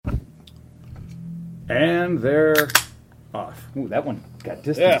And they're off. Ooh, that one got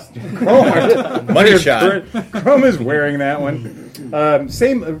distance. Yeah. Money shot. Chrome is wearing that one.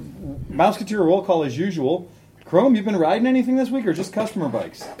 Same Mouseketeer roll call as usual. Chrome, you've been riding anything this week or just customer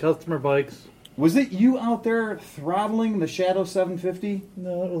bikes? Customer bikes. Was it you out there throttling the Shadow 750?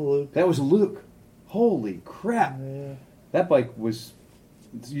 No, it was Luke. That was Luke. Holy crap. Yeah. That bike was...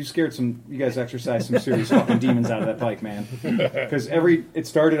 You scared some... You guys exercised some serious fucking demons out of that bike, man. Because it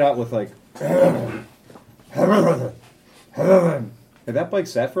started out with like... Had that bike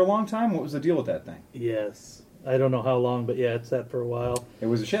sat for a long time? What was the deal with that thing? Yes. I don't know how long, but yeah, it sat for a while. It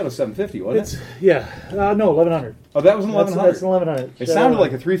was a Shadow 750, wasn't it? Yeah. No, 1100. Oh, that was an 1100. That's an 1100. It sounded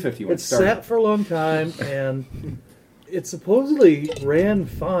like a 350 when it started. It sat for a long time, and it supposedly ran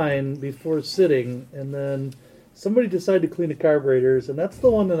fine before sitting, and then somebody decided to clean the carburetors, and that's the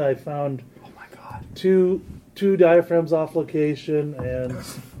one that I found. Oh my god! Two diaphragms off location, and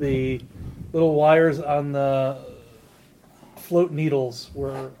the little wires on the float needles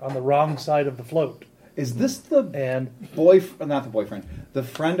were on the wrong side of the float. Is this the not the boyfriend, the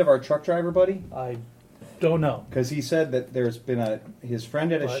friend of our truck driver buddy? I don't know. Because he said that there's been his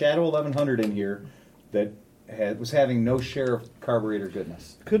friend had a Shadow 1100 in here that was having no share of carburetor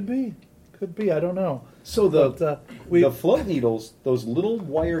goodness. Could be. I don't know. So the float needles, those little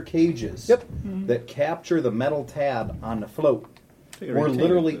wire cages that capture the metal tab on the float, were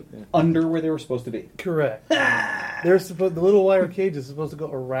literally under where they were supposed to be. Correct. The little wire cage is supposed to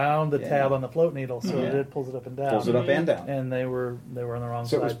go around the tab on the float needle, so it pulls it up and down. Pulls it up and down. And they were on the wrong side.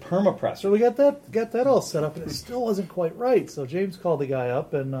 So it was permapressure. So we got that all set up, and it still wasn't quite right. So James called the guy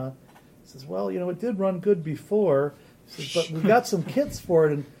up and says, "Well, it did run good before, he says, but we got some kits for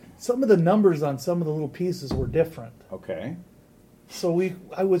it, and some of the numbers on some of the little pieces were different." Okay. So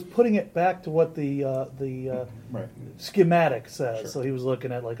I was putting it back to what the schematic says. Sure. So he was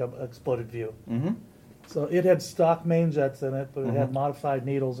looking at like an exploded view. Mm-hmm. So it had stock main jets in it, but it had modified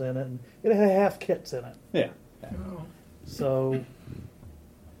needles in it, and it had half kits in it. Yeah. So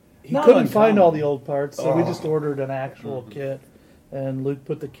he Not couldn't uncommon. find all the old parts, so we just ordered an actual kit, and Luke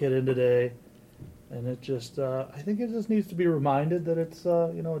put the kit in today. And it just, I think it just needs to be reminded that it's,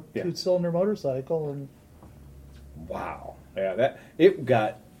 a two-cylinder motorcycle. And wow, yeah, it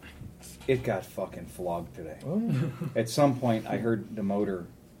got fucking flogged today. Oh. At some point, I heard the motor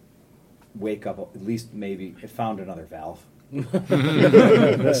wake up. At least maybe it found another valve.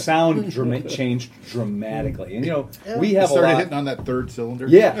 The sound changed dramatically, and we have started hitting on that third cylinder.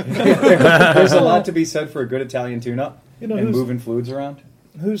 Yeah, there's a lot to be said for a good Italian tune-up and moving fluids around.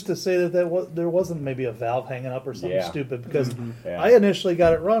 Who's to say that there wasn't maybe a valve hanging up or something stupid? Because Yeah. I initially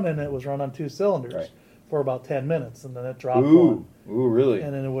got it running, and it was run on two cylinders for about 10 minutes, and then it dropped one. Ooh, really?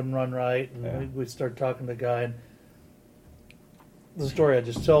 And then it wouldn't run right, and we started talking to the guy, and the story I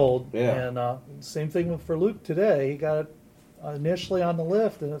just told. Yeah. And same thing for Luke today. He got it initially on the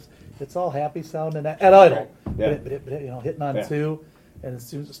lift, and it's all happy sounding at idle. Yeah. But hitting on two, and as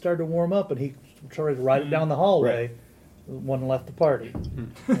soon as it started to warm up, and he tried to ride it down the hallway, one left the party.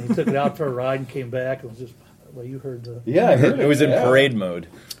 And he took it out for a ride and came back, and was just, well, you heard the... Yeah, I heard it was in parade mode.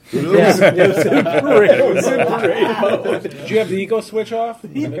 It was in parade mode. Did you have the eco switch off?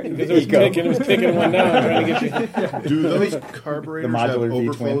 Because it was taking one down, trying to get you... Do those carburetors have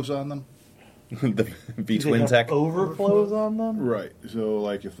overflows on them? The V-twin tech overflows on them, right? So,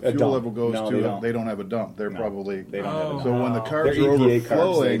 like, if the fuel level goes they don't have a dump. They're probably they don't have a dump. So when the carbs are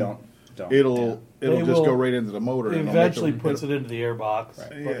overflowing, it'll just go right into the motor. It eventually puts it into the air box.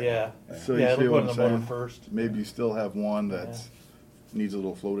 Right. So you see what I'm saying? First. Maybe you still have one that needs a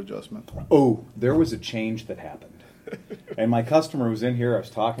little float adjustment. Oh, there was a change that happened, and my customer was in here. I was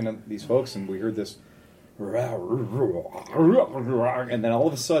talking to these folks, and we heard this. And then all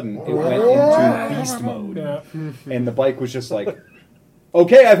of a sudden it went into beast mode, and the bike was just like,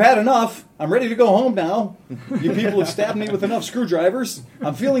 "Okay, I've had enough. I'm ready to go home now. You people have stabbed me with enough screwdrivers.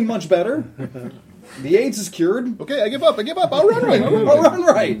 I'm feeling much better. The AIDS is cured. Okay, I give up. I'll run right. I'll run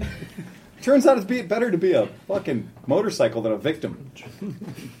right." Turns out it's better to be a fucking motorcycle than a victim.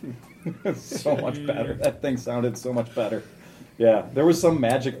 So much better. That thing sounded so much better. Yeah, there was some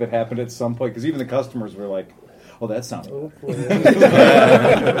magic that happened at some point, because even the customers were like, "Oh, that sounded good."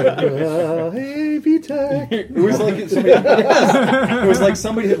 Hey, VTech. It was like it was like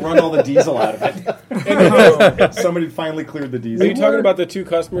somebody had run all the diesel out of it. And somebody finally cleared the diesel. Are you talking about the two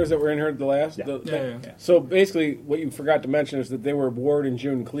customers that were in here at the last? Yeah. So basically, what you forgot to mention is that they were Ward and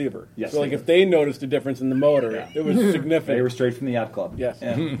June Cleaver. Yes, so if they noticed a difference in the motor, it was significant. They were straight from the yacht club. Yes.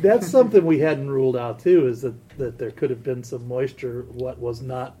 Yeah. That's something we hadn't ruled out too, is that there could have been some moisture, what was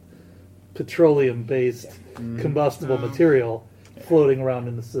not petroleum-based combustible material floating around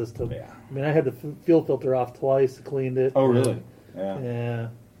in the system. Yeah. I mean, I had the fuel filter off twice, cleaned it. Oh, really? Yeah.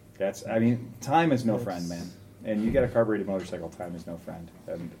 Yeah. Time is no friend, man. And you get a carbureted motorcycle, time is no friend.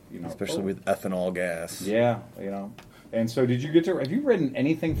 And especially with ethanol gas. Yeah, And so, have you ridden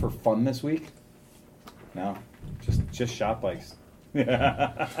anything for fun this week? No, just shop bikes. Just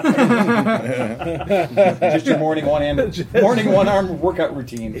your morning one arm workout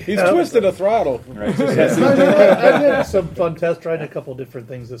routine. He's twisted a throttle. Right. I did some fun test riding a couple different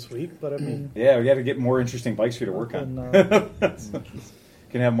things this week, but I mean, yeah, we got to get more interesting bikes for you to work on.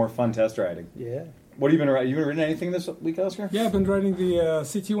 Can have more fun test riding. Yeah. What have you been riding? You been riding anything this week, Oscar? Yeah, I've been riding the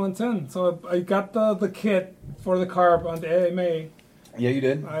CT110. So I got the kit for the carb on the AMA. Yeah, you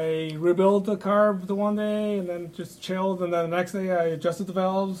did. I rebuilt the carb the one day and then just chilled. And then the next day I adjusted the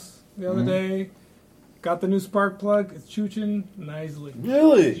valves the other day. Got the new spark plug. It's chooching nicely.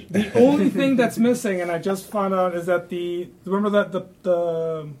 Really? The only thing that's missing, and I just found out, is that remember that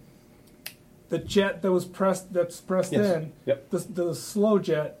the jet that's pressed in, Yep. the slow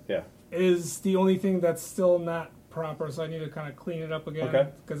jet, Yeah. is the only thing that's still not proper, so I need to kind of clean it up again. Okay.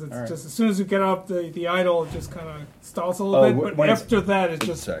 Because it's All right. just as soon as you get up the idle, it just kind of stalls a little bit. But after that, it's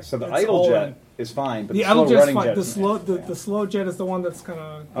just So the it's idle all jet in. is fine, but The the idle slow jet's running fine. jet. The slow jet is the one that's kind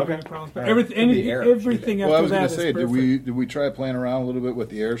of Okay. problems. But All right. everything Everything after Well, I was that going is to say, perfect. did we try playing around a little bit with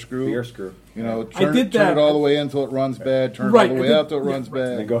the air screw? The air screw. I did turn that. it all the way in until it runs bad. Turn Right, it all the I way did- out until it yeah, runs right.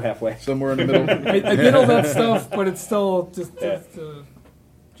 And then bad. go halfway. Somewhere in the middle. I did all that stuff, but it's still just Yeah.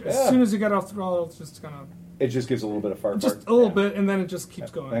 as soon as you get off the throttle, it's just kind of It just gives a little bit of fart. just a little bit, and then it just keeps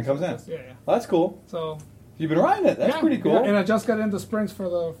going. Then it comes in. Yeah. Well, that's cool. So You've been riding it. That's yeah, pretty cool. yeah, and I just got into springs for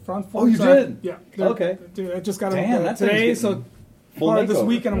the front Oh, you forks. did? Yeah. Okay. Dude, I just got Damn, them that today, thing's so getting full part of this makeover.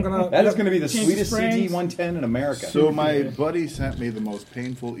 weekend I'm gonna. That is going to be the change sweetest springs. CT110 in America. So my buddy sent me the most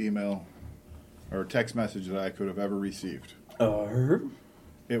painful email or text message that I could have ever received.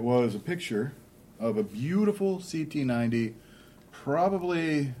 It was a picture of a beautiful CT90.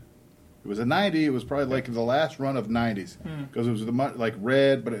 Probably, it was a 90. It was probably like the last run of 90s because it was like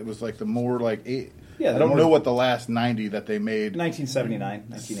red, but it was like the more like eight. Yeah, I don't know what the last 90 that they made. 1979,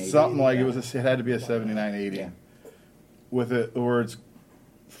 1980. Something like it was. It had to be a 7980 Yeah. with it, or it's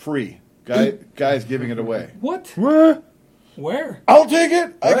free. Guys giving it away. What? What? Where? I'll take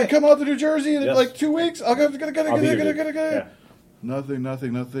it. I Right. can come out to New Jersey in Yes. like 2 weeks. I'll go. I'll be there, dude. Yeah. Nothing.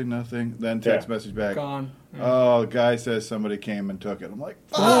 Then text message back. Gone. Oh, the guy says somebody came and took it. I'm like,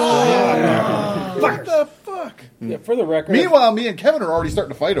 what the fuck? Yeah, for the record. Meanwhile, me and Kevin are already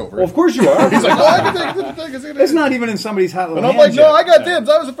starting to fight over Well, it. of course you are. He's like, oh, I can take this thing. It's not even in somebody's hot little And I'm like, hands no, yet. I got dibs.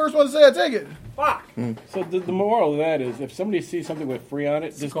 I was the first one to say I take it. So the moral of that is, if somebody sees something with free on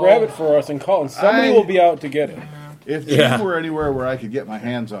it, just Call. grab it for us and call, and somebody will be out to get it. If Jim were anywhere where I could get my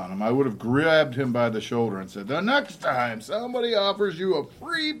hands on him, I would have grabbed him by the shoulder and said, the next time somebody offers you a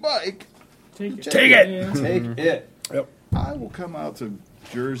free bike, Take it. Take it. I will come out to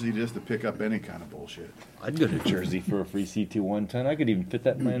Jersey just to pick up any kind of bullshit. I'd go to Jersey for a free CT110. I could even fit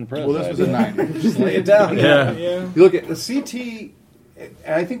that in my Impreza. Well, this was a 90. Just lay it down. Yeah. Yeah. You look at the CT,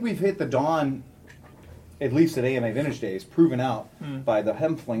 and I think we've hit the dawn, at least at AMA Vintage Days, proven out by the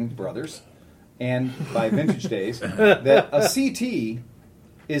Hempfling brothers and by Vintage Days, that a CT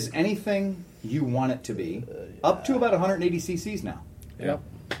is anything you want it to be, up to about 180 cc's now. Yep.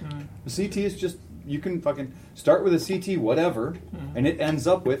 The CT is just, you can fucking start with a CT whatever, and it ends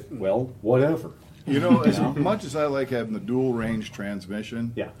up with, well, whatever. You know, as much as I like having the dual range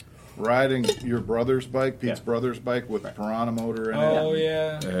transmission, Yeah. riding your brother's bike, Pete's Yeah. brother bike with a Piranha motor in Oh it,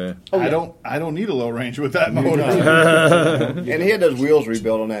 yeah. I don't need a low range with that motor. And he had those wheels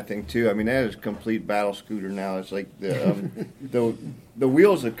rebuilt on that thing too. I mean, that is a complete battle scooter now. It's like the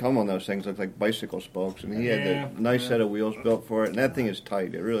wheels that come on those things look like bicycle spokes, and he had the nice set of wheels built for it. And that thing is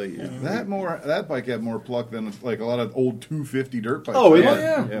tight. It really is. That bike had more pluck than like a lot of old 250 dirt bikes. Oh, had.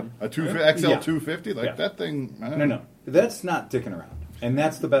 yeah. Yeah. A XL Yeah. 250, like Yeah. that thing. No. That's not dicking around. And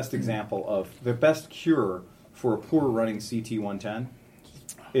that's the best example of the best cure for a poor running CT110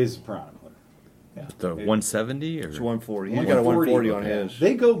 is Piranha motor. Yeah. The 170 or It's 140. He's got a 140 on his.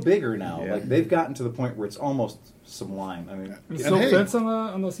 They go bigger now. Yeah. Like they've gotten to the point where it's almost sublime. I mean, It still hey. fits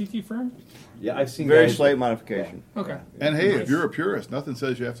on the CT frame. yeah, I've seen Very guys- slight modification. Okay. And hey, if you're a purist, nothing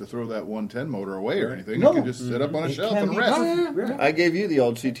says you have to throw that 110 motor away or anything. No. You can just sit up on a It shelf can and be rest. done. I gave you the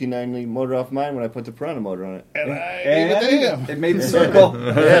old CT90 motor off mine when I put the Piranha motor on it. And I gave it to him. And it made the circle.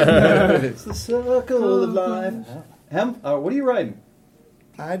 It's the circle of life. What are you riding?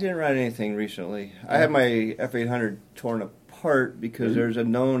 I didn't ride anything recently. I had my F800 torn apart because there's a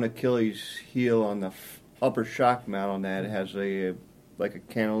known Achilles heel on the upper shock mount on that. It has a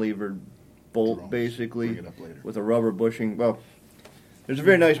cantilevered bolt Drums. basically Bring it up later. with a rubber bushing. Well, There's a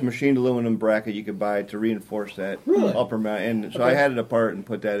very nice machined aluminum bracket you could buy to reinforce that upper mount. And so I had it apart and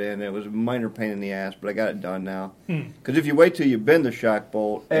put that in. It was a minor pain in the ass, but I got it done now. Because if you wait till you bend the shock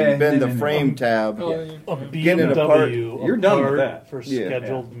bolt and bend the frame tab, A getting it apart, BMW you're done with apart that. for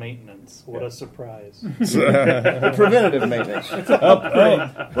scheduled maintenance. What a surprise. preventative maintenance.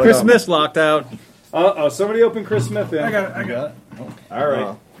 Chris Smith's locked out. Somebody open Chris Smith in. I got it. All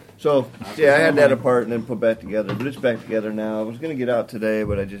right. So yeah, I had that apart and then put back together, but it's back together now. I was going to get out today,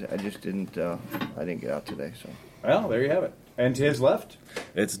 but I just didn't. I didn't get out today. So Well, there you have it. And to his left,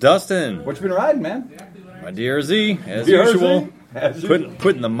 It's Dustin. what you been riding, man? My DRZ, as DRZ? usual. As usual.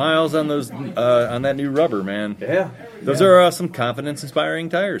 Putting the miles on those on that new rubber, man. Yeah. Those are some confidence-inspiring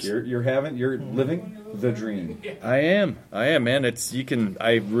tires. You're living the dream. I am, man.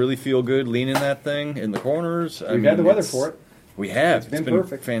 I really feel good leaning that thing in the corners. We've had the weather for it. We have. It's been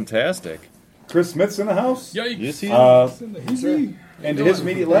perfect. Fantastic. Chris Smith's in the house. Yes, he And to his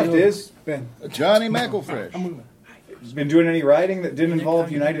immediate left is Johnny McElfresh. been doing any riding that didn't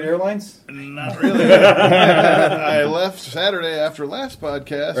involve United Airlines? Not really. I left Saturday after last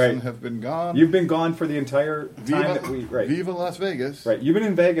podcast and have been gone. You've been gone for the entire time that we Viva Las Vegas. Right. You've been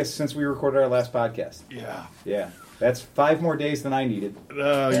in Vegas since we recorded our last podcast. Yeah. Yeah. That's 5 more days than I needed.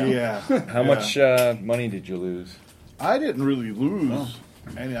 Yeah. How much money did you lose? I didn't really lose.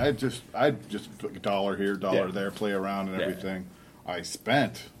 And I just took a dollar here, dollar there, play around and everything. I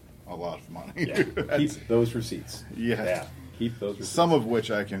spent a lot of money. Yeah. Keep those receipts. Yeah. Keep those receipts. Some of which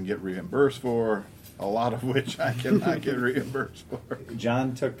I can get reimbursed for. A lot of which I cannot get reimbursed for.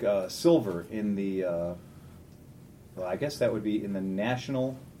 John took silver in the, well, I guess that would be in the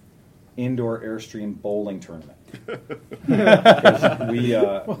National Indoor Airstream Bowling Tournament.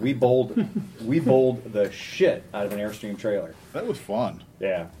 we bowled the shit out of an Airstream trailer. That was fun.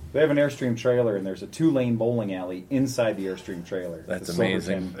 Yeah. They have an Airstream trailer, and there's a 2-lane bowling alley inside the Airstream trailer. That's The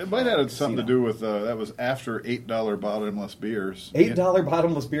amazing. Silverton It might have had something to Casino. do with, that was after $8 bottomless beers. $8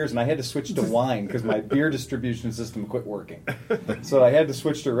 bottomless beers, and I had to switch to wine because my beer distribution system quit working. So I had to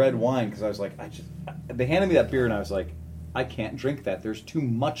switch to red wine because I was like, they handed me that beer, and I was like, I can't drink that. There's too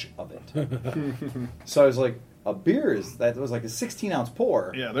much of it. So I was like, a beer that was like a 16-ounce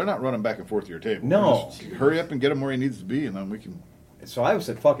pour. Yeah, they're not running back and forth to your table. No. Just hurry up and get him where he needs to be, and then we can... So I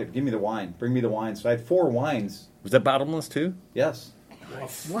said, fuck it, give me the wine. Bring me the wine. So I had 4 wines. Was that bottomless too? Yes.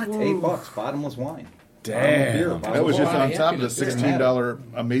 What? $8, bottomless wine. Damn. Beer, That was just on top of the Doesn't $16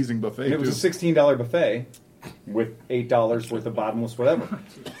 amazing buffet, And it was a $16 buffet with $8 worth of bottomless whatever.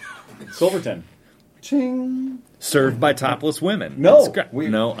 Silverton. Ching. Served by topless women. No.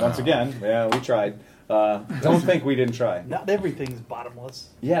 No. Once again, yeah, we tried. Don't think we didn't try. Not everything's bottomless.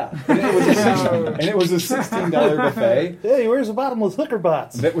 Yeah. And it was a $16 buffet. Hey, where's the bottomless hooker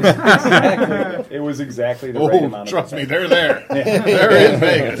bots? That was exactly the right amount of trust me, buffet. they're there. They're in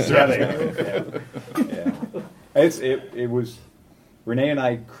Vegas. Yeah, they are. Yeah. It was Renee and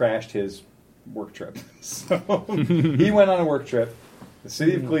I crashed his work trip. So he went on a work trip. The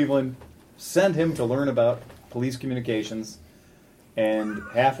city of Cleveland sent him to learn about police communications. And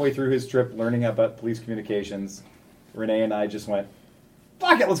halfway through his trip learning about police communications, Renee and I just went,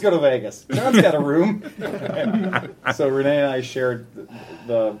 fuck it, let's go to Vegas. John's got a room. So Renee and I shared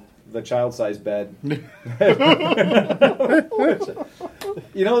the child-sized bed.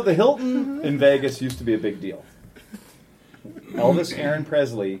 You know, the Hilton in Vegas used to be a big deal. Elvis Aaron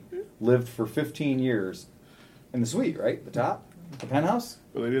Presley lived for 15 years in the suite, right? The top? The penthouse?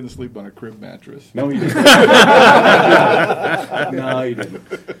 But they didn't sleep on a crib mattress. No, he didn't. No, he didn't.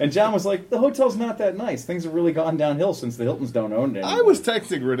 And John was like, the hotel's not that nice. Things have really gone downhill since the Hiltons don't own it anymore. I was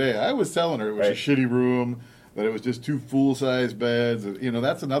texting Renee. I was telling her it was Right. a shitty room, that it was just 2 full-size beds. You know,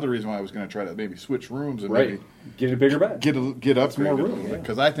 that's another reason why I was going to try to maybe switch rooms and Right. Get a bigger bed. maybe get up more room, yeah.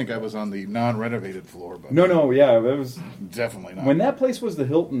 Because I think I was on the non-renovated floor. But No, yeah. It was definitely not. when that place was the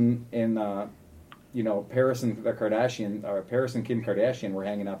Hilton in, Paris and Kim Kardashian were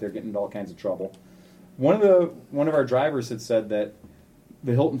hanging out there getting into all kinds of trouble. One of our drivers had said that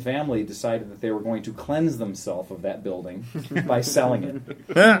the Hilton family decided that they were going to cleanse themselves of that building by selling it.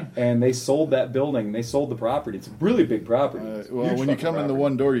 And they sold that building. They sold the property. It's a really big property. It's a well, huge when you fucking come in the property.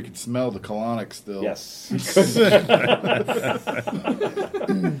 one door, you can smell the colonic still. Yes.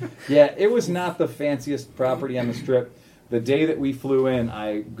 Yeah, it was not the fanciest property on the Strip. The day that we flew in,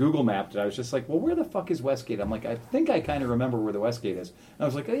 I Google mapped it. I was just like, well, where the fuck is Westgate? I'm like, I think I kind of remember where the Westgate is. And I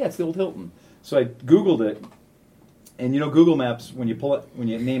was like, oh, yeah, it's the old Hilton. So I Googled it. And, Google Maps, when you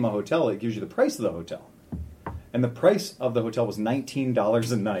name a hotel, it gives you the price of the hotel. And the price of the hotel was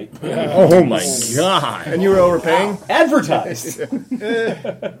 $19 a night. Oh my god! And you were overpaying? Advertised. Yeah.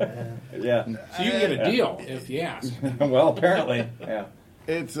 So you can get a deal if you ask. Well, apparently, yeah.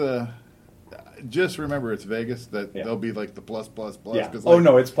 It's just remember it's Vegas. That they'll be like the plus. Yeah. 'Cause, Oh like,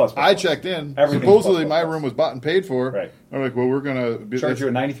 no, it's plus. I checked in. Everything's Supposedly plus. my room was bought and paid for. Right. I'm like, well, we're gonna Charge you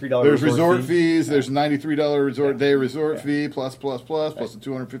a $93 There's resort resort fee. fees. There's a $93 resort fee plus the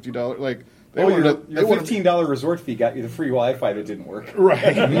 $250. Like they Oh, wanted your $15 resort fee got you the free Wi-Fi that didn't work.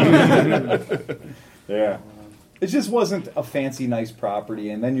 right. Yeah. It just wasn't a fancy, nice property.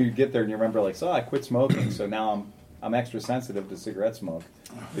 And then you get there and you remember, like, so I quit smoking, so now I'm extra sensitive to cigarette smoke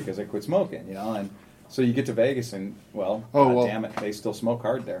because I quit smoking, you know. And so you get to Vegas and, well, damn it, they still smoke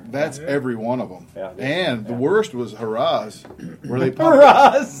hard there. That's every one of them. Yeah, and the worst was Haraz, where they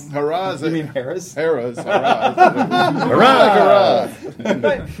Haraz! Haraz. You mean Harris? Haraz.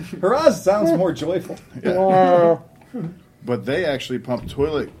 Haraz sounds more joyful. But they actually pump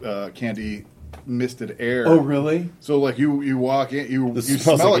toilet candy misted air. Oh, really? So like you walk in, you smells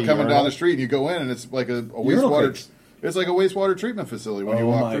smell like it a coming urinal. down the street, and you go in, and it's like a Urinal wastewater. cakes. It's like a wastewater treatment facility when you Oh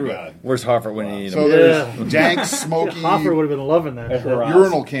walk my through God. it. Where's Hoffer when you need So him? there's dank, smoky Hoffer would have been loving that. shit. Haraz.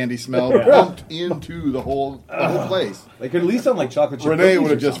 urinal candy smell pumped into the whole place. They could at least done like chocolate chip Renee cookies would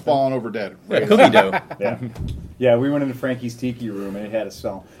have or just something. fallen over dead. Yeah, cookie dough. Yeah, yeah. We went into Frankie's Tiki Room and it had a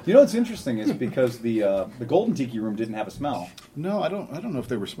smell. You know what's interesting is because the Golden Tiki Room didn't have a smell. No, I don't know if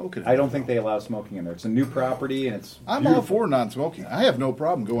they were smoking. I don't think they allow smoking in there. It's a new property and it's I'm all beautiful. for non-smoking. I have no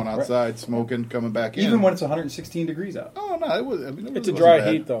problem going outside, smoking, coming back in. Even when it's 116 degrees out. Oh no, it was. I mean, It's a wasn't dry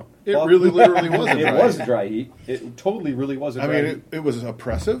bad. heat, though. It really, literally was a dry It was heat. a dry heat. It totally, really was a I dry mean, heat. it was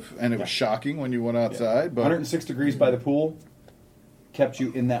oppressive and it was shocking when you went outside. But 106 degrees by the pool kept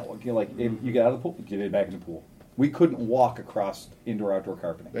you in that. You know, like if you get out of the pool, you get back in the pool. We couldn't walk across indoor-outdoor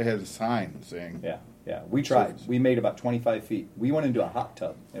carpeting. they had a sign saying, Yeah, yeah. We tried. We made about 25 feet. We went into a hot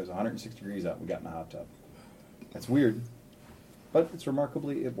tub. It was 106 degrees out. We got in a hot tub. That's weird, but it's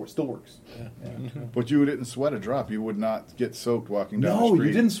remarkably it still works. Yeah. "But you didn't sweat a drop. You would not get soaked walking down the No, street."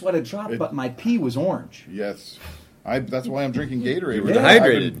 you didn't sweat a drop, but my pee was orange. Yes, that's why I'm drinking Gatorade. You were Yeah.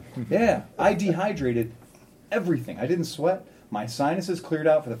 dehydrated. Yeah, I dehydrated everything. I didn't sweat. My sinuses cleared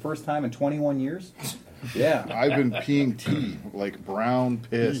out for the first time in 21 years. Yeah. I've been peeing tea, like brown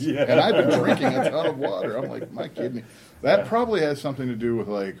piss, and I've been drinking a ton of water. I'm like, my kidney. That probably has something to do with,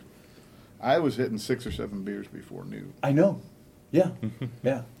 like, I was hitting 6 or 7 beers before noon. I know. Yeah.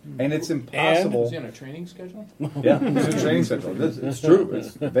 Yeah. And it's impossible. Is he on a training schedule? Yeah, it's a training schedule. It's true.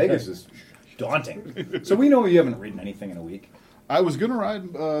 Vegas is daunting. So we know you haven't ridden anything in a week. I was going to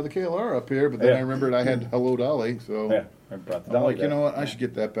ride the KLR up here, but then Yeah. I rememred I had Hello Dolly, so Yeah. I brought the I'm dolly like, you know what? back. I should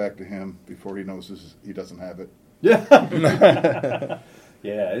get that back to him before he knows he doesn't have it. Yeah.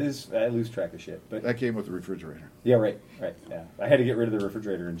 Yeah, it is. I lose track of shit. But That came with the refrigerator. yeah, right. Yeah, I had to get rid of the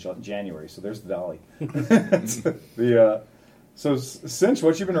refrigerator in January, so there's the dolly. So Cinch,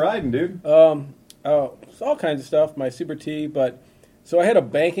 what you been riding, dude? It's all kinds of stuff. My Super T, but so I had a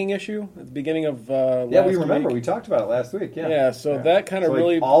banking issue at the beginning of Yeah, we last remember. week. We talked about it last week. Yeah. Yeah, so that kind of So, like,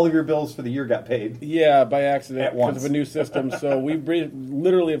 really all of your bills for the year got paid. Yeah, by accident At because once. of a new system. So we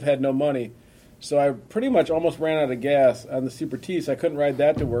literally have had no money. So I pretty much almost ran out of gas on the Super T, so I couldn't ride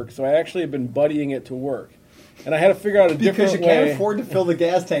that to work. So I actually have been buddying it to work. And I had to figure out a Because different you way. can't afford to fill the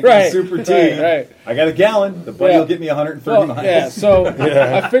gas tank Right, with Super T. right. I got a gallon. The buddy Yeah. will get me 130 Well, miles. yeah, so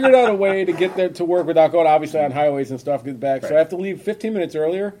I figured out a way to get there to work without going obviously on highways and stuff, get back. So Right. I have to leave 15 minutes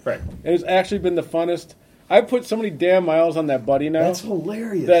earlier. Right. And it's actually been the funnest. I put so many damn miles on that Buddy now. That's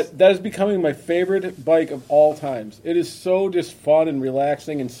hilarious. That is becoming my favorite bike of all times. It is so just fun and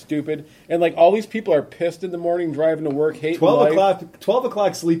relaxing and stupid. And like all these people are pissed in the morning driving to work, hating 12 life.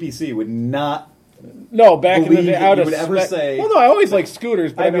 o'clock Sleepy C would not. No, back in the believe day, that I would you have would ever say- Well, no, I always like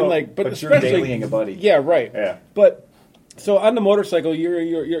scooters, but I I, mean, know, like, but you're especially dailying a buddy. Yeah, right. Yeah. But so on the motorcycle,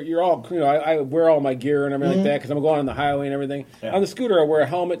 you're all I wear all my gear and everything like that because I'm going on the highway and everything. Yeah. On the scooter, I wear a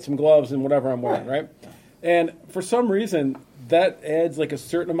helmet, some gloves, and whatever I'm wearing, right? And for some reason, that adds like a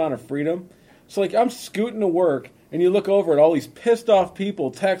certain amount of freedom. So like I'm scooting to work, and you look over at all these pissed off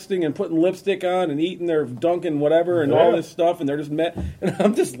people texting and putting lipstick on and eating their Dunkin' whatever and all this stuff, and they're just and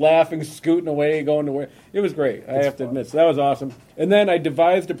I'm just laughing, scooting away, going to work. It was great. I have to admit, so that was awesome. And then I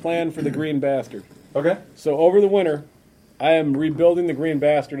devised a plan for the Green Bastard. Okay. So over the winter, I am rebuilding the Green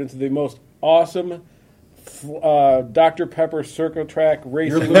Bastard into the most awesome Dr. Pepper Circle Track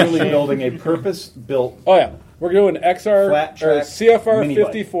racing. You're literally machine. building a purpose-built. Oh yeah, we're doing XR Flat or track CFR mini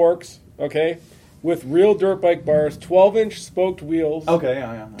 50 bike. forks, okay, with real dirt bike bars, 12-inch spoked wheels, Okay,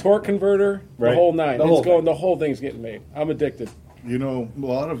 yeah. torque converter, Right. the whole nine. The whole It's going. thing. The whole thing's getting made. I'm addicted. You know, a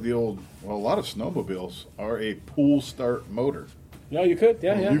lot of snowmobiles are a pull start motor. No, you could.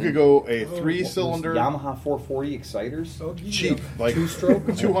 Yeah, yeah. You could go a 3-cylinder, Yamaha 440 exciters. cheap, like Two-stroke.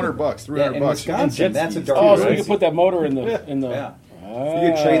 $200, $300. Yeah, in Wisconsin, jet that's a skis. dark. Oh, so you race. can put that motor in the Yeah.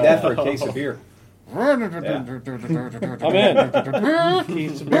 You could trade that for a case of beer. I'm in.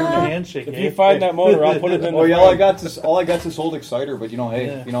 Keys to beer and a handshake. If you find that motor, I'll put it in the Oh yeah, front. all I got this old Exciter, but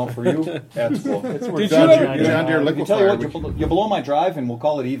hey, for you, that's cool. Did John Deere You tell you liquefier. what, you blow my drive, and we'll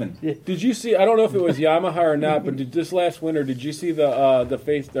call it even. Did you see? I don't know if it was Yamaha or not, but this last winter, did you see their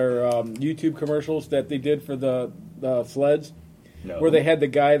YouTube commercials that they did for the sleds, where they had the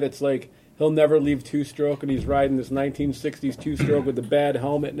guy that's like, he'll never leave two-stroke, and he's riding this 1960s two-stroke with the bad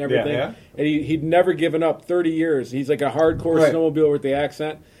helmet and everything. Yeah. And he'd never given up 30 years. He's like a hardcore snowmobiler with the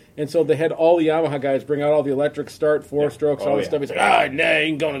accent. And so they had all the Yamaha guys bring out all the electric start, four-strokes, all this stuff. He's like, nah,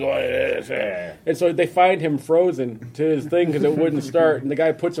 ain't going to go like this. And so they find him frozen to his thing because it wouldn't start. And the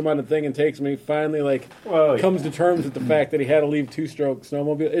guy puts him on the thing and takes him. He finally comes to terms with the fact that he had to leave two-stroke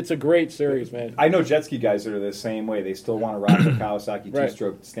snowmobile. It's a great series, man. I know jet ski guys that are the same way. They still want to rock the Kawasaki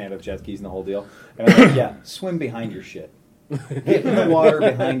two-stroke stand-up jet skis and the whole deal. And I'm like, swim behind your shit. Get in the water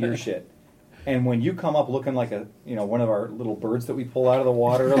behind your shit. And when you come up looking like one of our little birds that we pull out of the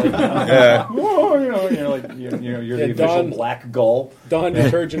water, whoa, you're the official black gull. Dawn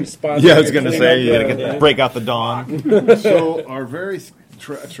detergent sponsor. Yeah, I was going to say, you got to break out the Dawn. So our very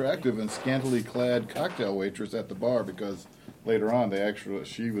attractive and scantily clad cocktail waitress at the bar, because later on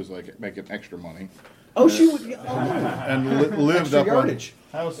she was like making extra money. Oh, she would. And lived extra up yardage.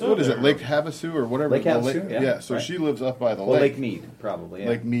 What is it, Lake Havasu or whatever? Lake Havasu, yeah. So right. she lives up by the Well, lake. Lake Mead, probably. Yeah.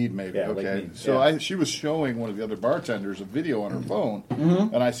 Lake Mead, maybe. Yeah, okay. Lake Mead, So yeah. she was showing one of the other bartenders a video on her phone,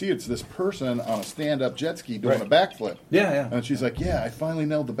 and I see it's this person on a stand-up jet ski doing a backflip. Yeah. And she's like, "Yeah, I finally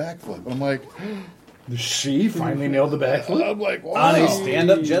nailed the backflip." I'm like, She finally nailed the backflip I'm like, wow. on a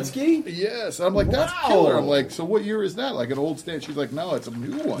stand-up jet ski. Yes. I'm like, that's Wow. killer. I'm like, so what year is that? Like an old stand? She's like, no, it's a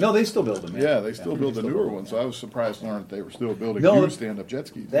new one. No, they still build them. Yeah, they still build a newer one. So I was surprised to learn that they were still building No, new stand-up jet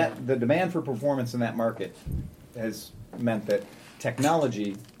skis. The demand for performance in that market has meant that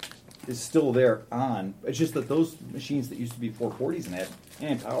technology is still there on. It's just that those machines that used to be 440s and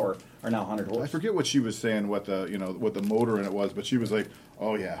had power are now 100 horse. I forget what she was saying, what the motor in it was, but she was like,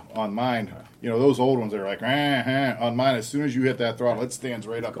 "Oh yeah, on mine, those old ones are like, on mine. As soon as you hit that throttle, it stands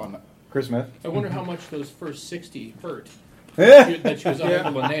right up on the." Chris Smith. I wonder how much those first 60 hurt Yeah. that she was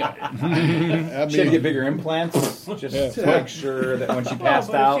unable to nail. I She had to mean, get bigger implants just to make sure that when she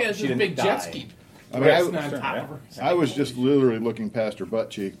passed out, she has she this didn't big die. jet ski. I mean, resting on top of her. I was just literally looking past her butt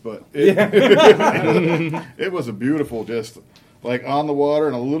cheek, but it was a beautiful, just like on the water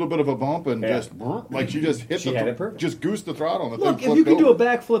and a little bit of a bump, and just like she just hit She had it perfect. just goosed the throttle. And the Look, thing if you can flipped do a over.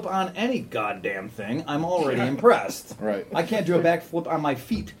 backflip on any goddamn thing, I'm already impressed. Right. I can't do a backflip on my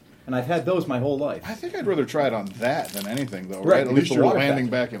feet, and I've had those my whole life. I think I'd rather try it on that than anything, though. Right, Right? At because least the you're water landing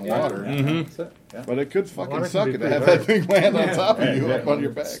effect. back in water. That's it. Yeah. But it could fucking Water can suck be it to pretty have hard. that thing land on top of you up on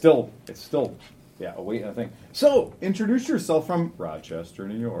your back. It's still, a weight thing. So, introduce yourself from Rochester,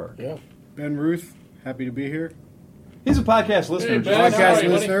 New York. Yeah. Ben Ruth, happy to be here. He's a podcast listener. Ben, just how are Podcast you,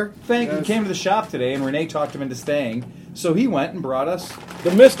 buddy? listener. He Yes. came to the shop today, and Renee talked him into staying. So he went and brought us.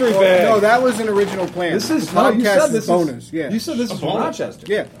 The mystery bag. No, that was an original plan. This is the no, you podcast said this is bonus. Yeah. You said this is from Rochester.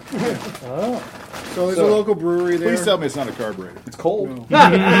 Yeah. Oh, So there's a local brewery there. Please tell me it's not a carburetor. It's cold.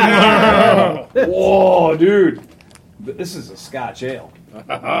 Whoa, dude! This is a Scotch ale.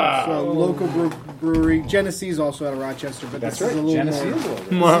 So local brewery. Genesee's also out of Rochester, but That's this right. is a little Genesee more. is a little It's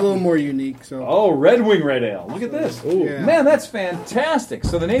bit. a little more unique. So Oh, Red Wing Red Ale. Look at this. Yeah. Man, that's fantastic.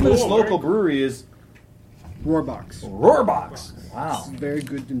 So the name of this Cool, local very- brewery is Roarbox. Roarbox. Wow. Very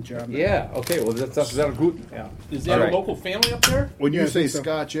good job. Yeah. Okay. Well, that's that good. Yeah. Is that All right. a local family up there? When you Yeah, I say think so.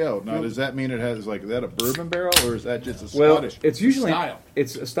 Scotch ale, now does that mean it has is that a bourbon barrel or is that just a Well, Scottish? it's usually Style.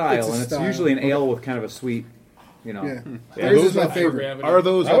 it's a style, It's a and it's style. usually an ale with kind of a sweet, Yeah. Are Theirs those is my up for favorite. gravity. Are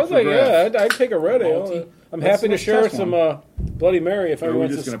those I up was for like, grabs? I'd take a red ale. I'm happy to let's share test some one. Bloody Mary if Or are we everyone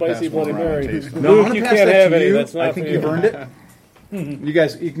wants just a gonna spicy pass one Bloody around and Mary. taste it? No, I'm Luke, gonna you pass can't that have to any. you. That's not I think for you've you. earned it. You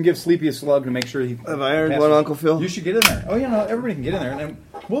guys, you can give Sleepy a slug to make sure he. Have I earned passes. one, Uncle Phil? You should get in there. Oh, yeah, no, everybody can get in there, and then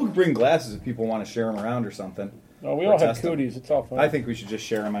we'll bring glasses if people want to share them around or something. No, we Or all have test them. cooties. It's all fun. I think we should just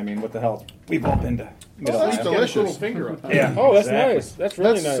share them. I mean, what the hell? We've all been to. Oh, that's Got a delicious. little finger up there. Yeah. Oh, that's exactly. nice. That's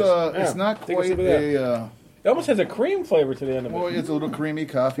really That's nice. it's Yeah. not Take a quite sip of that. a. It almost has a cream flavor to the end of it. Well, it's a little creamy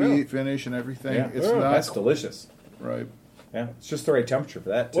coffee finish and everything. Yeah. It's Yeah. not That's delicious. right. Yeah, it's just the right temperature for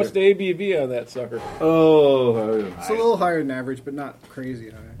that. Too. What's the ABV on that sucker? Oh, It's a little higher than average, but not crazy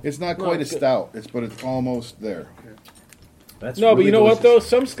high. It's not quite as stout. But it's almost there. that's No, but really you know what delicious.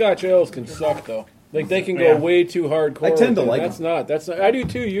 though? Some Scotch ales can suck though. Like they can go Yeah. way too hardcore. I tend to with it. like That's them. not. That's not. I do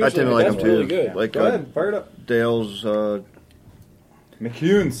too. Usually, I tend to like that's them really too. good. Like Go ahead, fire it up. Dale's,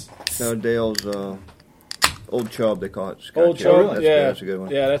 McCune's. Dale's Old Chub, they call it. Scotch Old ale. Chub, That's yeah, good. That's a good one.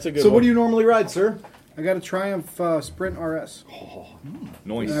 Yeah, that's a good So, one. what do you normally ride, sir? I got a Triumph Sprint RS.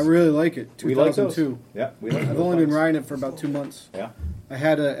 Noise. And I really like it. We like those. 2002. Yeah, we like I've those only been bikes. riding it for about 2 months. Yeah. I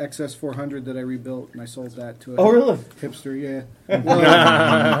had a XS400 that I rebuilt, and I sold that to a Oh, really? hipster. Yeah.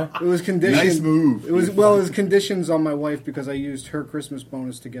 Well, it was conditioned. Nice move. It was conditions on my wife because I used her Christmas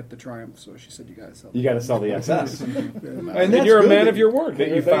bonus to get the Triumph. So she said, "You gotta sell." You got to sell the XS. And you're a man of your word. That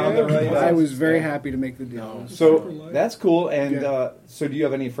you found the right. I was very happy to make the deal. So that's cool. And Yeah. so, do you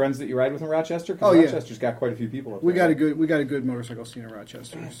have any friends that you ride with in Rochester? Oh, Because yeah. Rochester's got quite a few people. Up We there. got a good motorcycle scene in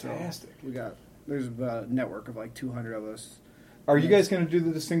Rochester. Fantastic. So there's a network of like 200 of us. Are you guys going to do the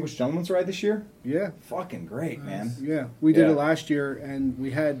Distinguished Gentleman's Ride this year? Yeah. Fucking great, man. Yeah, we did Yeah. it last year, and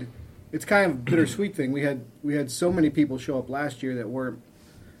we had. It's kind of a bittersweet thing. We had so many people show up last year that weren't,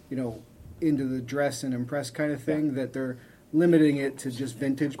 into the dress and impress kind of thing that they're limiting it to just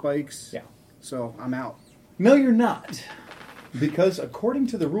vintage bikes. Yeah. So I'm out. No, you're not. Because according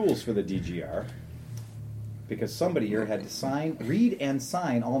to the rules for the DGR, because somebody here had to read and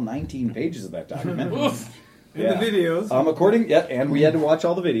sign all 19 pages of that document. In the videos. And we had to watch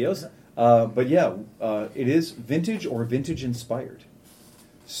all the videos. But yeah, it is vintage or vintage inspired.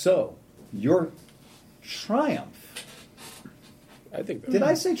 So, your Triumph. I think. Did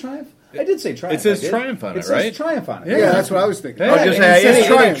I say Triumph? I did say Triumph. It says I did. Triumph on it, It right? says Triumph on it. Yeah, that's what I was thinking. I was just and saying, it says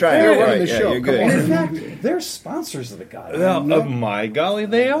any Triumph. They're running the Yeah, show. you're Come good. on. And in fact, they're sponsors of the guy. Oh, my golly,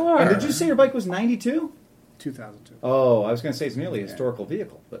 they are. And did you say your bike was 92? 2002. Oh, I was going to say it's nearly a historical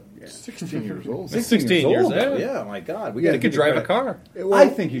vehicle, but 16 years old. 16 years, old, though. yeah. Yeah, my God, we Yeah, got to They could drive a car. I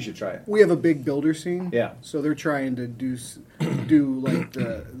think you should try it. We have a big builder scene. Yeah. So they're trying to do like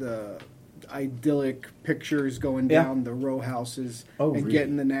the idyllic pictures going Yeah. down the row houses Oh, and really?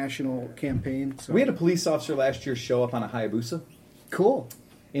 getting the national campaign. So We had a police officer last year show up on a Hayabusa cool.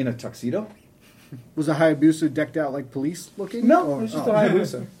 in a tuxedo. Was a Hayabusa decked out like police looking? No, Or- it was just oh. a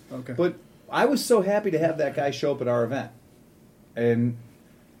Hayabusa. Okay. But I was so happy to have that guy show up at our event. And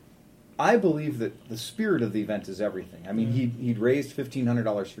I believe that the spirit of the event is everything. I mean, he'd raised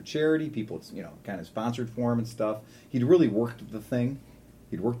 $1,500 for charity. People, kind of sponsored for him and stuff. He'd really worked the thing.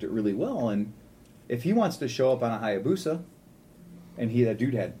 He'd worked it really well. And if he wants to show up on a Hayabusa, and that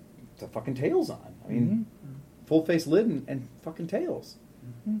dude had the fucking tails on. I mean, full face lid and fucking tails.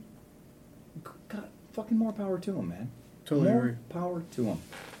 God, fucking more power to him, man. Totally more agree. power to him.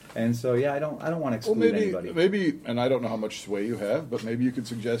 And so, yeah, I don't want to exclude anybody. maybe, and I don't know how much sway you have, but maybe you could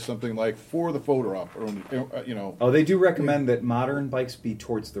suggest something like for the photo op, or Oh, they do recommend that modern bikes be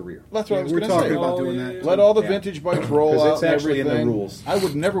towards the rear. That's what I was We're going to talking say. about doing that. Let all the Yeah. vintage bikes roll 'Cause out. it's and actually in the everything. rules. I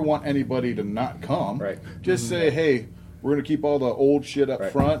would never want anybody to not come. Right. Just say, hey, we're going to keep all the old shit up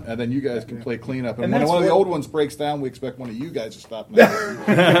Right. front, and then you guys can play cleanup. And, And when that's one of the what- old ones breaks down, we expect one of you guys to stop. Now.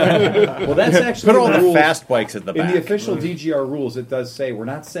 Well, that's actually Put all in the the rules. fast bikes at the In back. the official DGR rules, it does say we're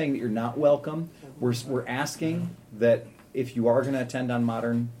not saying that you're not welcome. We're asking that if you are going to attend on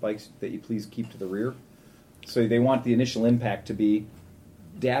modern bikes, that you please keep to the rear. So they want the initial impact to be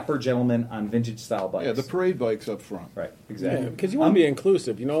dapper gentlemen on vintage style bikes. Yeah, the parade bikes up front. Right, exactly. Because you want to be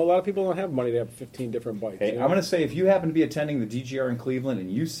inclusive. A lot of people don't have money to have 15 different bikes. Hey, I'm going to say if you happen to be attending the DGR in Cleveland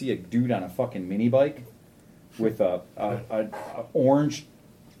and you see a dude on a fucking mini bike with a orange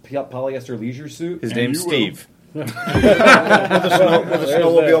polyester leisure suit, His And name's you will. Steve. with a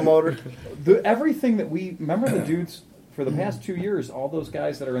snowmobile motor. everything that we remember the dudes for the past 2 years, all those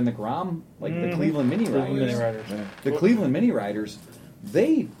guys that are in the Grom, like the Cleveland Mini Riders, the Cleveland Mini Riders,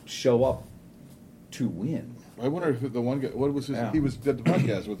 they show up to win. I wonder if the one guy, what was his? Yeah. He was did the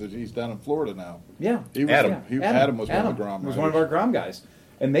podcast with it. He's down in Florida now. Yeah, He was, Adam. Adam was one of the Grom was one of riders. our Grom guys,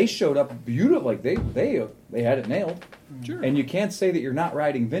 and they showed up beautiful. Like they had it nailed. Sure. And you can't say that you're not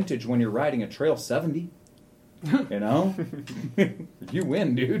riding vintage when you're riding a Trail 70. You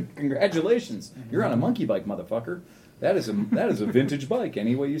win, dude. Congratulations. You're on a monkey bike, motherfucker. That is a vintage bike,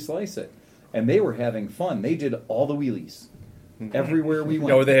 any way you slice it. And they were having fun. They did all the wheelies everywhere we went.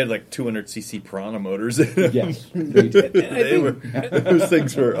 No, they had like 200cc Piranha motors. Yes, they did. Those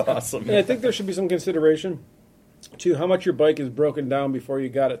things were awesome. And I think there should be some consideration to how much your bike is broken down before you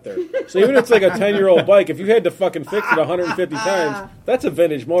got it there. So even if it's like a 10-year-old bike, if you had to fucking fix it 150 times, that's a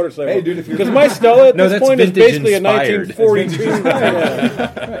vintage motorcycle. Hey, dude, if you're- because my Stella at No, this that's point is vintage basically inspired. a 1942.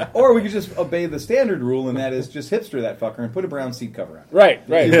 Yeah. Or we could just obey the standard rule, and that is just hipster that fucker and put a brown seat cover on. Right.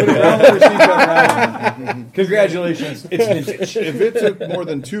 Put a brown leather seat cover on. Congratulations, it's vintage. If it took more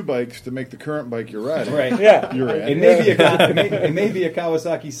than 2 bikes to make the current bike you're riding, Right. Yeah. you're It in. may be it may be a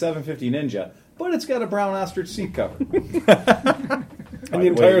Kawasaki 750 Ninja, but it's got a brown ostrich seat cover. And the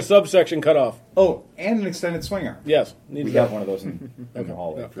entire subsection cut off. Oh, and an extended swing arm. Yes. We Needs have that. one of those in the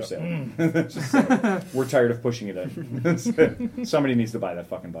hallway for sale. Just saying. We're tired of pushing it in. Somebody needs to buy that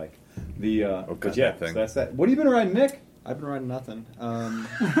fucking bike. But yeah, so that's that. What have you been riding, Nick? I've been riding nothing.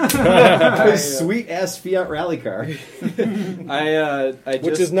 Sweet ass Fiat rally car. Which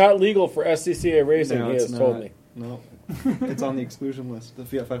is not legal for SCCA racing. No, he it's has not. told me. No, it's on the exclusion list. The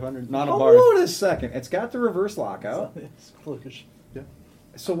Fiat 500, not a Hold bar. on a second. It's got the reverse lockout. Yeah.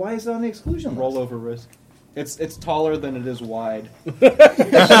 So why is it on the exclusion list? Rollover risk. It's taller than it is wide. At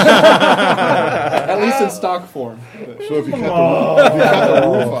least in stock form. So if you cut the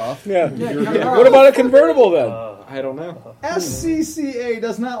roof off, What about a convertible then? I don't know. SCCA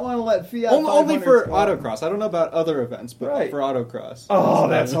does not want to let Fiat Only 500 for fly. autocross. I don't know about other events, but Right. for autocross. Oh,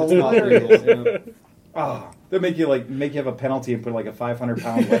 that's it's not hilarious. legal, yeah. Oh, they make you have a penalty and put like a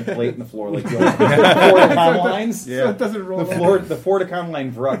 500-pound lead plate in the floor, like the old Ford Economines. So it doesn't roll The Ford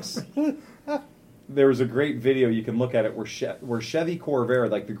Econoline Vrux. There was a great video you can look at it where Chevy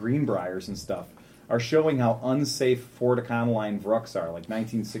Corvair, like the Greenbriers and stuff, are showing how unsafe Ford Econoline Vrux are, like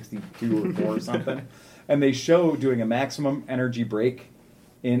 1962 or 4 or something. And they show doing a maximum energy brake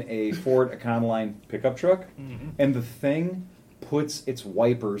in a Ford Econoline pickup truck, and the thing puts its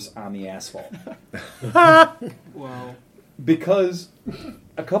wipers on the asphalt. Wow. Because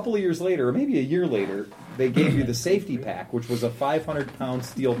a couple of years later, or maybe a year later, they gave you the safety pack, which was a 500-pound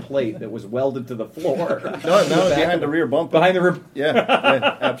steel plate that was welded to the floor. No, it's behind the rear bumper. Behind the rear.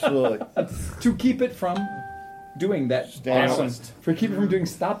 Yeah, absolutely. To keep it from doing that. Awesome. For keep it from doing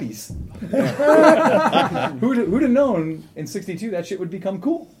stoppies. Who'd have known in 62 that shit would become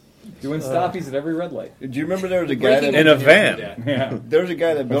cool? Doing stoppies at every red light. Do you remember there was a guy that in a van? Yeah. There was a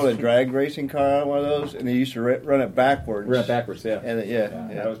guy that built a drag racing car on one of those, and he used to run it backwards. Run it backwards, yeah. And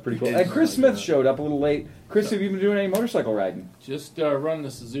That was pretty cool. And Chris Smith showed up a little late. Chris, have you been doing any motorcycle riding? Just run the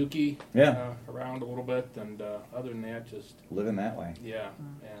Suzuki around a little bit, and other than that, just living that way. Yeah.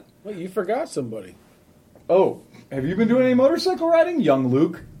 Well, you forgot somebody. Oh, have you been doing any motorcycle riding, young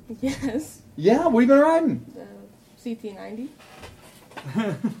Luke? Yes. Yeah, what have you been riding? CT90.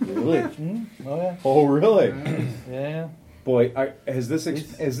 Really? Oh yeah. Oh, really? Yeah. Boy, has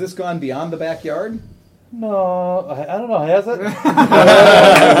this gone beyond the backyard? No, I don't know. Has it?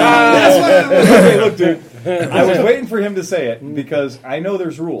 That's what okay, look, dude. I was waiting for him to say it because I know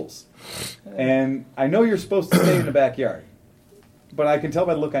there's rules, and I know you're supposed to stay in the backyard. But I can tell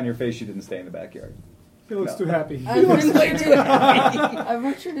by the look on your face you didn't stay in the backyard. He looks too happy. I've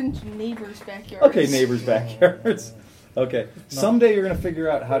ventured into neighbors' backyards. Okay, neighbors' backyards. Okay. Someday you're going to figure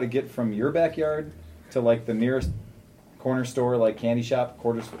out how to get from your backyard to like the nearest corner store, like candy shop,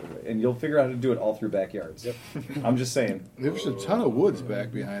 and you'll figure out how to do it all through backyards. Yep. I'm just saying. There's a ton of woods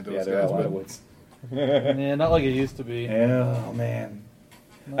back behind those guys. Yeah, there are a lot of woods. Yeah, not like it used to be. Oh, man.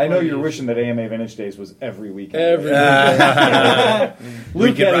 I know you're wishing that AMA Vintage Days was every weekend. Every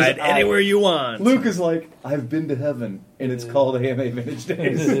we can ride anywhere you want. Luke is like, I've been to heaven, and it's called AMA Vintage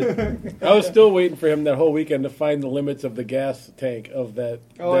Days. I was still waiting for him that whole weekend to find the limits of the gas tank of that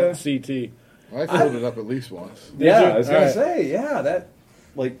CT. Well, I filled it up at least once. I was going to say, that,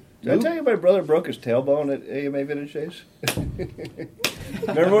 like... Did I tell you my brother broke his tailbone at AMA Vintage Days?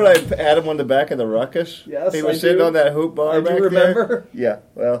 Remember when I had him on the back of the Ruckus? Yes, he was I sitting do. on that hoop bar I back do remember. there. Yeah,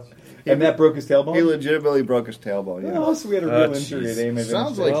 well... And that broke his tailbone? He legitimately broke his tailbone, yeah. Oh, so we had a real injury at AMA Vintage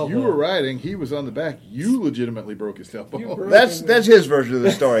Sounds Days. like you were riding, he was on the back, you legitimately broke his tailbone. That's his version of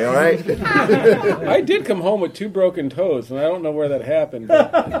the story, all right? I did come home with 2 broken toes, and I don't know where that happened.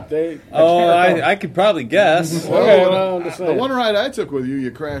 But I could probably guess. Okay, well, I'm just the saying. one ride I took with you, you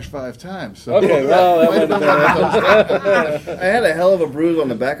crashed 5 times. So Okay, well, that might have been I had a hell of a bruise on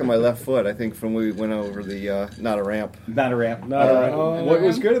the back of my left foot, I think, from when we went over the, not a ramp. Not a ramp. Not what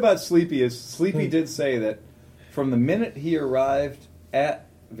was good about Sleepy is Sleepy did say that from the minute he arrived at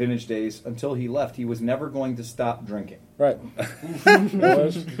Vintage Days until he left, he was never going to stop drinking. Right.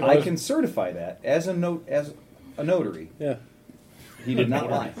 I can certify that as a notary. Yeah. He did not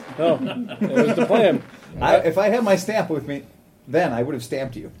lie. No, that was the plan. If I had my stamp with me, then I would have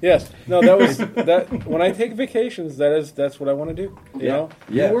stamped you. Yes. No, that was that. When I take vacations, that's what I want to do. You know.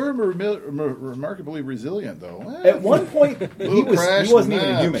 Yeah. You were remarkably resilient, though. At one point, he wasn't even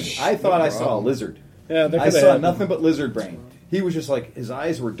a human. I thought I saw a lizard. Yeah, I saw nothing but lizard brain. He was just like, his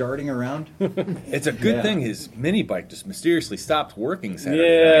eyes were darting around. It's a good thing his mini bike just mysteriously stopped working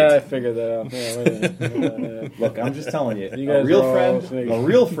Saturday Yeah, night. I figured that out. Yeah. Look, I'm just telling you, You guys a real are all friend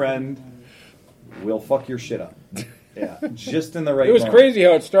snakes. will fuck your shit up. Yeah, just in the right. It was moment. crazy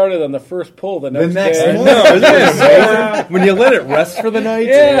how it started on the first pull the next day. No, isn't it amazing? When you let it rest for the night.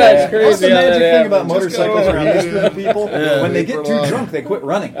 Yeah, it's crazy. That's the how magic that thing about happens. motorcycles around this group of people. When they get too drunk, they quit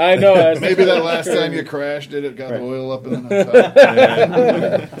running. I know. Maybe that last time you crashed it got the oil up in the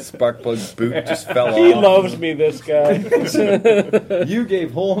top. Spark plug boot just fell off. He loves me, this guy. You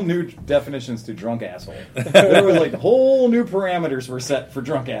gave whole new definitions to drunk asshole. There was like whole new parameters were set for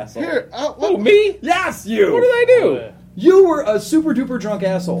drunk asshole. Here, Oh, me? Yes, you. What did I do? You were a super duper drunk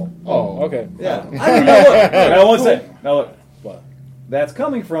asshole. Oh, okay. Yeah. I mean, now look. Now one second. Now look. What? That's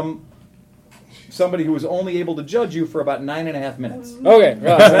coming from somebody who was only able to judge you for about 9.5 minutes. Okay.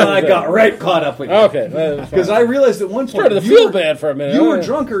 Well, And I got right caught up with you. Okay. Because I realized at one point started to feel bad for a minute. You were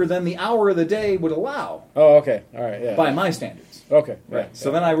drunker than the hour of the day would allow. Oh, okay. All right. Yeah. By my standards. Okay. Right.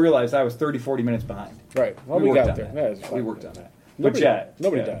 So then I realized I was 30, 40 minutes behind. Right. Well, we worked got on there. that. Yeah, it's fine. We worked on that. Nobody, But yeah,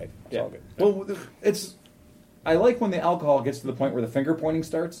 nobody yeah. died. It's Yeah. all good. Well, it's. I like when the alcohol gets to the point where the finger pointing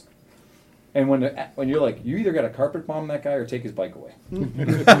starts, and when you're like, you either got to carpet bomb that guy or take his bike away.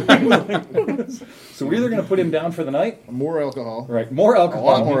 So we're either going to put him down for the night, More alcohol. right? More alcohol,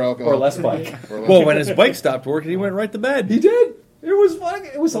 A lot more alcohol. or less bike. Well, when his bike stopped working, he went right to bed. He did. It was fun.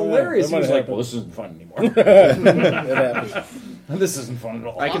 It was hilarious. that He was might like, happen. "Well, this isn't fun anymore. It happened. This isn't fun at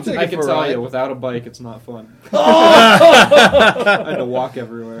all." I can take it for a tell ride. you, without a bike, it's not fun. I had to walk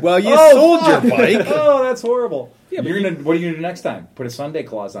everywhere. Well, you Oh, sold fuck. your bike. Oh, that's horrible. Yeah, but You're gonna. What are you gonna do next time? Put a Sunday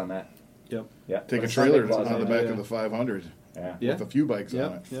clause on that. Yep. Yeah. Take put a Sunday trailer clause on the that. back of the 500 Yeah. Yeah. with a few bikes on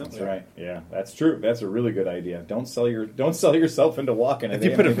Yep. it. Yep. That's right. Yeah, that's true. That's a really good idea. Don't sell yourself into walking. If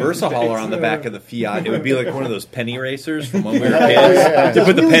you put a VersaHauler on the back of the Fiat, it would be like one of those penny racers from when we were kids. You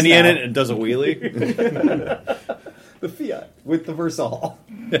put the penny in it and it does a wheelie. The Fiat with the Versal.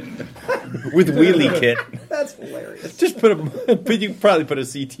 With wheelie kit. That's hilarious. Just but you could probably put a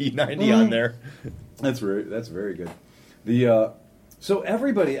CT90 on there. That's very good. The so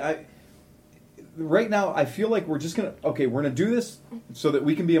everybody, right now I feel like we're gonna do this so that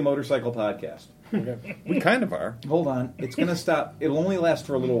we can be a motorcycle podcast. Okay. We kind of are. Hold on, it's gonna stop. It'll only last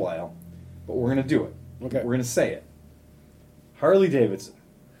for a little while, but we're gonna do it. Okay. We're gonna say it. Harley Davidson.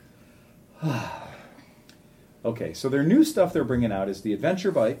 Okay, so their new stuff they're bringing out is the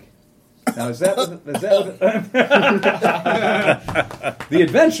adventure bike. Now is that the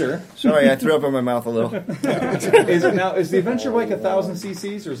adventure? Sorry, I threw up in my mouth a little. Is the adventure bike 1,000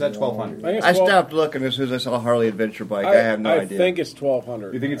 cc's or is that 1,200? I stopped looking as soon as I saw a Harley adventure bike. I have no idea. I think it's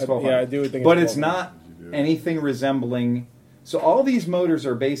 1,200. You think it's 1,200? Yeah, I do think. But it's it's not anything resembling. So all these motors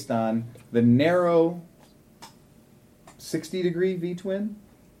are based on the narrow 60-degree V-twin.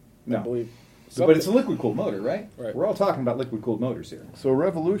 I believe. But it's a liquid-cooled motor, right? Right. We're all talking about liquid-cooled motors here. So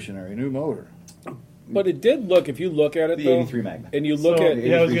revolutionary, new motor. But it did look, if you look at it, The though, 83 Magna. and you look So, at,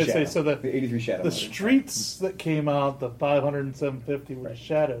 yeah, I was 83 going to say, Shadow. so The 83 Shadow. the motor. streets that came out, the 500 and 750 were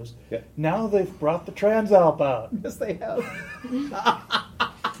shadows. Yeah. Now they've brought the Transalp out. Yes, they have.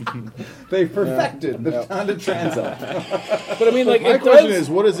 They've perfected the Honda Transalp. but I mean, like, My it question does, is,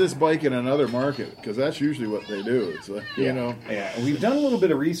 what is this bike in another market? Because that's usually what they do. It's like, you know. Yeah, we've done a little bit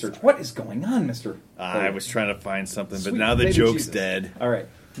of research. What is going on, Mister? I was trying to find something, but Sweet now the baby joke's Jesus. dead. All right,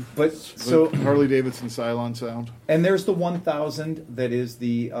 but so Harley Davidson Cylon sound. and there's the 1,000 that is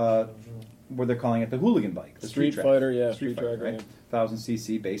the what they're calling it the hooligan bike, the Street Track. Fighter, yeah, Street Street Fighter, Tracker, right? yeah. 1,000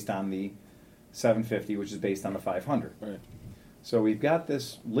 cc based on the 750, which is based on the 500. Right. So we've got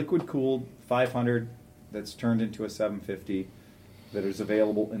this liquid-cooled 500 that's turned into a 750 that is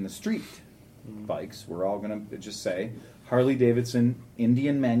available in the street bikes. We're all going to just say Harley Davidson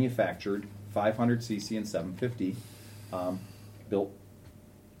Indian manufactured 500cc and 750 built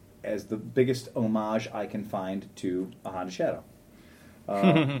as the biggest homage I can find to a Honda Shadow.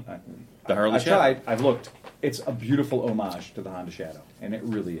 The Harley I've Shadow. tried. I've looked. It's a beautiful homage to the Honda Shadow, and it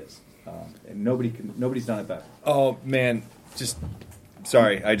really is. And nobody's done it better. Oh man,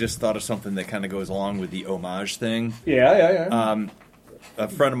 sorry. I just thought of something that kind of goes along with the homage thing. Yeah. A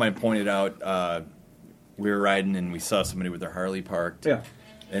friend of mine pointed out we were riding and we saw somebody with their Harley parked. Yeah.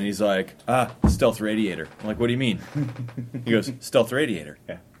 And he's like, stealth radiator. I'm like, what do you mean? He goes, stealth radiator.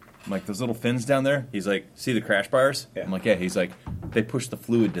 Yeah. I'm like, those little fins down there? He's like, see the crash bars? Yeah. I'm like, yeah. He's like, they push the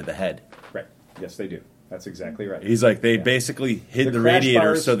fluid to the head. Right. Yes, they do. That's exactly right. He's like, they Yeah. basically hid The the crash radiator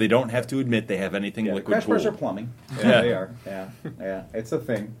bars- so they don't have to admit they have anything Yeah, the liquid crash bars are cooled. plumbing. Yeah. They are. Yeah. It's a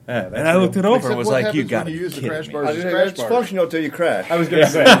thing. Yeah. that's And I looked real. it over Except and was what like, you happens got when you use the crash me. bars as It's crash bars. functional until you crash. I was going to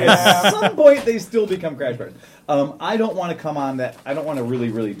say, at some point they still become crash bars. I don't want to come on that. I don't want to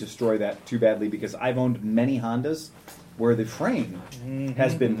really destroy that too badly because I've owned many Hondas where the frame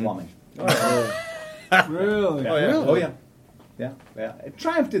has been plumbing. Really? Yeah. Oh yeah. Yeah.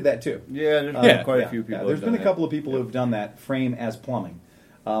 Triumph did that too. Yeah, there's been quite a few people. Yeah, there's been a couple of people who have done that frame as plumbing.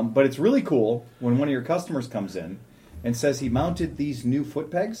 But it's really cool when one of your customers comes in and says he mounted these new foot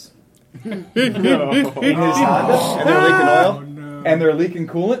pegs in his Honda, and they're leaking oil. And they're leaking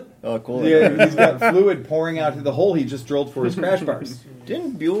coolant. Oh, cool. Yeah, he's got fluid pouring out through the hole he just drilled for his crash bars.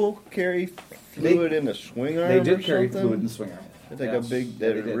 Didn't Buell carry fluid in the swing arm? They did carry something? fluid in the swing arm. It's like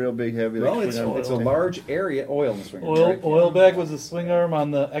a real big heavy. Well, swing arm it's a large area oil in the swing arm. Oil bag was the swing arm on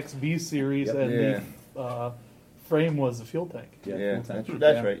the XB series, Yep. and the frame was the fuel tank. Yeah, fuel tank.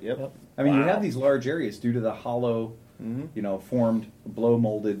 that's right. Yep. I mean, you have these large areas due to the hollow, formed, blow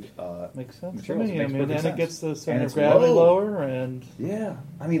molded Makes sense. materials. To me. It makes perfect And sense. it gets the And center it's of gravity low. lower, and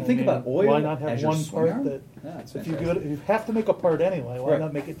think about oil. Why not have as your one swing part arm? that? Yeah, it's If you fantastic. have to make a part anyway, why Right.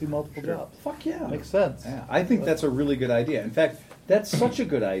 not make it do multiple jobs? Fuck yeah. Makes sense. Yeah, I think that's a really good idea. In fact, that's such a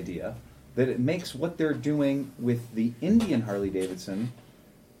good idea that it makes what they're doing with the Indian Harley Davidson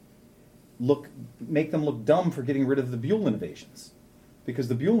make them look dumb for getting rid of the Buell innovations. Because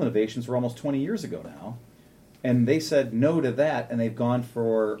the Buell innovations were almost 20 years ago now. And they said no to that, and they've gone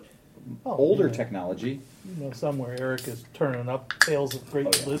for older technology. You know, somewhere Eric is turning up tales of great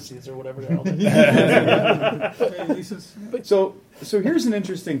Ulysses or whatever the hell. So here's an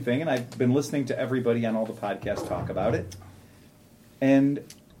interesting thing, and I've been listening to everybody on all the podcasts talk about it. And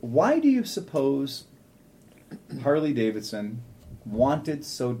why do you suppose Harley Davidson wanted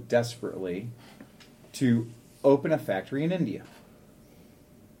so desperately to open a factory in India?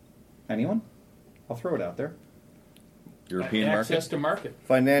 Anyone? I'll throw it out there. European Access to market.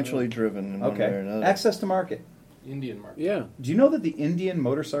 Financially driven in one way or another. Access to market. Indian market. Yeah. Do you know that the Indian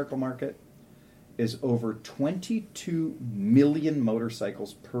motorcycle market is over 22 million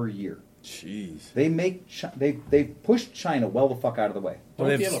motorcycles per year? Jeez. They make they pushed China well the fuck out of the way. Don't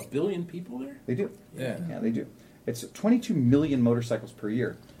they have 1 billion people there? They do. Yeah. Yeah, they do. It's 22 million motorcycles per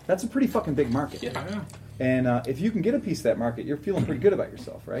year. That's a pretty fucking big market. Yeah. And if you can get a piece of that market, you're feeling pretty good about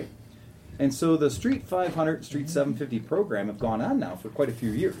yourself, right? And so the Street 500, Street 750 program have gone on now for quite a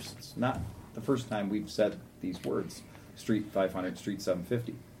few years. It's not the first time we've said these words, Street 500, Street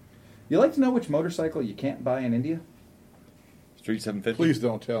 750. You like to know which motorcycle you can't buy in India? Street 750? Please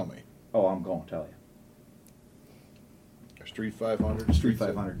don't tell me. Oh, I'm going to tell you. Street 500? Street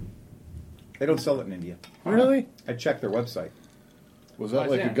 500. They don't sell it in India. Really? I checked their website. Was that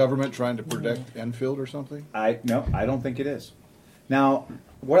like a government trying to protect Enfield or something? No, I don't think it is. Now,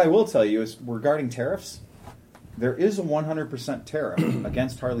 what I will tell you is regarding tariffs, there is a 100% tariff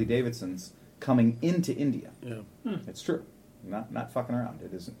against Harley Davidsons coming into India. Yeah. It's true. Not fucking around.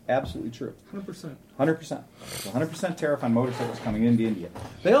 It is absolutely true. 100%. 100%. 100% tariff on motorcycles coming into India.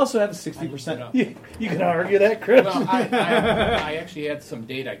 They also have a 60%. You can argue that, Chris. Well, I actually had some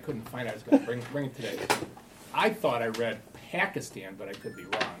data I couldn't find. I was going to bring it today. I thought I read Pakistan, but I could be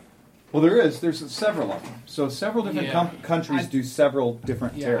wrong. Well, there's several of them. So several different countries do several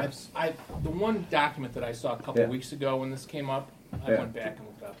different tariffs. The one document that I saw a couple of weeks ago when this came up, I went back and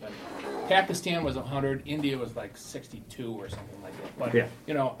looked up. And Pakistan was 100, India was like 62 or something like that.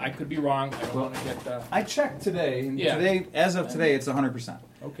 But I could be wrong. I don't want to get the. I checked today. And today, as of today, it's 100%.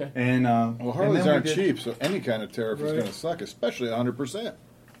 Okay. And well, Harleys aren't cheap, so any kind of tariff is going to suck, especially 100%.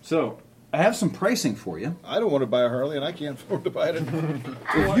 So I have some pricing for you. I don't want to buy a Harley, and I can't afford to buy it.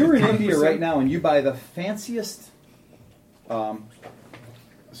 If you're in India right now and you buy the fanciest,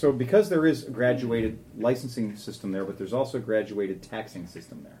 so because there is a graduated licensing system there, but there's also a graduated taxing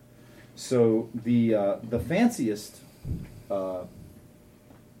system there. So the fanciest Royal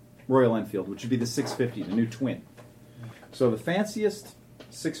Enfield, which would be the 650, the new twin. So the fanciest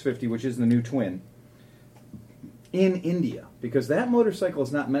 650, which is the new twin, in India, because that motorcycle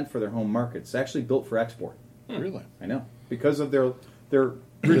is not meant for their home market. It's actually built for export. Really? I know. Because of their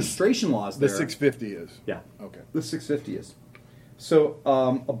registration laws The there. 650 is? Yeah. Okay. The 650 is. So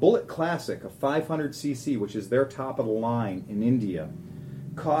a Bullet Classic, a 500cc, which is their top of the line in India,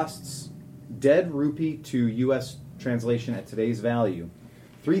 costs dead rupee to U.S. translation at today's value,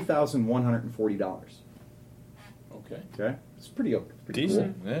 $3,140. Okay? It's pretty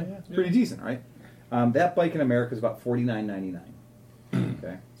decent. Cool. Yeah. It's pretty decent, right? That bike in America is about $49.99.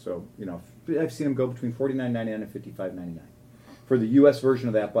 Okay? So, I've seen them go between $49.99 and $55.99 for the U.S. version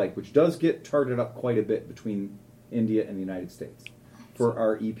of that bike, which does get charted up quite a bit between India and the United States for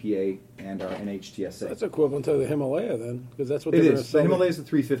our EPA and our NHTSA. That's equivalent to the Himalaya then, because that's what It they're is. The Himalaya is the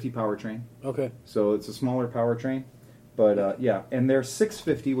 350 powertrain. Okay. So it's a smaller powertrain. But, and their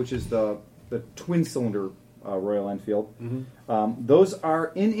 650, which is the twin-cylinder Royal Enfield, those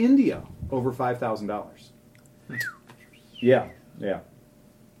are in India over $5,000. Yeah.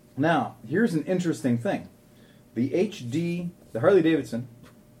 Now, here's an interesting thing. The HD the Harley Davidson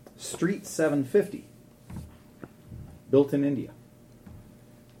Street 750, built in India.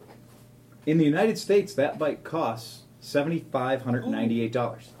 In the United States, that bike costs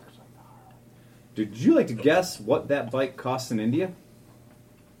 $7,598. Did you like to guess what that bike costs in India?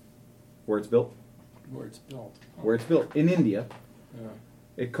 Where it's built? Where it's built. Where it's built. In India. Yeah.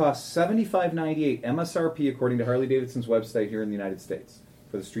 It costs $7,598 MSRP according to Harley Davidson's website here in the United States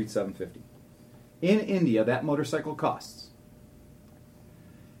for the Street 750. In India, that motorcycle costs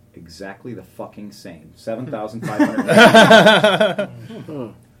exactly the fucking same.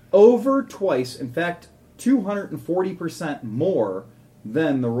 $7,500. Over twice, in fact, 240% more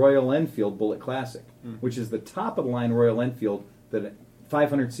than the Royal Enfield Bullet Classic, which is the top of the line Royal Enfield that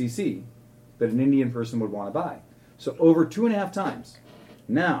 500cc that an Indian person would want to buy. So over 2.5 times.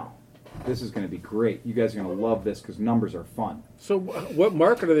 Now, this is going to be great. You guys are going to love this because numbers are fun. So what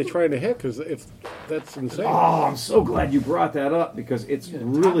market are they trying to hit? Because if that's insane. Oh, I'm so glad you brought that up because it's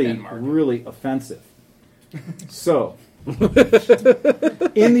really, really offensive. So,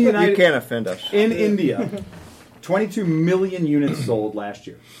 in the United... You can't offend us. In India, 22 million units sold last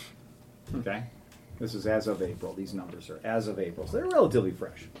year. Okay? This is as of April. These numbers are as of April. So they're relatively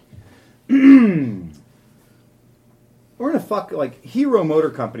fresh. We're going to fuck, like, Hero Motor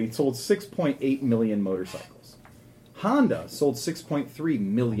Company sold 6.8 million motorcycles. Honda sold 6.3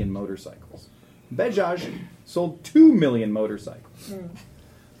 million motorcycles. Bajaj sold 2 million motorcycles.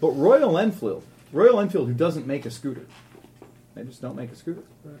 But Royal Enfield, who doesn't make a scooter, they just don't make a scooter.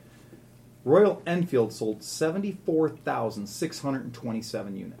 Royal Enfield sold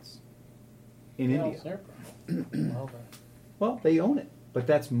 74,627 units in India. Well, they own it, but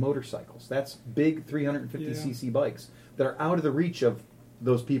that's motorcycles. That's big 350cc bikes that are out of the reach of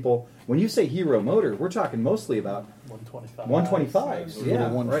those people. When you say Hero Motor, we're talking mostly about 125s. Yeah,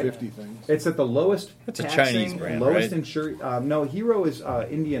 150 right. things. It's at the lowest. It's a taxing, Chinese brand, lowest right? insured. No, Hero is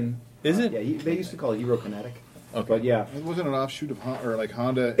Indian. Is it? Yeah, they used to call it Hero Kinetic. Okay. But yeah, It wasn't an offshoot of Honda, or like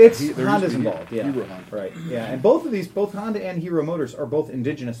Honda. it's there used to Honda's be involved. Yeah, Hero Honda. right. Yeah, and both of these, both Honda and Hero Motors, are both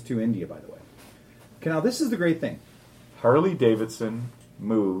indigenous to India, by the way. Okay, now this is the great thing. Harley Davidson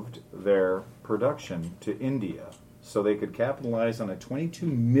moved their production to India so they could capitalize on a 22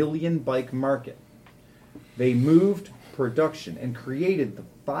 million bike market. They moved production and created the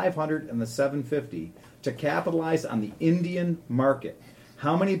 500 and the 750 to capitalize on the Indian market.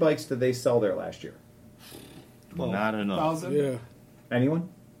 How many bikes did they sell there last year? Not enough. Yeah. Anyone?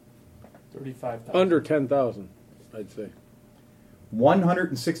 35,000. Under 10,000, I'd say.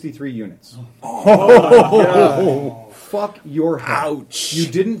 163 units. Oh, fuck your head. Ouch. You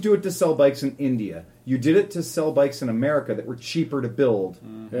didn't do it to sell bikes in India. You did it to sell bikes in America that were cheaper to build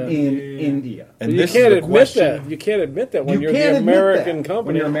in India. And you this can't is the admit question. that. You can't admit that when You you're can't the admit American that company.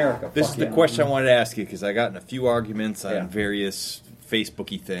 when you're America. This Fuck is the yeah. question I wanted to ask you because I got in a few arguments on Yeah. various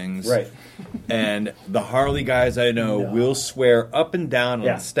Facebooky things. Right. And the Harley guys I know will swear up and down on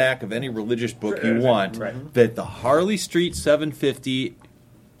Yeah. a stack of any religious book you want Right. that the Harley Street 750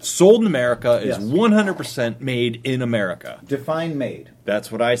 sold in America is Yes. 100% made in America. Define made.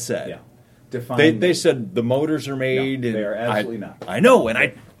 That's what I said. Yeah. Define They made. said the motors are made. No, and they are absolutely not. I know, and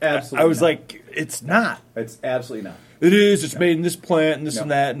I Absolutely was not. like, it's not. It's absolutely not. It is. It's made in this plant and this No.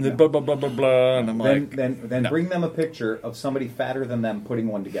 and that and the No. blah blah blah blah blah. And I'm like, Then no. bring them a picture of somebody fatter than them putting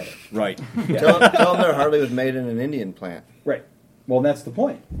one together. right. Tell them their Harley was made in an Indian plant. Right. Well, that's the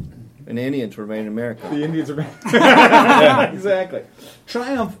point. And the Indians were made in America. The Indians are exactly.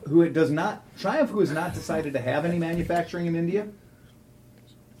 Triumph, who has not decided to have any manufacturing in India,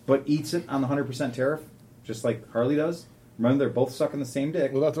 but eats it on the 100% tariff, just like Harley does. Remember, they're both sucking the same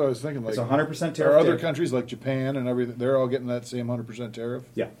dick. Well, that's what I was thinking. Like, It's 100% there are tariff. other dick. countries like Japan and everything. They're all getting that same 100% tariff.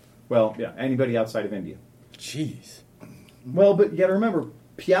 Yeah. Well, yeah. Anybody outside of India. Jeez. Well, but you got to remember,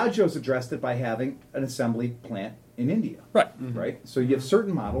 Piaggio's addressed it by having an assembly plant in India. Right. Right? So you have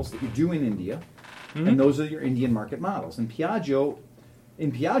certain models that you do in India, and those are your Indian market models. And Piaggio,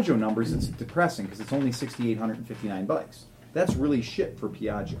 in Piaggio numbers, it's depressing because it's only 6,859 bikes. That's really shit for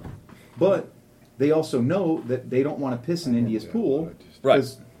Piaggio. But they also know that they don't want to piss in India's pool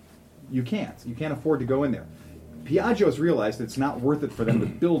because you can't. You can't afford to go in there. Piaggio's realized it's not worth it for them to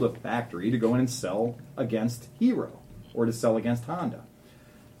build a factory to go in and sell against Hero or to sell against Honda.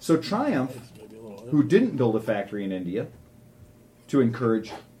 So Triumph, who didn't build a factory in India to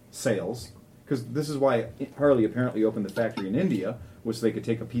encourage sales, because this is why Harley apparently opened the factory in India, was so they could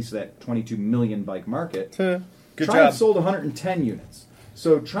take a piece of that 22 million bike market. Good Triumph job. sold 110 units.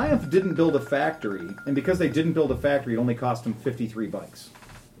 So Triumph didn't build a factory, and because they didn't build a factory, it only cost them 53 bikes.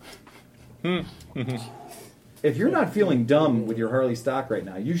 if you're not feeling dumb with your Harley stock right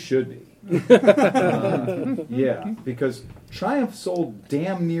now, you should be. Yeah, because Triumph sold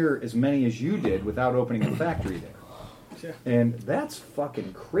damn near as many as you did without opening a factory there. And that's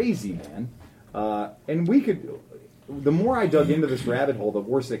fucking crazy, man. And we could, the more I dug into this rabbit hole, the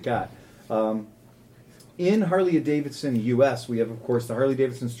worse it got. In Harley-Davidson US, we have, of course, the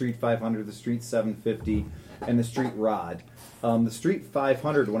Harley-Davidson Street 500, the Street 750, and the Street Rod. The Street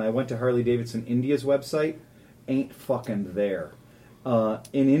 500, when I went to Harley-Davidson India's website, ain't fucking there.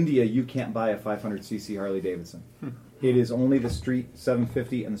 In India, you can't buy a 500cc Harley-Davidson. It is only the Street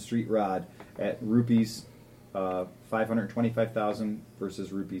 750 and the Street Rod at rupees 525,000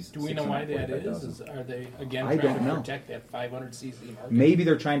 versus rupees. Do we know why that is? Are they again trying to protect that 500cc market? Maybe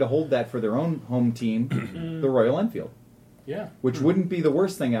they're trying to hold that for their own home team, the Royal Enfield. Yeah. Which wouldn't be the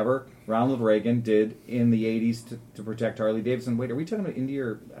worst thing ever. Ronald Reagan did in the 80s to protect Harley Davidson. Wait, are we talking about India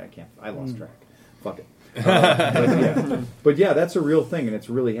or I lost track. Fuck it. But yeah, that's a real thing, and it's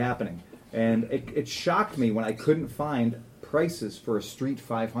really happening. And it shocked me when I couldn't find prices for a Street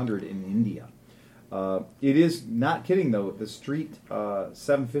 500 in India. It is not kidding though. The Street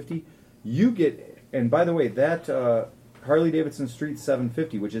 750, you get, and by the way, that Harley Davidson Street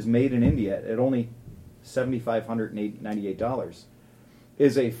 750, which is made in India at only $7,598,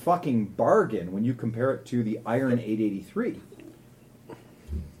 is a fucking bargain when you compare it to the Iron 883,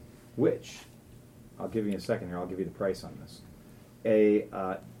 which I'll give you a second here. I'll give you the price on this. A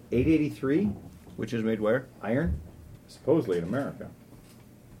 883, which is made where? Iron, supposedly in America.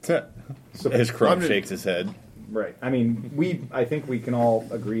 His Crumb shakes his head. Right. I mean, I think we can all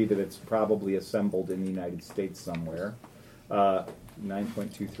agree that it's probably assembled in the United States somewhere.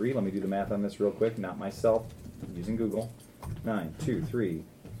 9.23. Let me do the math on this real quick. Not myself. I'm using Google. 923.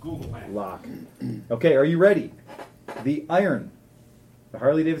 Google math. Lock. Okay, are you ready? The Iron, the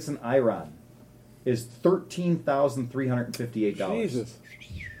Harley Davidson Iron, is $13,358. Jesus.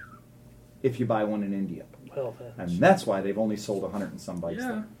 If you buy one in India. Well, And that's why they've only sold 100 and some bikes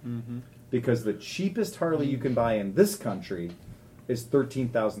there. Mm-hmm. Because the cheapest Harley you can buy in this country is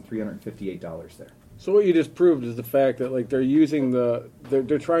 $13,358 there. So what you just proved is the fact that like they're using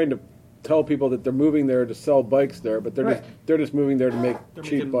they're trying to tell people that they're moving there to sell bikes there, but they're just moving there to make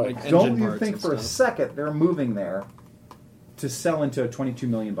cheap bikes. Don't you think for a second they're moving there to sell into a 22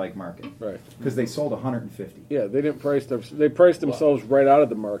 million bike market? Right. Because they sold 150. Yeah, they didn't price they priced themselves right out of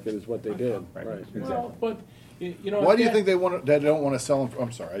the market is what they did. Right. Exactly. Well, but you know, Why do you think they don't want to sell them?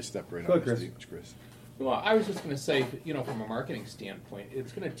 I'm sorry, I stepped right Go on ahead, this, Chris. Well, I was just going to say, you know, from a marketing standpoint,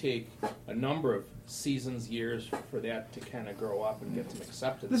 it's going to take a number of seasons, years for that to kind of grow up and get some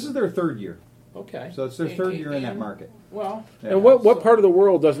acceptance. This is their third year. Okay. So it's their third year in that market. Well, And what part of the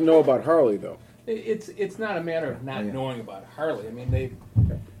world doesn't know about Harley though? it's not a matter of not knowing about Harley. I mean,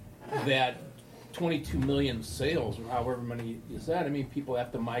 that 22 million sales, or however many you said. I mean, people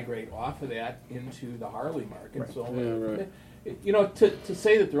have to migrate off of that into the Harley market. Right. So, Yeah, right. you know, to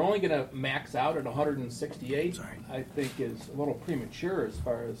say that they're only going to max out at 168, I think is a little premature as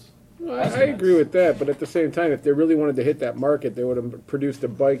far as. Well, I agree with that, but at the same time, if they really wanted to hit that market, they would have produced a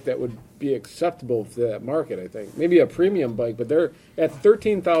bike that would be acceptable to that market. I think maybe a premium bike, but they're at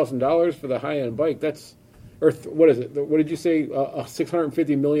 $13,000 for the high-end bike. That's, what is it? What did you say?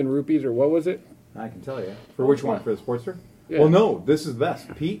 650 million rupees, or what was it? I can tell you. For which one? For the Sportster? Yeah. Well, no. This is best.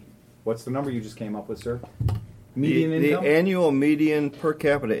 Pete, what's the number you just came up with, sir? Median income? The annual median per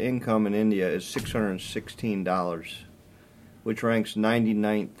capita income in India is $616, which ranks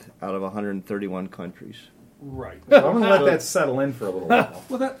 99th out of 131 countries. Right. So I'm going to let that settle in for a little while.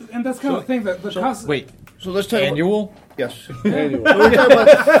 Well, that's kind of the thing that the cost. Wait, So let's talk annual? Yes. Annual. So we're talking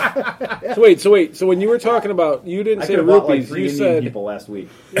about- So wait. So when you were talking about, you didn't I say could have bought like rupees. 3 You Indian said people last week.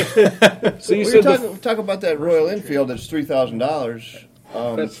 so. You we said were talking about that Royal Enfield that's $3,000.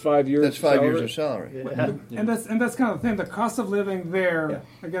 that's 5 years. That's 5 years of salary. And that's kind of the thing. The cost of living there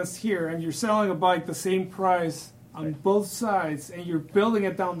against here, and you're selling a bike the same price on both sides, and you're building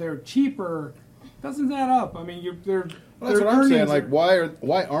it down there cheaper. Doesn't add up. I mean, That's what I'm saying. Like,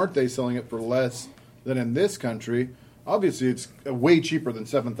 why aren't they selling it for less than in this country? Obviously, it's way cheaper than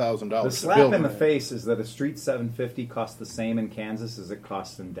 $7,000. The to slap build in the it. face is that a Street 750 costs the same in Kansas as it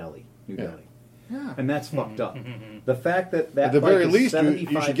costs in Delhi, New Delhi. Yeah. And that's fucked up. The fact that At the bike very is least,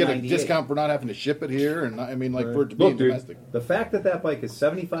 you should get a $75.98. discount for not having to ship it here, and I mean, like for it to be Look, dude, domestic. the fact that bike is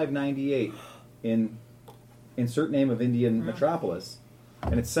 $75.98 in insert name of Indian metropolis,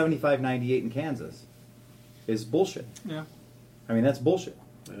 and it's $75.98 in Kansas, is bullshit. Yeah. I mean, that's bullshit.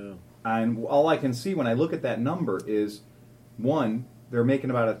 Yeah. And all I can see when I look at that number is, one, they're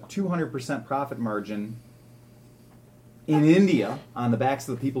making about a 200% profit margin in India on the backs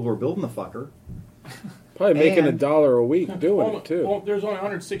of the people who are building the fucker. Probably making And- $1 a week doing it too. Well, there's only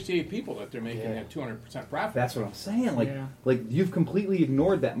 168 people that they're making at 200% profit. That's what I'm saying. Like, Yeah. like you've completely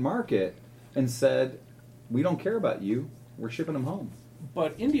ignored that market and said, "We don't care about you. We're shipping them home."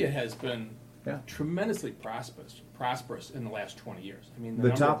 But India has been Yeah. tremendously prosperous in the last 20 years. I mean, The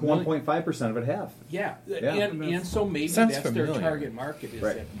number top of million- 1.5% of it have. Yeah, Yeah. and so maybe Sounds that's familiar. their target market is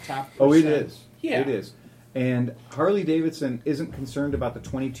Right. at the top. Oh, it percent. is. Yeah, It is. And Harley Davidson isn't concerned about the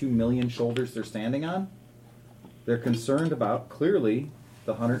 22 million shoulders they're standing on. They're concerned about, clearly,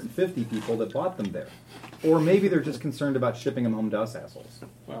 the 150 people that bought them there. Or maybe they're just concerned about shipping them home to us assholes.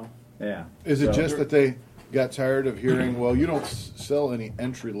 Well, Yeah. Is it So- just that they got tired of hearing, well, you don't sell any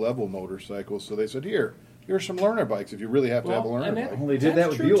entry-level motorcycles, so they said, here's some learner bikes if you really have to have a learner and bike. Well, they did that's that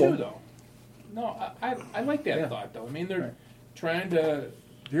with true Buell. too, though. No, I like that Yeah. thought, though. I mean, they're trying to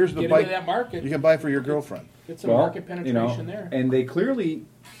Here's the get bike into that market. you can buy for your girlfriend. Get some market penetration there. And they clearly,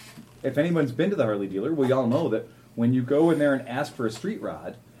 if anyone's been to the Harley dealer, we all know that when you go in there and ask for a street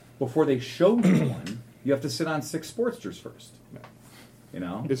rod, before they show you one, you have to sit on 6 Sportsters first. You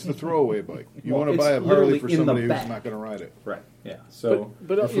know? It's the throwaway bike. You Well, want to it's buy a literally Harley for in the somebody who's back. not going to ride it. Right. Yeah. So,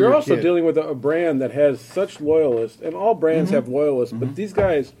 But for you're your also kid. dealing with a brand that has such loyalists, and all brands have loyalists. But these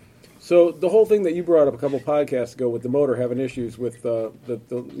guys, so the whole thing that you brought up a couple podcasts ago with the motor having issues with the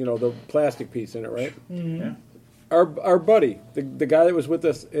plastic piece in it, right? yeah. Our buddy, the guy that was with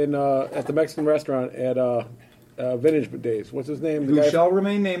us in at the Mexican restaurant at Vintage Days, what's his name? The Who guy shall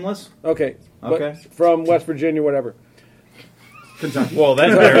remain nameless? okay, but Okay. from West Virginia, whatever. Kentucky. Well,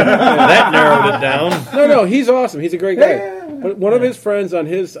 that narrowed it down. No, he's awesome. He's a great guy. But one of his friends on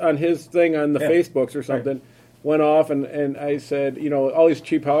his thing on the Yeah. Facebooks or something went off, and I said, all these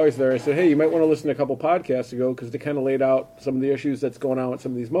cheap Hollies there. I said, hey, you might want to listen to a couple podcasts ago because they kind of laid out some of the issues that's going on with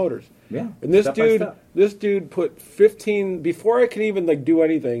some of these motors. Yeah. And this Step by dude, step. put 15 before I could even do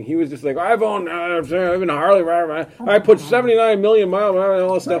anything. He was just like, I've owned a Harley. I put 79 million miles and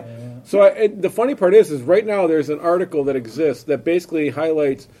all this stuff. So the funny part is right now there's an article that exists that basically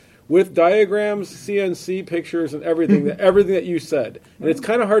highlights with diagrams, CNC pictures, and everything that you said. And it's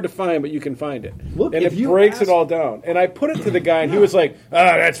kind of hard to find, but you can find it. Look, and if it you breaks ask- it all down. And I put it to the guy, and he was like,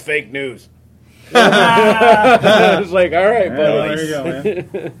 that's fake news. I was like, all right, buddy. there you go,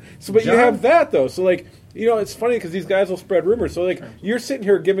 man. So, but you John? have that, though. So, it's funny because these guys will spread rumors. So, you're sitting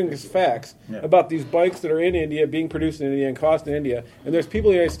here giving us facts about these bikes that are in India, being produced in India, and cost in India. And there's people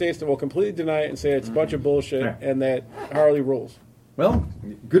in the United States that will completely deny it and say it's a bunch of bullshit Yeah. and that Harley rules. Well,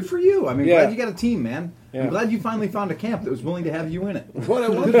 good for you. I mean, Yeah. glad you got a team, man. Yeah. I'm glad you finally found a camp that was willing to have you in it. Well,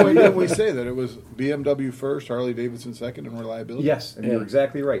 at one point, didn't we say that it was BMW first, Harley Davidson second in reliability? Yes, and you're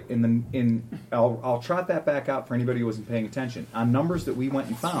exactly right. I'll trot that back out for anybody who wasn't paying attention. On numbers that we went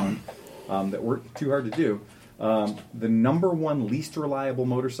and found that weren't too hard to do, the number one least reliable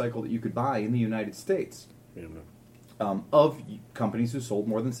motorcycle that you could buy in the United States of companies who sold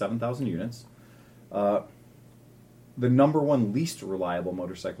more than 7,000 units, the number one least reliable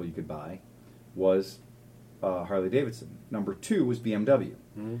motorcycle you could buy was Harley Davidson. Number 2 was BMW.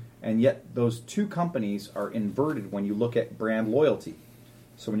 And yet those two companies are inverted when you look at brand loyalty.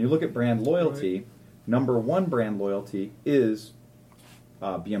 So when you look at brand loyalty, number 1 brand loyalty is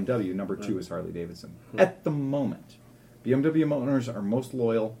BMW. Number 2 is Harley Davidson. At the moment, BMW owners are most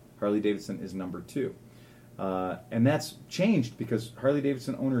loyal. Harley Davidson is number 2. And that's changed because Harley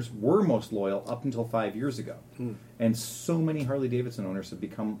Davidson owners were most loyal up until 5 years ago. And so many Harley Davidson owners have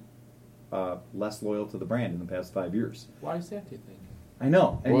become less loyal to the brand in the past 5 years. Why is that, do you think? I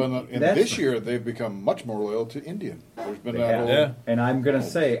know. And Well, in that's- this year, they've become much more loyal to Indian. There's been They that have. whole... And I'm going to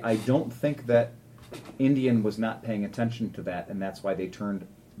say, I don't think that Indian was not paying attention to that, and that's why they turned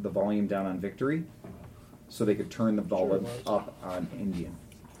the volume down on Victory, so they could turn the volume up on Indian.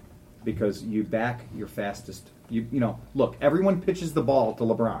 Because you back your fastest. Look, everyone pitches the ball to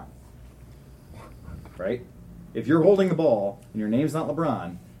LeBron. Right? If you're holding the ball and your name's not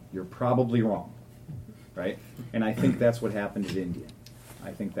LeBron, you're probably wrong. Right? And I think that's what happened at Indian. I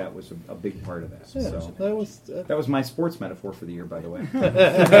think that was a big part of that. Yeah, So. that That was my sports metaphor for the year, by the way.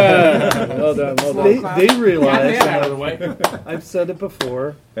 Well done. They realize, Got that out of the way. I've said it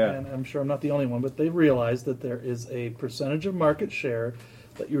before, Yeah. and I'm sure I'm not the only one, but they realize that there is a percentage of market share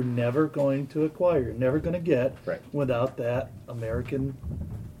that you're never going to acquire, you're never going to get without that American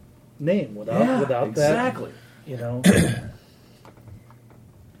name, without exactly. that,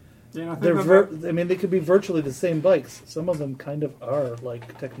 Yeah, I think they're they could be virtually the same bikes. Some of them kind of are,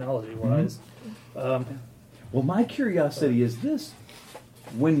 technology-wise. Well, my curiosity is this.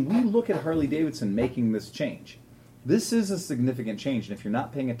 When we look at Harley-Davidson making this change, this is a significant change, and if you're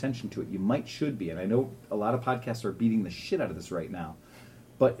not paying attention to it, you should be. And I know a lot of podcasts are beating the shit out of this right now.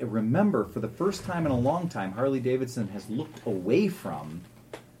 But remember, for the first time in a long time, Harley-Davidson has looked away from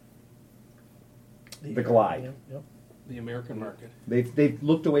the Glide. Yep. The American market. They've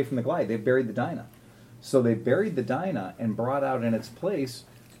looked away from the Glide. They've buried the Dyna. So they buried the Dyna and brought out in its place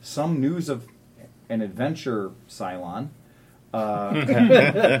some news of an adventure Cylon.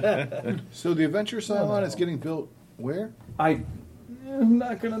 So the Adventure Cylon is getting built where? I'm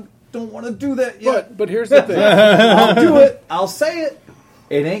don't want to do that yet. But here's the thing. I'll do it. I'll say it.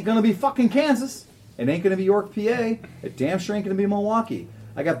 It ain't going to be fucking Kansas. It ain't going to be York, PA. It damn sure ain't going to be Milwaukee.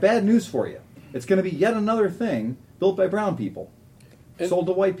 I got bad news for you. It's going to be yet another thing built by brown people, sold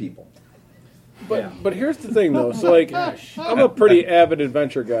to white people. But here's the thing, though. So, like, I'm a pretty avid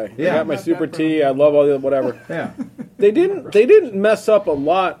adventure guy. Yeah. I got my Super T. I love all the whatever. Yeah. They didn't mess up a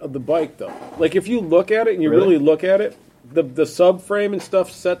lot of the bike, though. Like, if you look at it and you really look at it, the subframe and stuff,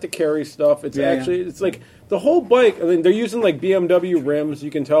 set to carry stuff. It's it's like the whole bike. I mean, they're using like BMW rims.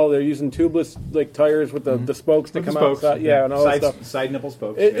 You can tell they're using tubeless like tires with the spokes that come out. And all that stuff. Side nipple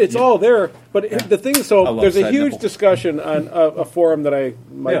spokes. It's all there. But the thing is, so there's a huge discussion on a forum that I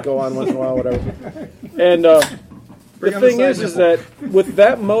might go on once in a while, whatever. And the thing is that with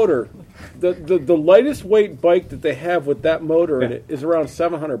that motor, the lightest weight bike that they have with that motor in it is around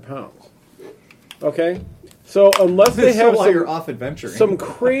 700 pounds. Okay. So unless they have you're off adventuring. some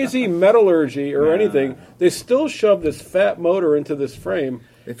crazy metallurgy or anything, they still shove this fat motor into this frame.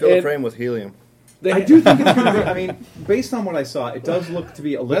 They fill the frame with helium. I do think it's going to be. I mean, based on what I saw, it does look to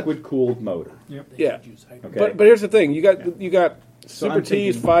be a liquid-cooled motor. Yep. Yeah. Okay. But here's the thing: you got Super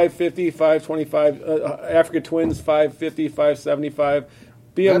T's 550, 525, Africa Twins 550, 575.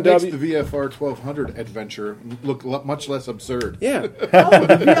 BMW. That makes the VFR 1200 Adventure look much less absurd. Yeah. The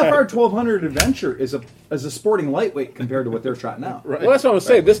VFR 1200 Adventure is a sporting lightweight compared to what they're trotting out. Right. Well, that's what I'm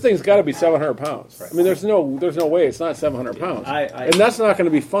saying. This thing's got to be 700 pounds. Right. I mean, there's no way it's not 700 pounds. And that's not going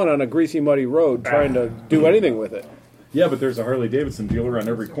to be fun on a greasy, muddy road trying to do anything with it. Yeah, but there's a Harley-Davidson dealer on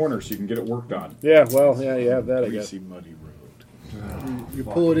every corner, so you can get it worked on. Yeah, well, you have that, I guess. Greasy, muddy road. You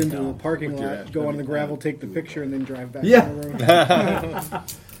pull it into the parking lot, go on the gravel, take the picture, and then drive back Yeah. down the road.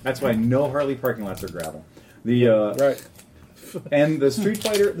 That's why no Harley parking lots are gravel. Right. And the Street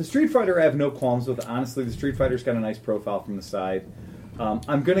Fighter I have no qualms with. Honestly, the Street Fighter's got a nice profile from the side.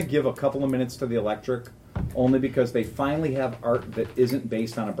 I'm going to give a couple of minutes to the electric, only because they finally have art that isn't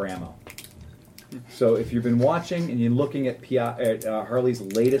based on a Bramo. So if you've been watching and you're looking at Harley's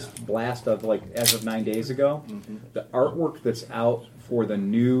latest blast of as of 9 days ago, the artwork that's out for the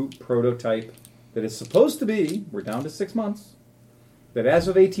new prototype that is supposed to be, we're down to 6 months, that as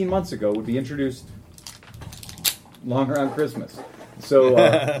of 18 months ago would be introduced long around Christmas. So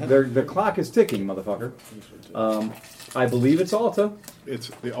the clock is ticking, motherfucker. I believe it's Alta. It's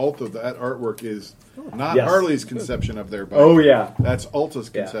the Alta. That artwork is not Harley's conception of their bike. Oh, yeah. That's Alta's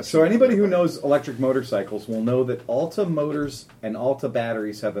conception. Yeah. So anybody who knows electric motorcycles will know that Alta motors and Alta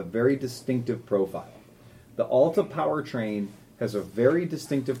batteries have a very distinctive profile. The Alta powertrain has a very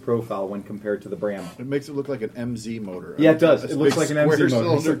distinctive profile when compared to the Bramo. It makes it look like an MZ motor. Yeah, it does. It looks like an MZ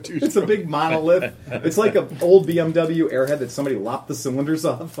motor. It's a big monolith. It's like an old BMW Airhead that somebody lopped the cylinders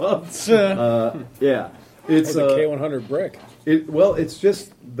off of. Yeah. It's a K100 brick. It's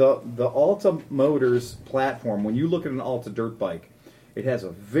just the Alta Motors platform. When you look at an Alta dirt bike, it has a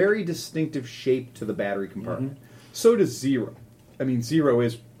very distinctive shape to the battery compartment. So does Zero. I mean, Zero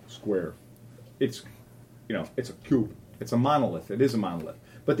is square. It's it's a cube. It's a monolith. It is a monolith.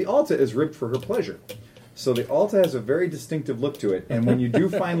 But the Alta is ribbed for her pleasure. So the Alta has a very distinctive look to it. And when you do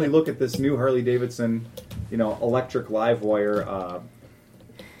finally look at this new Harley-Davidson, electric live wire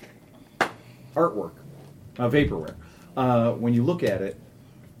artwork, vaporware, when you look at it,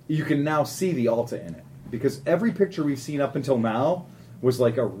 you can now see the Alta in it. Because every picture we've seen up until now was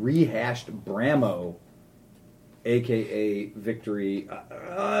like a rehashed Bramo, a.k.a. Victory.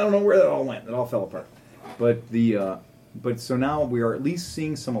 I don't know where that all went. It all fell apart. But so now we are at least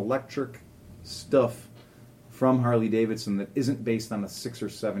seeing some electric stuff from Harley-Davidson that isn't based on a 6 or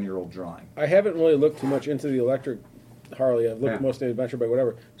 7 year old drawing. I haven't really looked too much into the electric Harley. I've looked at most of the adventure bike,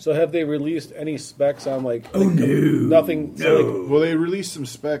 whatever. So have they released any specs on nothing? No. Well, they released some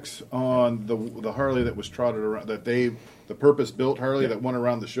specs on the Harley that was trotted around, the purpose-built Harley that went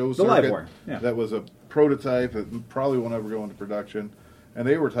around the show circuit. The Livewire. Yeah. That was a prototype that probably won't ever go into production. And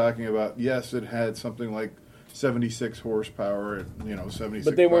they were talking about, yes, it had something like 76 horsepower, 76.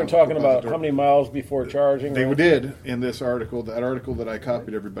 But they weren't talking about how many miles before charging. They did in this article, that article that I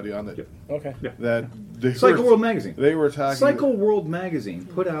copied everybody on. That okay. That Cycle World Magazine. They were talking. Cycle World Magazine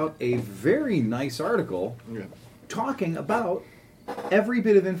put out a very nice article talking about every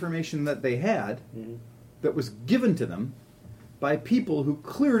bit of information that they had that was given to them by people who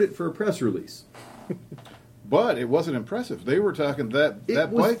cleared it for a press release. But it wasn't impressive. They were talking that It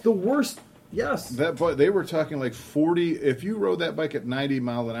was bike. the worst. Yes. That bike. They were talking like 40. If you rode that bike at 90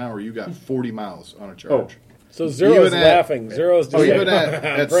 miles an hour, you got 40 miles on a charge. So Zero's Even at- laughing. Zero's just even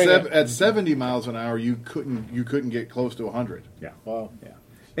like, bring it. at 70 miles an hour, you couldn't get close to 100. Yeah. Wow. Yeah.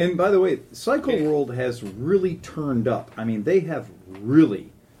 And by the way, Cycle World has really turned up. I mean, they have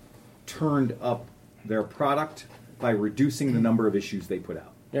really turned up their product by reducing the number of issues they put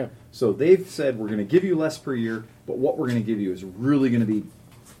out. Yeah. So they've said, we're going to give you less per year, but what we're going to give you is really going to be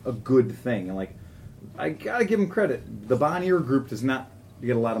a good thing. And like, I got to give them credit. The Bonnier Group does not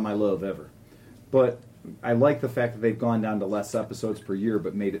get a lot of my love ever. But I like the fact that they've gone down to less episodes per year,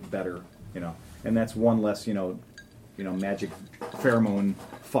 but made it better, And that's one less, magic pheromone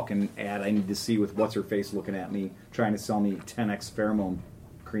fucking ad I need to see with what's her face looking at me trying to sell me 10x pheromone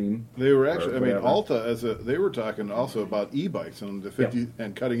cream. They were actually, or I mean, whatever. Alta they were talking also about e-bikes and the 50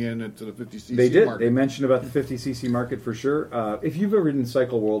 and cutting into the 50cc They did. market. They mentioned about the 50cc market for sure. If you've ever ridden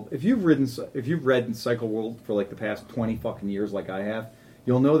Cycle World, if you've read in Cycle World for like the past 20 fucking years, like I have,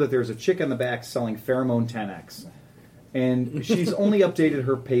 you'll know that there's a chick on the back selling Pheromone 10x, and she's only updated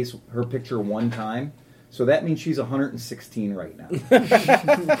her picture one time. So that means she's 116 right now,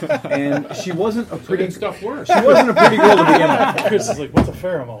 and she wasn't a pretty stuff works. She wasn't a pretty girl to begin with. Chris is like, what's a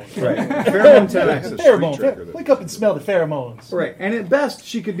pheromone? Right, Pheromone 10x is Pheromone. Wake up and smell the pheromones. right, and at best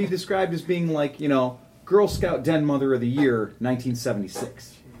she could be described as being like Girl Scout Den Mother of the Year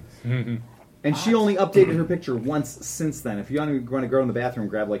 1976. And she only updated her picture once since then. If you want to go in the bathroom,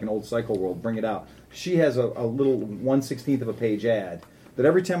 grab like an old Cycle World, bring it out. She has a little 1/16 of a page ad that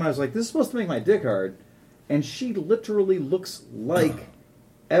every time I was like, this is supposed to make my dick hard. And she literally looks like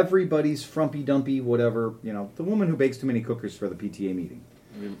everybody's frumpy dumpy whatever, the woman who bakes too many cookers for the PTA meeting.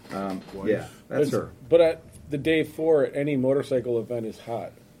 Yeah, that's her. But at the day 4 at any motorcycle event is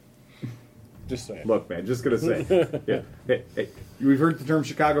hot. Just saying. Look, man, just gonna say, yeah. Hey, we've heard the term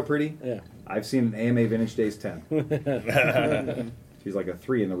Chicago pretty. Yeah. I've seen an AMA Vintage Days 10. She's like a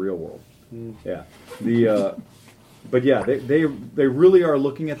 3 in the real world. Yeah. But yeah, they really are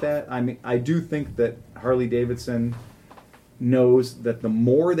looking at that. I mean, I do think that Harley Davidson knows that the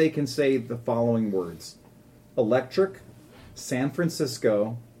more they can say the following words: electric, San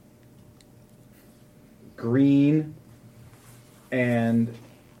Francisco, green, and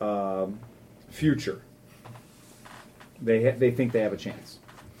future. They think they have a chance.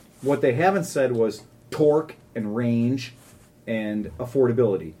 What they haven't said was torque and range and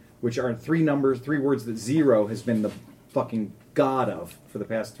affordability, which are three words that Zero has been the fucking god of for the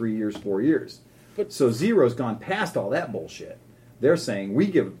past 3 years, 4 years. So Zero's gone past all that bullshit. They're saying we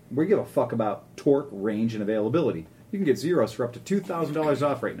give a fuck about torque, range, and availability. You can get Zeros for up to $2,000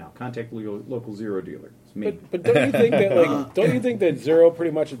 off right now. Contact local Zero dealer. It's me. But don't you think that don't you think that Zero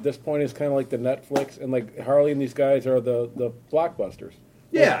pretty much at this point is kind of like the Netflix, and like Harley and these guys are the blockbusters?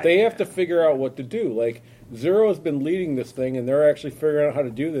 Yeah. Like, they have to figure out what to do. Like Zero has been leading this thing, and they're actually figuring out how to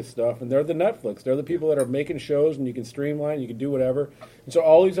do this stuff. And they're the Netflix. They're the people that are making shows, and you can streamline, you can do whatever. And so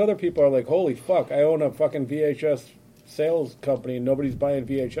all these other people are like, holy fuck, I own a fucking VHS sales company, and nobody's buying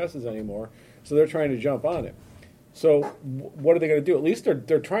VHSs anymore. So they're trying to jump on it. So what are they going to do? At least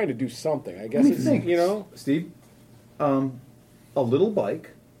they're trying to do something. I guess it's Steve, a little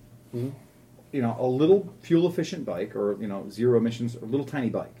bike, a little fuel efficient bike, or zero emissions, or a little tiny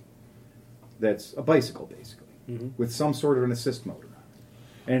bike. That's a bicycle basically, with some sort of an assist motor on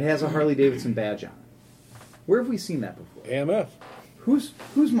it, and it has a Harley Davidson badge on it. Where have we seen that before? AMF. Who's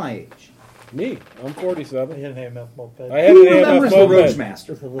my age? Me. I'm 47. I had an AMF moped. I had Who an remembers AMF the moped.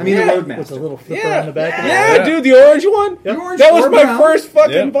 Roadmaster? With a little, I mean, the Roadmaster. With a little flipper on the back of it. Yeah, dude, the orange one. The orange that was or my brown. first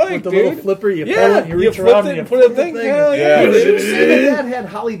fucking bike, With the dude. little flipper, you pull Yeah, it, and you reach flipped around it and and you put a flip thing. the Hell thing. yeah, Did you dude. say that had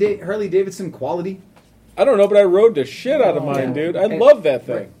Harley Davidson quality? I don't know, but I rode the shit out of mine, dude. I love that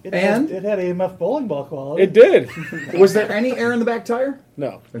thing. It And? had AMF bowling ball quality. It did. Was there any air in the back tire?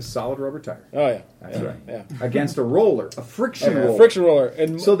 No. A solid rubber tire. Oh yeah. That's right. Yeah. Against a roller, a friction roller. Friction roller.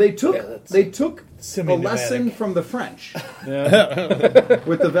 And So they took a semi-pneumatic. lesson from the French yeah.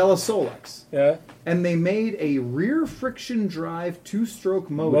 with the Velosolex, Yeah. and they made a rear friction drive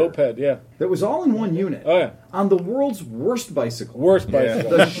 2-stroke motor Moped. Yeah. that was all in one unit Oh yeah. on the world's worst bicycle, Worst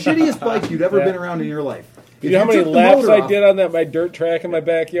bicycle. the shittiest bike you'd ever Yeah. been around in your life. You If know how many took the laps motor I off- did on my dirt track in my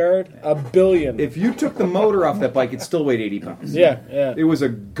backyard? 1 billion. If you took the motor off that bike, it still weighed 80 pounds. Yeah. Yeah. It was a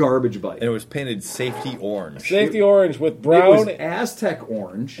garbage bike. And it was painted safety orange. Safety orange with It brown. was Aztec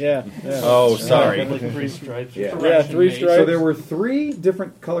orange. Yeah. Yeah. Oh, sorry. Like 3 stripes. Yeah. Yeah. 3 stripes. So there were 3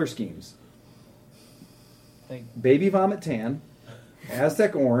 different color schemes: baby vomit tan,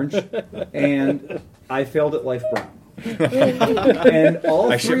 Aztec orange, and I failed at life brown. And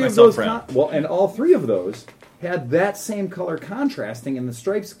all I shit three of myself those, and all three of those had that same color contrasting in the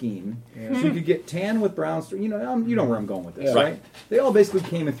stripe scheme, so you could get tan with brown. You know where I'm going with this, right? They all basically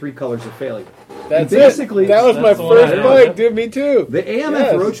came in 3 colors of failure. That's basically that was my first bike, dude. Me too. The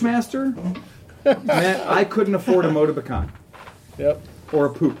AMF Roachmaster meant I couldn't afford a Motobacan. Yep. Or a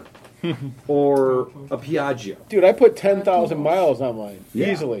Pook. Or a Piaggio. Dude, I put 10,000 miles on mine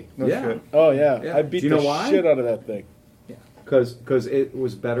easily. No shit. Oh yeah, I beat the shit out of that thing. Yeah, because it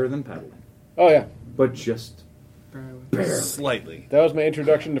was better than pedaling. Oh yeah, but just barely. Slightly. That was my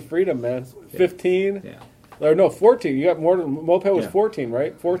introduction to freedom, man. 15. Yeah. Or no, 14. You got more than moped was 14,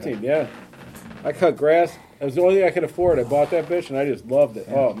 right? 14. Yeah. I cut grass. It was the only thing I could afford. I bought that bitch and I just loved it.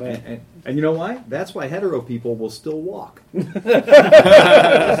 Yeah. Oh man. And you know why? That's why hetero people will still walk. That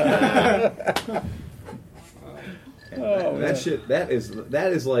shit. That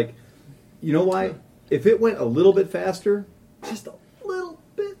is like, you know why? If it went a little bit faster, just a little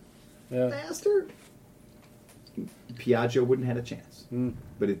bit faster, Piaggio wouldn't have had a chance.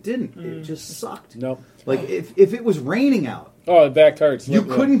 But it didn't. It just sucked. Nope. Like if it was raining out. Oh, the back tires. You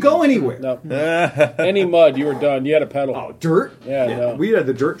couldn't go anywhere. Nope. Any mud, you were done. You had a pedal. Oh, dirt? Yeah. No. We had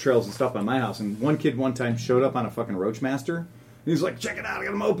the dirt trails and stuff on my house, and one kid one time showed up on a fucking Roachmaster, and he was like, check it out, I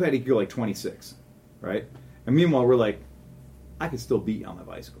got a moped. He could go like 26, right? And meanwhile, we're like, I could still beat you on my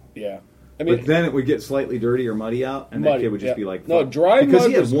bicycle. Yeah. But then it would get slightly dirty or muddy out, and that kid would just be like, no, dry because mud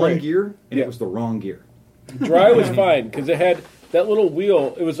he had was one great. gear, and it was the wrong gear. Dry was fine, because it had that little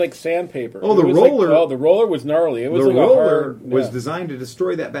wheel. It was like sandpaper. Oh, the roller. The roller was gnarly. It was the like roller a hard, was designed to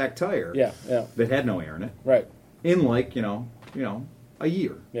destroy that back tire. Yeah. That had no air in it. Right. In like a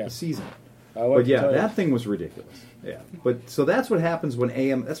year, a season. But that thing was ridiculous. Yeah. But so that's what happens when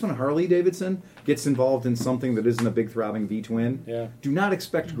that's when Harley Davidson gets involved in something that isn't a big throbbing V twin. Yeah. Do not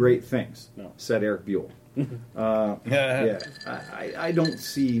expect great things. No. Said Eric Buell. I don't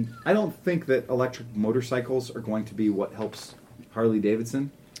think that electric motorcycles are going to be what helps Harley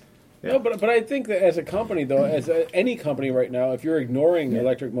Davidson. Yeah. No, but I think that as a company, though, as any company right now, if you're ignoring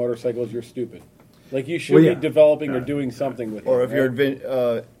electric motorcycles, you're stupid. Like you should be developing or doing something with it. Or if you're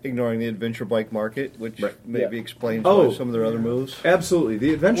ignoring the adventure bike market, which maybe explains some of their other moves. Absolutely.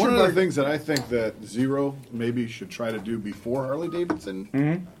 The adventure One of the things that I think that Zero maybe should try to do before Harley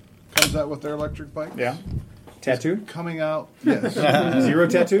Davidson comes out with their electric bike. Yeah. Tattoo? Coming out. Yes. Zero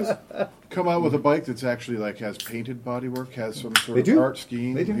tattoos? Come out with a bike that's actually has painted bodywork, has some sort of art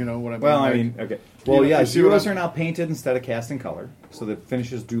scheme. They do. You know what I mean? Well, I mean, okay. Well, Zeros are now painted instead of cast in color, so the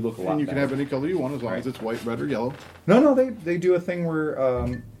finishes do look a lot And you better. can have any color you want as long as it's white, red, or yellow. No, they do a thing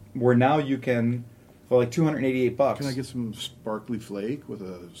where now you can, for like $288. Can I get some sparkly flake with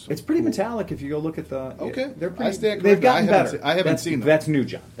a? It's pretty metallic if you go look at the. Okay, they're pretty. I stand They've corrected. gotten better. I haven't seen them. That's new,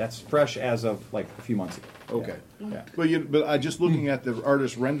 John. That's fresh as of like a few months ago. Okay. Yeah. But I just looking at the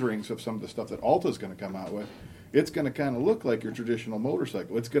artist renderings of some of the stuff that Alta's going to come out with, it's going to kind of look like your traditional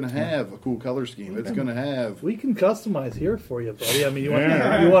motorcycle. It's going to have a cool color scheme. It's going to have. We can customize here for you, buddy. I mean, you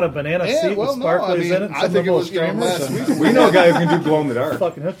want a banana seat with sparklers in it? And I some think it little was streamers? last week. We know a guy who can do glow in the dark.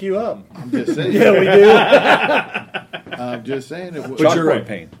 Fucking hook you up. I'm just saying. Yeah, we do. I'm just saying. But you're right.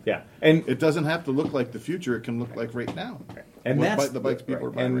 Paint. Yeah, and it doesn't have to look like the future. It can look like right now. And that's the bikes people are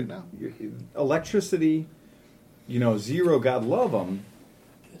buying right now. Electricity, Zero, God love them.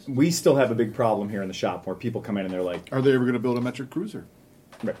 We still have a big problem here in the shop where people come in and they're like, are they ever going to build a metric cruiser?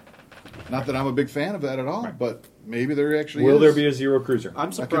 Right. Not that I'm a big fan of that at all, but maybe there actually will is. there be a Zero cruiser?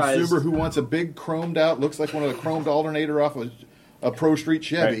 I'm surprised. A consumer who wants a big chromed out, looks like one of the chromed alternator off a Pro Street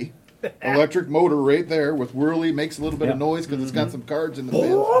Chevy. Right. Electric motor right there with whirly, makes a little bit of noise because it's got some cards in the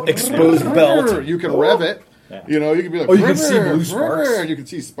bin. Exposed belt. You can rev it. Yeah. You can be like, you can see blue sparks. And you can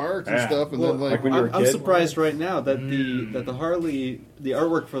see sparks and stuff. And then when you were a I'm kid. surprised right now that the Harley, the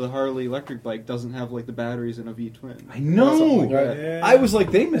artwork for the Harley electric bike doesn't have the batteries in a V twin. I know. I was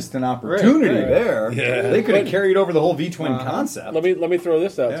like, they missed an opportunity there. Yeah. They could have carried over the whole V twin concept. Let me throw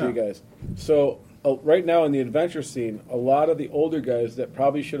this out to you guys. So right now in the adventure scene, a lot of the older guys that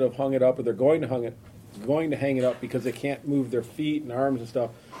probably should have hung it up, or they're going to hang it up because they can't move their feet and arms and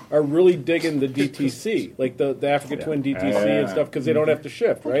stuff, are really digging the DTC, like the Africa Twin DTC and stuff, because they don't have to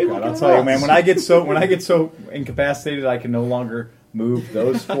shift, right? God, I'll tell you, man. When I get so incapacitated, I can no longer move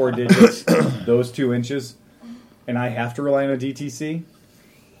those 4 digits, those 2 inches, and I have to rely on a DTC.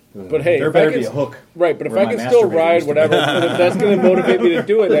 But hey, there better be a hook. Right, but if I can still ride whatever, and if that's going to motivate me to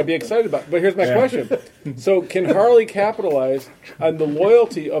do it, I'd be excited about it. But here's my question. So can Harley capitalize on the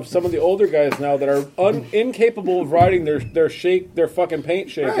loyalty of some of the older guys now that are incapable of riding their fucking paint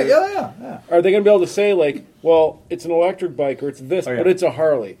shakers? Right, yeah. Are they going to be able to say, well, it's an electric bike or it's this, but it's a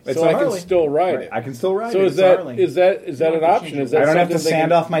Harley, so I can still ride it. I can still ride it. So is that an option? Is that I don't have to something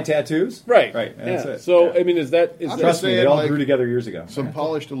sand off my tattoos? Right. That's it. So I mean, is that trust me, they all grew together years ago. Some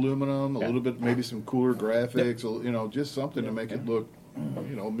polished aluminum, a little bit, maybe some cooler graphics. Just something to make it look,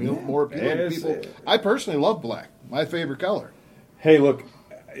 more appealing to people. I personally love black. My favorite color. Hey, look,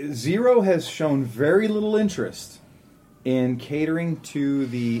 Zero has shown very little interest in catering to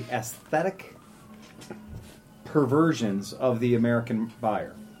the aesthetic perversions of the American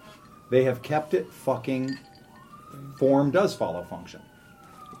buyer. They have kept it fucking form does follow function.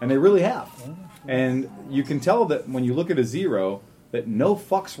 And they really have. And you can tell that when you look at a Zero that no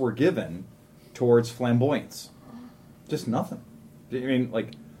fucks were given towards flamboyance. Just nothing. I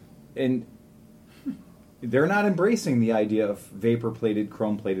mean, and they're not embracing the idea of vapor-plated,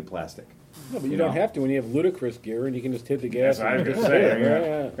 chrome-plated plastic. No, but you don't have to when you have ludicrous gear and you can just hit the gas. That's what I was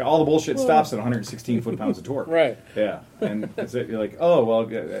saying. All the bullshit stops at 116 foot-pounds of torque. Right. Yeah. And you're like, oh, well,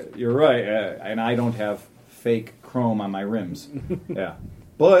 you're right. And I don't have fake chrome on my rims. Yeah.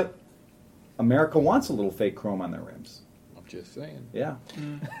 But America wants a little fake chrome on their rims. I'm just saying. Yeah.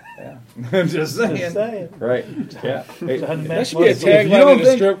 Yeah. I'm just saying. Right. Yeah. Hey, that should be a tagline in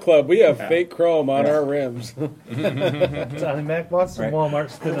a strip club. We have fake chrome on our rims. Johnny Mac wants some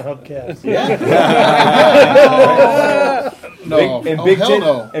Walmart spinning hubcaps. No,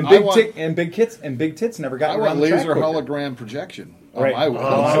 big tits never got around want the track laser quicker. hologram projection on Right. my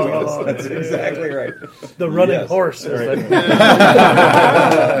wheels. That's exactly right. The running horse. Right.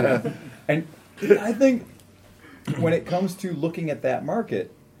 And I think when it comes to looking at that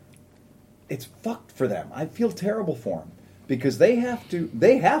market, it's fucked for them. I feel terrible for them because they have to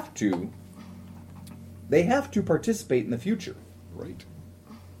participate in the future. Right.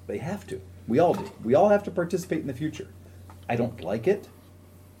 They have to. We all do. We all have to participate in the future. I don't like it.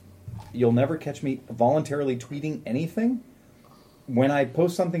 You'll never catch me voluntarily tweeting anything. When I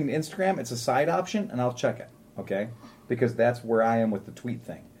post something to Instagram, it's a side option, and I'll check it, okay? Because that's where I am with the tweet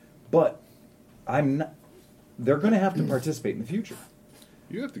thing. But I'm not. They're going to have to participate in the future.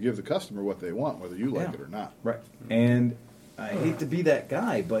 You have to give the customer what they want, whether you like it or not. Right. And I hate to be that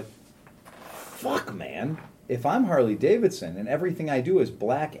guy, but fuck, man. If I'm Harley Davidson and everything I do is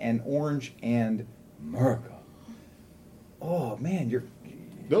black and orange and America, oh man,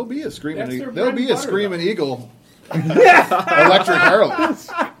 there'll be a screaming eagle. Electric Harley.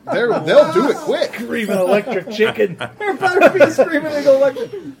 They'll do it quick. Screaming electric chicken. There better be a screaming eagle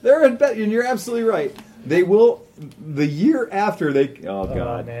electric. They're in bed, and you're absolutely right. They will. The year after they. Oh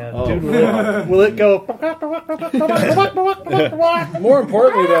god, man. Oh, Dude, will it go? More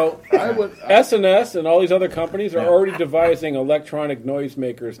importantly, though, S&S and all these other companies are already devising electronic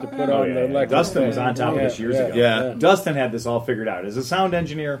noisemakers to put on the electric. Dustin was on top of this years ago. Yeah. Dustin had this all figured out. As a sound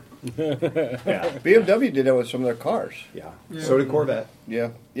engineer, BMW did that with some of their cars. Yeah. So did Corvette. Yeah.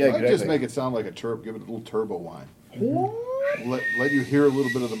 Exactly. Just make it sound like a turbo. Give it a little turbo whine. Let you hear a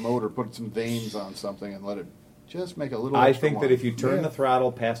little bit of the motor. Put some vanes on something and let it just make a little. I extra think whine. that if you turn the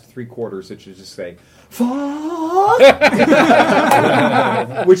throttle past 3/4, it should just say "fuck,"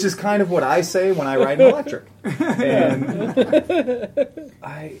 which is kind of what I say when I ride an electric. And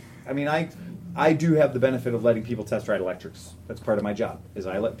I do have the benefit of letting people test ride electrics. That's part of my job. Is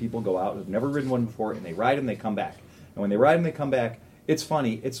I let people go out who've never ridden one before, and they ride them, they come back. And when they ride them, they come back. It's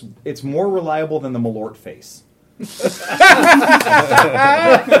funny. It's more reliable than the Malort face.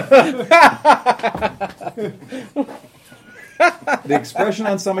 The expression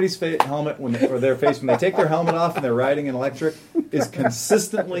on somebody's helmet or their face when they take their helmet off and they're riding an electric is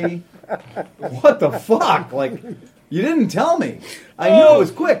consistently, what the fuck? Like, you didn't tell me. I knew it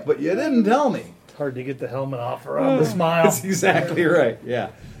was quick, but you didn't tell me. It's hard to get the helmet off around the smile. That's exactly right. Yeah.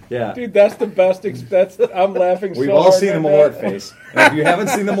 Yeah. Dude, that's the best. I'm laughing. We've so all hard seen the at Malort that. face. And if you haven't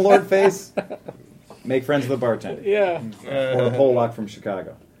seen the Malort face, make friends with the bartender. Yeah. Or a Pollock from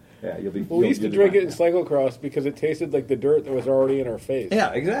Chicago. Yeah, you'll be. We used to drink it in cyclocross because it tasted like the dirt that was already in our face.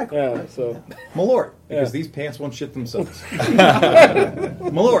 Yeah, exactly. Yeah, so Malort, because these pants won't shit themselves.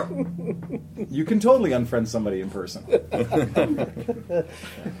 Malort, you can totally unfriend somebody in person.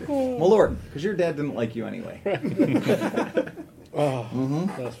 Malort, because your dad didn't like you anyway.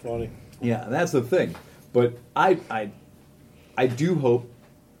 That's funny. Yeah, that's the thing. But I do hope,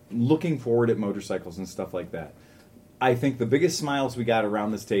 looking forward at motorcycles and stuff like that, I think the biggest smiles we got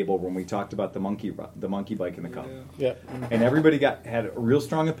around this table when we talked about the monkey bike in the Cup. Yeah. And everybody had a real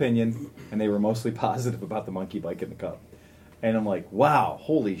strong opinion, and they were mostly positive about the monkey bike in the Cup. And I'm like, wow,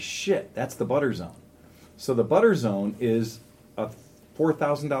 holy shit, that's the Butter Zone. So the Butter Zone is a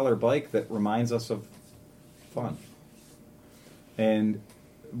 $4,000 bike that reminds us of fun. And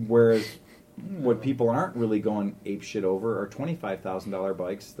whereas what people aren't really going ape shit over are $25,000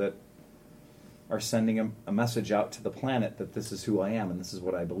 bikes that are sending a message out to the planet that this is who I am and this is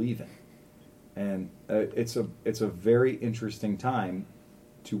what I believe in. And it's a very interesting time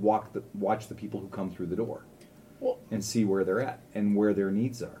to watch the people who come through the door and see where they're at and where their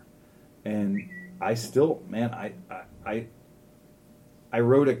needs are. And I still, man, I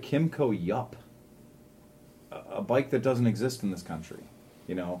rode a Kymco Yup, a bike that doesn't exist in this country.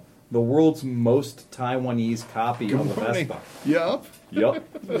 You know, the world's most Taiwanese copy of the Vespa. Yup.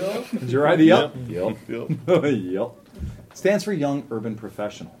 Did you ride the Yup? Yup. Stands for Young Urban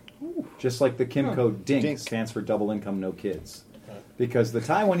Professional. Just like the Kymco Dink stands for Double Income No Kids. Because the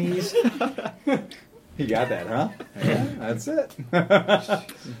Taiwanese... You got that, huh? Yeah, that's it.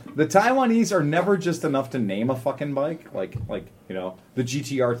 The Taiwanese are never just enough to name a fucking bike, like you know, the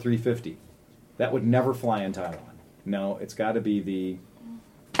GTR 350. That would never fly in Taiwan. No, it's got to be the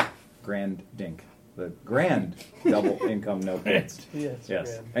Grand Dink, the Grand Double Income No Kids.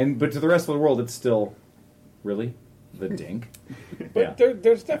 Yes. But to the rest of the world, it's still really the Dink. But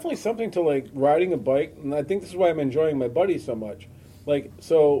there's definitely something to like riding a bike, and I think this is why I'm enjoying my buddy so much. Like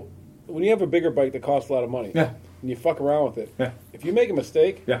so. When you have a bigger bike that costs a lot of money, and you fuck around with it, if you make a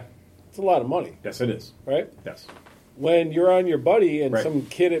mistake, it's a lot of money. Yes, it is. Right? Yes. When you're on your buddy and some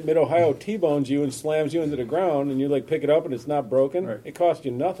kid at Mid-Ohio T-bones you and slams you into the ground and you like pick it up and it's not broken, it costs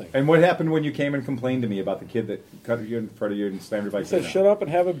you nothing. And what happened when you came and complained to me about the kid that cut you in front of you and slammed your bike? He said, shut up and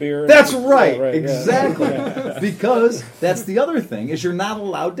have a beer. That's right. Exactly. Yeah. Because that's the other thing, is you're not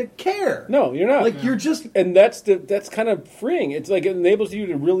allowed to care. No, you're not. Like, you're just... And that's kind of freeing. It's like it enables you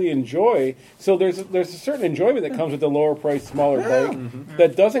to really enjoy. So there's a certain enjoyment that comes with the lower price, smaller bike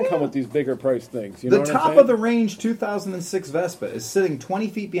that doesn't come with these bigger price things. You know the top of the range 2006 Vespa is sitting 20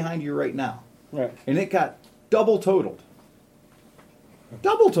 feet behind you right now. Right. And it got double totaled.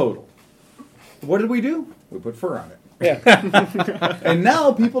 Double totaled. What did we do? We put fur on it. Yeah. And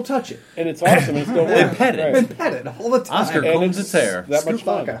now people touch it. And it's awesome. It's still and pet it. And pet it all the time. Oscar combs its hair. That much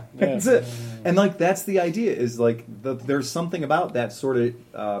fun. That's it. And like that's the idea, is like there's something about that sort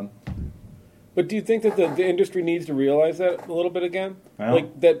of... But do you think that the industry needs to realize that a little bit again?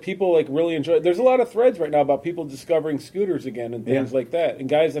 Like that people like really enjoy. There's a lot of threads right now about people discovering scooters again and things like that, and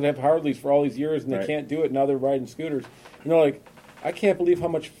guys that have Harleys for all these years and they can't do it. Now they're riding scooters. You know, like I can't believe how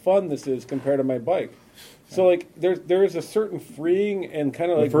much fun this is compared to my bike. So like there is a certain freeing and kind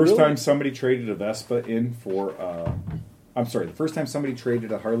of like the first time somebody traded a Vespa in for the first time somebody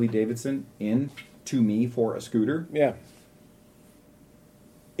traded a Harley Davidson in to me for a scooter. Yeah.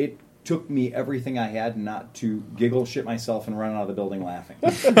 It took me everything I had not to giggle, shit myself, and run out of the building laughing.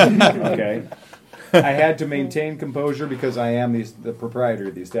 Okay? I had to maintain composure because I am the proprietor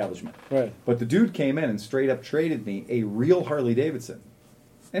of the establishment. Right. But the dude came in and straight up traded me a real Harley Davidson.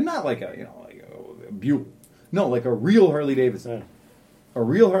 And not like a Buell. No, like a real Harley Davidson. Yeah. A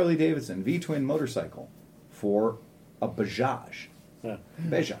real Harley Davidson V-twin motorcycle for a Bajaj. Yeah.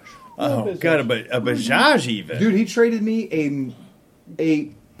 Bajaj. Oh, God, a Bajaj even. Dude, he traded me a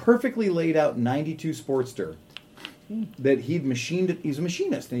perfectly laid out 92 Sportster that he'd machined. He's a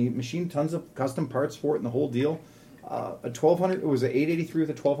machinist, and he machined tons of custom parts for it and the whole deal. A 1200, it was an 883 with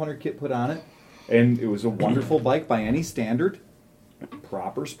a 1200 kit put on it, and it was a wonderful bike by any standard,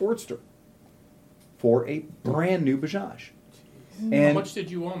 proper Sportster for a brand new Bajaj. And how much did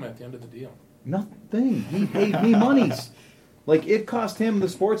you owe him at the end of the deal? Nothing. He paid me monies. Like, it cost him the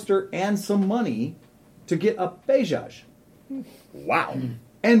Sportster and some money to get a Bajaj. Wow.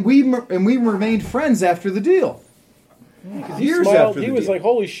 And we remained friends after the deal. Years after the he was deal. like,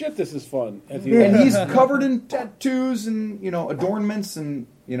 "Holy shit, this is fun!" And he's covered in tattoos and adornments and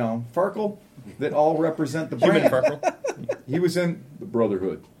Farkle that all represent the brand. Farkle. He was in the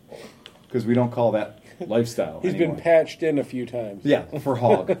Brotherhood because we don't call that lifestyle. He's anymore. been patched in a few times. Yeah, for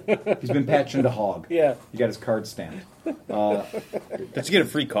Hog. He's been patched into Hog. Yeah, he got his card stamped. Don't you get a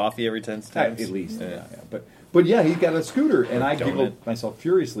free coffee every 10 times? At least, yeah. But yeah, he got a scooter, and I giggled myself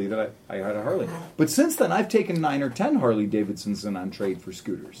furiously that I had a Harley. But since then, I've taken 9 or 10 Harley Davidsons in on trade for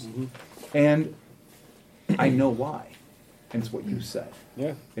scooters. Mm-hmm. And I know why. And it's what you said.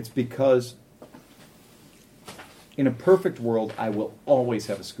 Yeah. It's because in a perfect world, I will always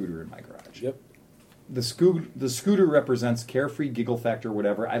have a scooter in my garage. Yep. The scooter represents carefree, giggle factor,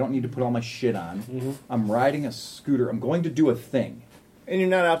 whatever. I don't need to put all my shit on. Mm-hmm. I'm riding a scooter. I'm going to do a thing. And you're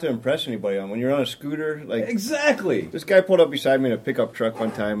not out to impress anybody on when you're on a scooter. Like exactly. This guy pulled up beside me in a pickup truck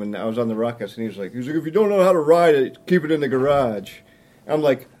one time, and I was on the Ruckus, and he was like, "If you don't know how to ride it, keep it in the garage." I'm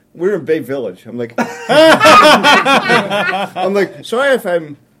like, "We're in Bay Village." I'm like, "Sorry if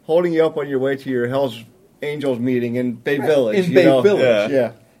I'm holding you up on your way to your Hell's Angels meeting in Bay Village." In Bay Village,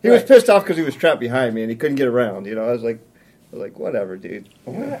 yeah. He was pissed off because he was trapped behind me and he couldn't get around. You know, I was like, whatever, dude.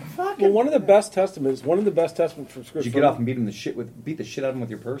 Well, one of the best testaments for Scripture. Did you get off and beat the shit out of him with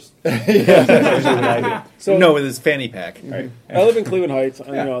your purse? So no, with his fanny pack. Right. I live in Cleveland Heights,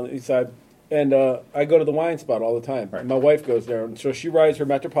 on the east side, and I go to the wine spot all the time. Right. My wife goes there, and so she rides her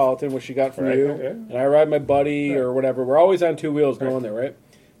Metropolitan, which she got from you, and I ride my buddy or whatever. We're always on two wheels going there, right?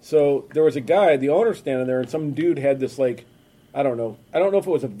 So there was a guy, the owner, standing there, and some dude had this like, I don't know if it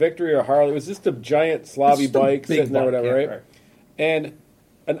was a Victory or a Harley. It was just a giant slobby bike sitting there, whatever, right? And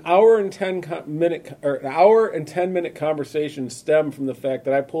an hour and 10 minute conversation stemmed from the fact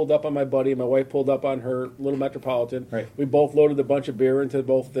that I pulled up on my buddy and my wife pulled up on her little Metropolitan. Right. We both loaded a bunch of beer into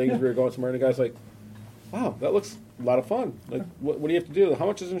both things. We were going somewhere, and the guy's like, "Wow, that looks a lot of fun. Like, what do you have to do? How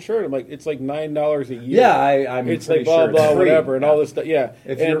much is insured?" I'm like, "It's like $9 a year." Yeah, I'm It's pretty like blah sure blah it's free. whatever and all this stuff. Yeah,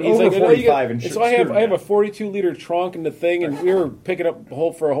 If and you're he's over like, 45 and and so I have screwed, a 42-liter trunk in the thing, and we were picking up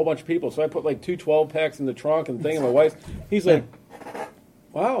for a whole bunch of people. So I put like 2 12-packs in the trunk and the thing, and my wife, he's like,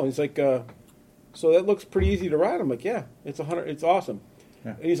 "Wow," he's like, "So that looks pretty easy to ride." I'm like, "Yeah, it's awesome."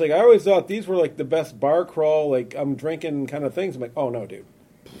 Yeah. And he's like, "I always thought these were like the best bar crawl, like I'm drinking kind of things." I'm like, "Oh no, dude.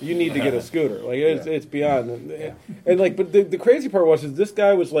 You need to get a scooter. Like it's beyond." And like, but the crazy part is this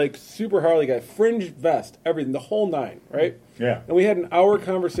guy was like super Harley guy, fringe vest, everything, the whole nine, right? Yeah. And we had an hour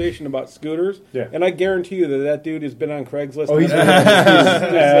conversation about scooters. Yeah. And I guarantee you that dude has been on Craigslist. Oh, he's been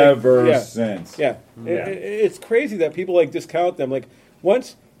ever since. Yeah. It's crazy that people like discount them. Like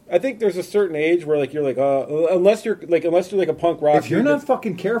once. I think there's a certain age where like you're like unless you're like a punk rock. If you're not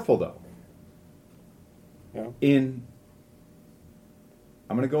fucking careful though,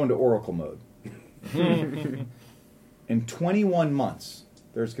 I'm going to go into Oracle mode. In 21 months,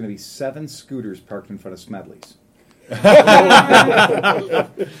 there's going to be 7 scooters parked in front of Smedley's.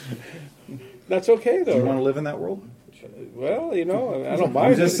 That's okay, though. Do you want to live in that world? Well, I don't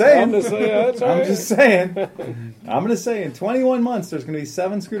mind. I'm just saying. I'm just saying. I'm going to say in 21 months, there's going to be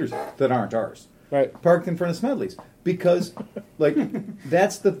 7 scooters that aren't ours. Right. Parked in front of Smedley's. Because, like,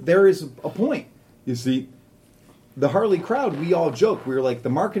 there is a point. You see, the Harley crowd, we all joke. We were like, the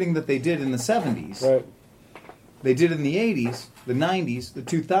marketing that they did in the 70s, right. They did in the 80s, the 90s, the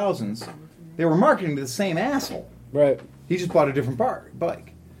 2000s. They were marketing to the same asshole. Right. He just bought a different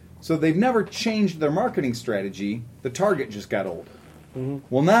bike. So they've never changed their marketing strategy. The target just got older. Mm-hmm.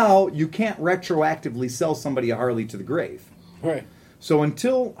 Well, now you can't retroactively sell somebody a Harley to the grave. Right. So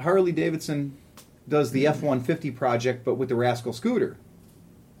until Harley Davidson does the F-150 project, but with the Rascal scooter,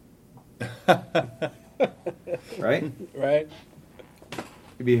 right? Right.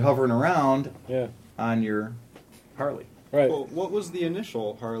 You'd be hovering around Yeah. on your Harley. Right. Well, what was the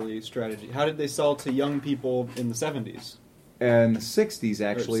initial Harley strategy? How did they sell to young people in the 70s? And the 60s,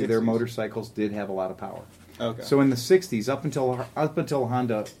 actually, their 60s. motorcycles did have a lot of power. Okay. So in the 60s, up until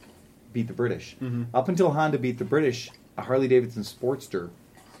Honda beat the British, a Harley Davidson Sportster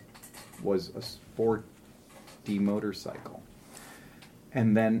was a sporty motorcycle.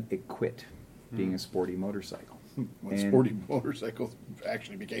 And then it quit being a sporty motorcycle. When sporty motorcycles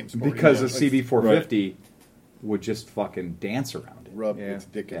actually became sporty. Because a CB450 would just fucking dance around it. Rub its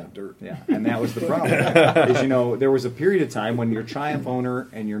dick in the dirt. Yeah, and that was the problem. Is, there was a period of time when your Triumph owner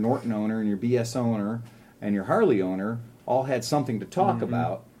and your Norton owner and your BS owner and your Harley owner all had something to talk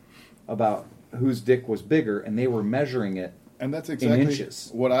about whose dick was bigger, and they were measuring it And that's in exactly inches.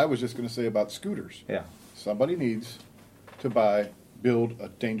 what I was just going to say about scooters. Yeah. Somebody needs to build a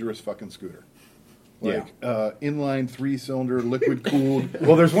dangerous fucking scooter. Like inline 3-cylinder, liquid cooled.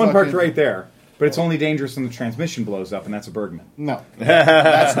 Well, there's one parked right there, but it's only dangerous when the transmission blows up, and that's a Bergman. No,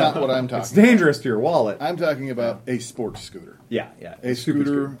 that's not what I'm talking It's dangerous to your wallet. I'm talking about a sports scooter. Yeah. A Super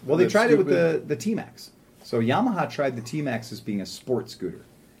scooter. Well, they that's tried it with stupid. the T-Max. So Yamaha tried the T-Max as being a sports scooter.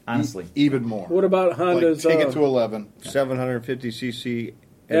 Honestly. Even more. What about Honda's? Like, take it to 11. 750cc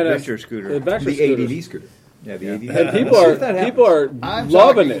adventure scooter. Adventure The scooters. ADV scooter. Yeah, the ADV. And people Let's see if that happens. are loving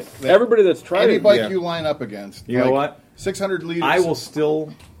talking it. that Everybody that's tried Any it. bike you line up against. You know what? 600 liters. I will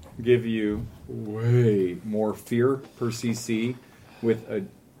still give you way more fear per cc with a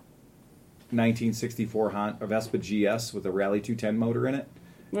 1964 Honda Vespa GS with a Rally 210 motor in it.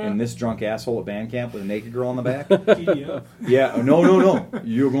 Yeah. And this drunk asshole at band camp with a naked girl on the back. PDF. Yeah, no.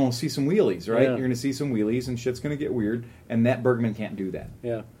 You're going to see some wheelies, right? Yeah. You're going to see some wheelies, and shit's going to get weird. And that Bergman can't do that.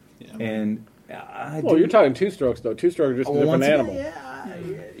 Yeah. And Well, you're talking 2-strokes though. 2-stroke is just a different once again, animal.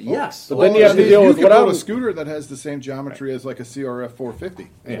 yes. But then you have to deal with you what could build I'm. a scooter that has the same geometry as like a CRF 450.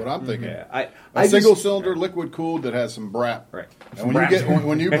 Is what I'm thinking. Yeah, A single cylinder liquid cooled that has some brap. Right. And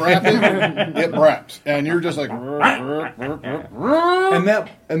when you brap it, it braps, and you're just like. and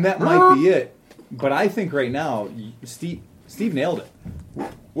that might be it. But I think right now, Steve Steve nailed it.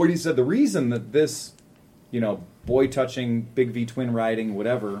 What he said, the reason that this, boy touching, big V twin riding,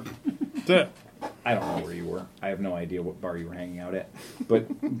 whatever. I don't know where you were. I have no idea what bar you were hanging out at. But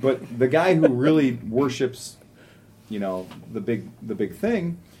the guy who really worships, the big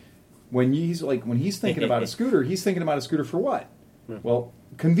thing, when he's thinking about a scooter, he's thinking about a scooter for what? Well,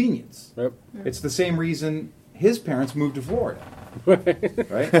 convenience. Yep. It's the same reason his parents moved to Florida.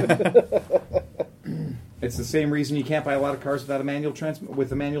 Right? It's the same reason you can't buy a lot of cars without a manual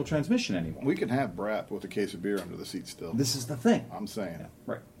transmission anymore. We can have Brap with a case of beer under the seat still. This is the thing. I'm saying. Yeah,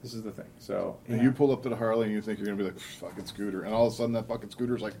 right. This is the thing. So and you pull up to the Harley and you think you're going to be like, fucking scooter. And all of a sudden that fucking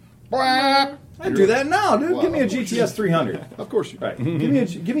scooter's like, Brap! I'd do that now, dude. Well, give me a GTS 300. Of course you do. Right.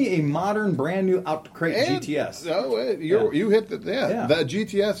 give me a modern, brand new out to crate GTS. You hit the That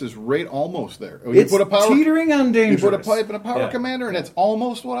GTS is right almost there. It's teetering on dangerous. You put a pipe and a power commander, and it's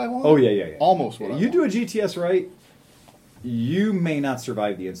almost what I want. Oh yeah. Almost what I want. You do a GTS right, you may not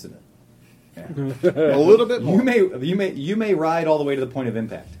survive the incident. Yeah. A little bit more. You may ride all the way to the point of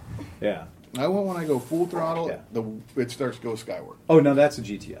impact. Yeah. I want when I go full throttle, it starts to go skyward. Oh no, that's a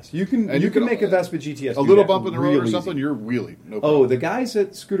GTS. You can make a Vespa GTS. A little bump in the road or something, you're wheeling. No problem. Oh, the guys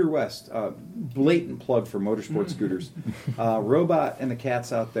at Scooter West, blatant plug for motorsport scooters. Robot and the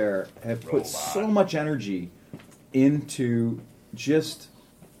cats out there have put so much energy into just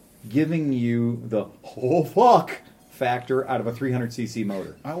giving you the whole fuck factor out of a 300cc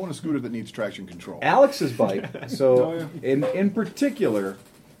motor. I want a scooter that needs traction control. Alex's bike. So in particular.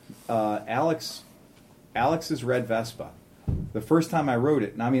 Alex's red Vespa. The first time I rode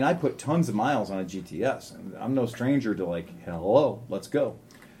it, and I mean, I put tons of miles on a GTS. And I'm no stranger to hello, let's go.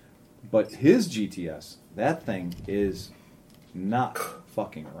 But his GTS, that thing is not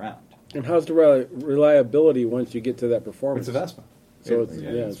fucking around. And how's the reliability once you get to that performance? It's a Vespa. So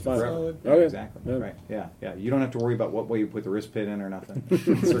it's fine. Forever. Okay. Yeah, exactly. Yeah. Right. Yeah. You don't have to worry about what way you put the wrist pin in or nothing.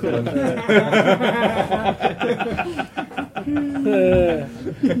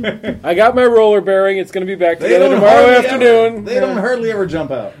 I got my roller bearing. It's going to be back together tomorrow afternoon. They don't hardly ever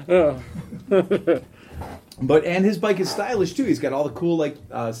jump out. Oh. And his bike is stylish too. He's got all the cool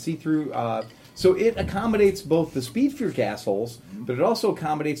see-through. So it accommodates both the Speed Freak assholes, but it also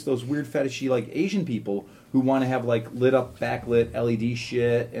accommodates those weird fetishy Asian people who want to have lit up backlit LED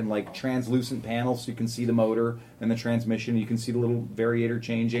shit and translucent panels so you can see the motor and the transmission. You can see the little variator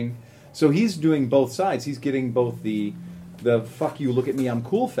changing. So he's doing both sides. He's getting both the fuck you, look at me, I'm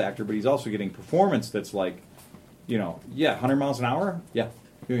cool factor, but he's also getting performance that's 100 miles an hour. Yeah,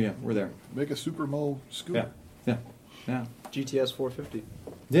 we're there. Make a Supermo scooter. Yeah. GTS 450.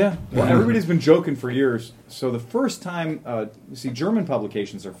 Yeah. Well, everybody's been joking for years. So the first time, German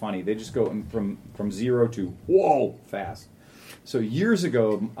publications are funny. They just go from zero to whoa fast. So years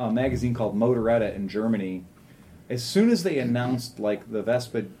ago, a magazine called Motoretta in Germany, as soon as they announced the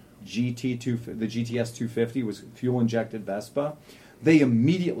Vespa the GTS 250 was fuel injected Vespa, they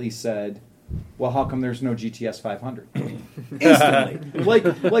immediately said, well, how come there's no GTS 500? Instantly,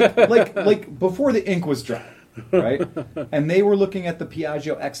 like before the ink was dry. Right, and they were looking at the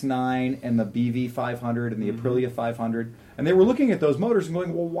Piaggio X9 and the BV 500 and the Aprilia 500, and they were looking at those motors and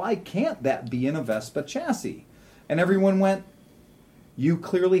going, "Well, why can't that be in a Vespa chassis?" And everyone went, "You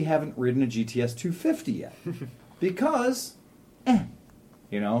clearly haven't ridden a GTS 250 yet, because,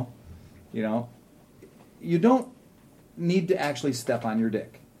 you don't need to actually step on your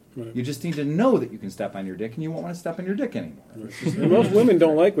dick." Right. You just need to know that you can step on your dick, and you won't want to step on your dick anymore. And most women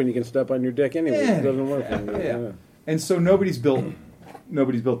don't like when you can step on your dick anyway. It doesn't work. Yeah. And so nobody's built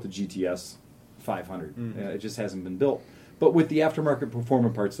the GTS 500. It just hasn't been built. But with the aftermarket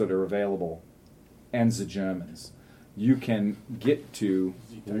performance parts that are available, and the Germans, you can get to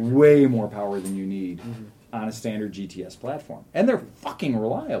way more power than you need on a standard GTS platform, and they're fucking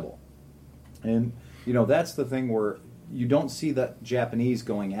reliable. And that's the thing where you don't see the Japanese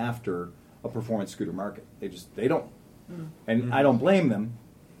going after a performance scooter market. They don't. And I don't blame them.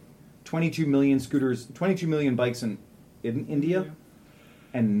 22 million scooters, 22 million bikes in India,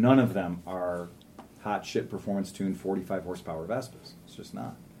 and none of them are hot shit performance tuned 45 horsepower Vespas. It's just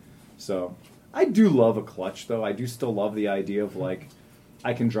not. So I do love a clutch, though. I do still love the idea of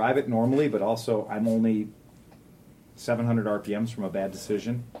I can drive it normally, but also I'm only 700 RPMs from a bad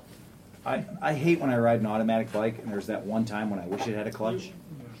decision. I hate when I ride an automatic bike and there's that one time when I wish it had a clutch.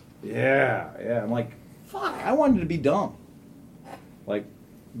 Yeah. I'm like, fuck, I wanted to be dumb.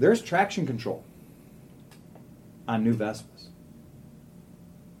 There's traction control on new Vespas.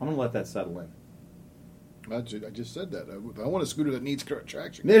 I'm going to let that settle in. I just said that. I want a scooter that needs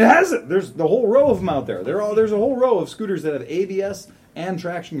traction. It has it. There's the whole row of them out there. There's a whole row of scooters that have ABS and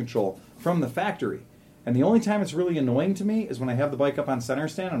traction control from the factory. And the only time it's really annoying to me is when I have the bike up on center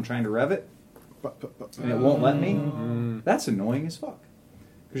stand, I'm trying to rev it, and it won't let me. That's annoying as fuck.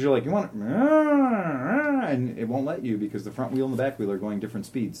 Because you're like, you want it, and it won't let you because the front wheel and the back wheel are going different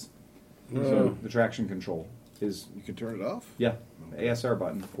speeds. So the traction control is... You can turn it off? Yeah, the ASR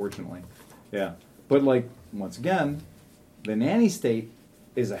button, fortunately. Yeah. But, like, once again, the nanny state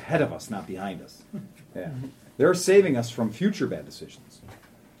is ahead of us, not behind us. Yeah. They're saving us from future bad decisions.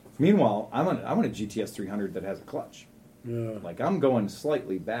 Meanwhile, I'm on a GTS 300 that has a clutch. Yeah. Like, I'm going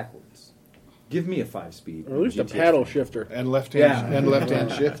slightly backwards. Give me a 5-speed. Or at least a GTS paddle 300. shifter. And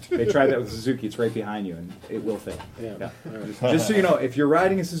left-hand shift. They tried that with Suzuki. It's right behind you, and it will fail. Yeah. Just so you know, if you're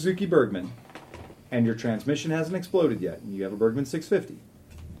riding a Suzuki Bergman and your transmission hasn't exploded yet, and you have a Bergman 650,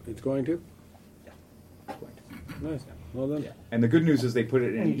 It's going to? Yeah. It's going to. Nice. Well done. Yeah. And the good news is they put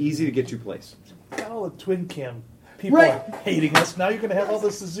it in an easy-to-get-to place. Got all the twin cam people Right. are hating us. Now you're going to have all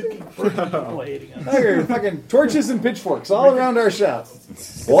the Suzuki people hating us. There, fucking torches and pitchforks all around our shop.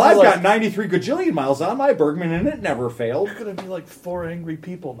 Well, I've got 93 gajillion miles on my Bergman, and it never failed. You're going to be like 4 angry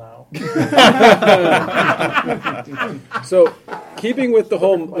people now. So, keeping with the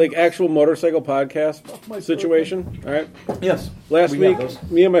whole like actual motorcycle podcast situation, all right? Yes. Last We week, got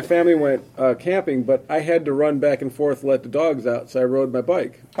those. me and my family went camping, but I had to run back and forth to let the dogs out, so I rode my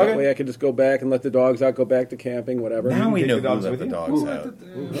bike. That Okay. way I could just go back and let the dogs out, go back to camping, whatever. Now we take know the who dogs let with the you? dogs out.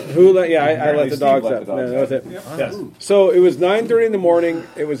 Who let? Yeah, I Apparently let the Steve dogs let out. the dogs Yeah, that was out. it. Yes. So it was 9:30 in the morning.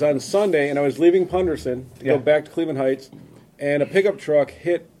 It was on Sunday, and I was leaving Punderson to Yeah. go back to Cleveland Heights, and a pickup truck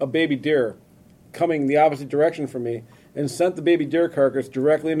hit a baby deer coming the opposite direction from me and sent the baby deer carcass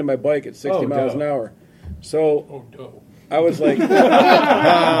directly into my bike at 60 Oh, miles no. an hour. So Oh, no. I was like,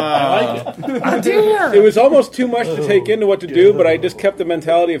 I like it. it was almost too much to take into what to do, but I just kept the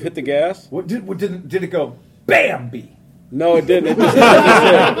mentality of hit the gas. What did it go? Bambi. No, it didn't. It just,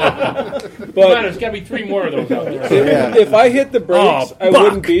 Come on, but there's got to be 3 more of those out there. if I hit the brakes, Oh, I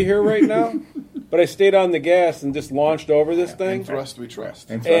wouldn't be here right now. But I stayed on the gas and just launched over this thing. And thrust we trust.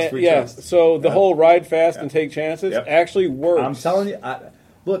 And trust we yeah, trust. so the whole ride fast and take chances Yep. actually works. I'm telling you.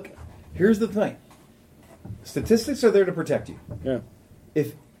 Look, here's the thing. Statistics are there to protect you. Yeah.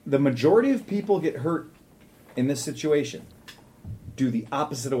 If the majority of people get hurt in this situation, do the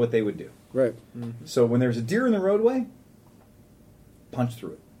opposite of what they would do. Right. So when there's a deer in the roadway, punch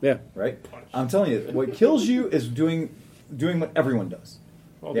through it. Yeah. Right? I'm telling you, what kills you is doing what everyone does.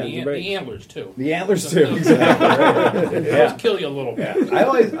 Well, Yeah. the antlers, too. The antlers too, exactly. Those kill you a little bit.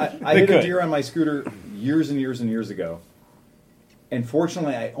 I hit could. a deer on my scooter years and years and years ago, and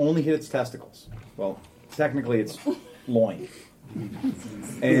fortunately, I only hit its testicles. Well, technically, it's loin.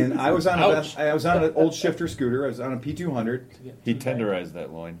 And I was on an old shifter scooter. I was on a P200. He tenderized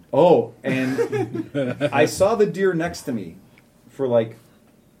that loin. Oh, and I saw the deer next to me for like,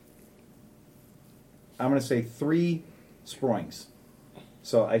 I'm going to say 3 sproings.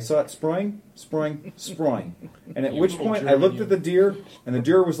 So I saw it sproing, and at which point I looked at the deer, and the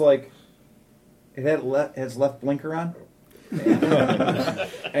deer was like, it had its left blinker on, and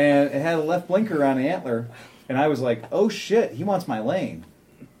it had a left blinker on the antler, and I was like, oh shit, he wants my lane,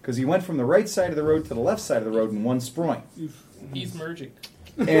 because he went from the right side of the road to the left side of the road in one sproing. He's merging.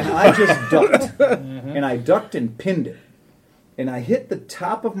 And I just ducked. And I ducked and pinned it. And I hit the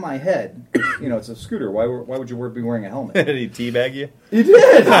top of my head. You know, it's a scooter. Why would you be wearing a helmet? Did he teabag you? He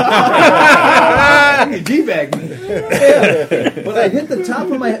did! He teabagged me. Yeah. But I hit the top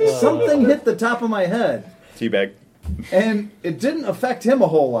of my head. Something hit the top of my head. Teabag. And it didn't affect him a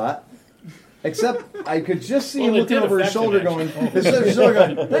whole lot. Except I could just see him Well, it looking did over his affect shoulder him,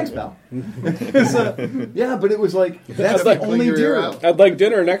 going, thanks, pal. So, yeah, but it was like, that's the only deer. I'd like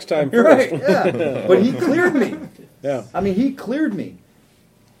dinner next time. Right, yeah. But he cleared me. Yeah. I mean, he cleared me.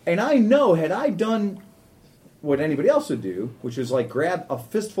 And I know, had I done what anybody else would do, which is like grab a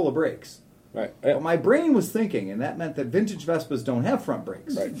fistful of brakes. Right. But my brain was thinking, and that meant that vintage Vespas don't have front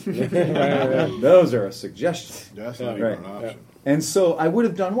brakes. Right. Those are a suggestion. That's not even an option. And so I would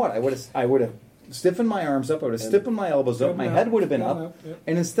have done what? I would have stiffened my arms up. I would have stiffened my elbows up. My head would have been up.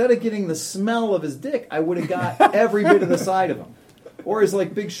 And instead of getting the smell of his dick, I would have got every bit of the side of him. Or his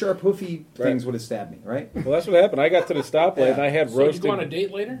like big sharp hoofy things would have stabbed me, right? Well, that's what happened. I got to the stoplight and I had So you roasted go on a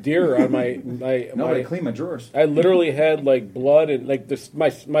date later? deer on my No, but I cleaned my drawers. I literally had like blood and like this. My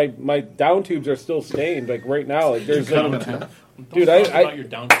down tubes are still stained. Like right now, like there's dude.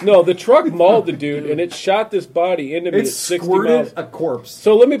 No, the truck mauled the dude and it shot this body into me It at 60 squirted miles. a corpse.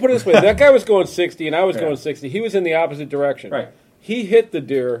 So let me put it this way: that guy was going 60 and I was going 60. He was in the opposite direction. Right. He hit the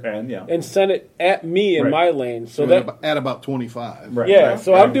deer and sent it at me in my lane. So that at about 25. Right. yeah. Right.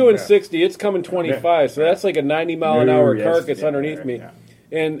 So I'm doing 60. It's coming 25. So that's like a 90 mile an hour carcass underneath me.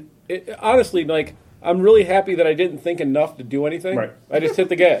 And it, honestly, like I'm really happy that I didn't think enough to do anything. Right. I just hit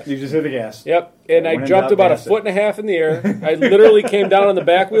the gas. You just hit the gas. Yep. And I jumped about a foot and a half in the air. I literally came down on the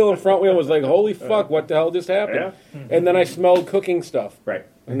back wheel and front wheel and was like, holy fuck, what the hell just happened? Yeah. And then I smelled cooking stuff. Right.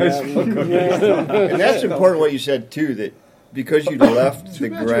 And that's important what you said, too, that because you left the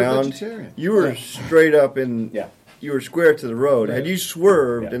ground, you were straight up in... Yeah. You were square to the road. Right. Had you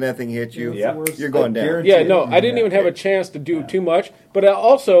swerved Yeah. and that thing hit you, Yeah. you're going down. Yeah, no, I didn't even have a chance to do too much. But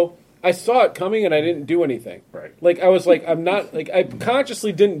I saw it coming and I didn't do anything. Right. Like, I was like, I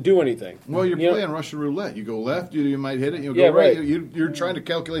consciously didn't do anything. Well, you're You know? playing Russian roulette. You go left, you might hit it. You Yeah, go right. right. You're trying to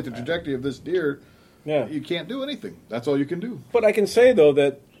calculate the trajectory of this deer. Yeah. You can't do anything. That's all you can do. But I can say, though,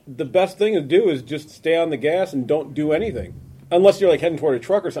 that the best thing to do is just stay on the gas and don't do anything. Unless you're like heading toward a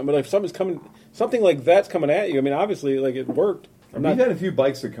truck or something. But if something like that's coming at you, I mean, obviously, like it worked. We've had a few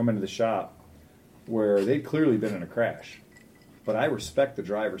bikes that come into the shop where they'd clearly been in a crash. But I respect the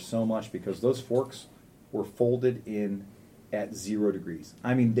driver so much because those forks were folded in at 0 degrees.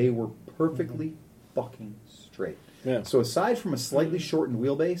 I mean, they were perfectly fucking straight. Yeah. So aside from a slightly shortened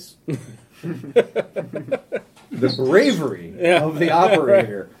wheelbase, the bravery of the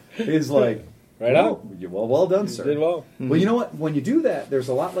operator is like, right on. Well done, sir. You did well. Well, you know what? When you do that, there's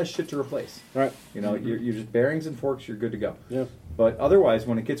a lot less shit to replace. Right. You know, you're just bearings and forks. You're good to go. Yeah. But otherwise,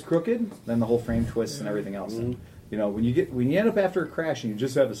 when it gets crooked, then the whole frame twists and everything else. Mm-hmm. And, you know, when you end up after a crash and you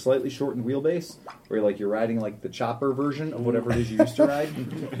just have a slightly shortened wheelbase, where you're riding like the chopper version of whatever it is you used to ride,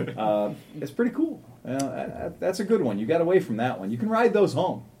 it's pretty cool. That's a good one. You got away from that one. You can ride those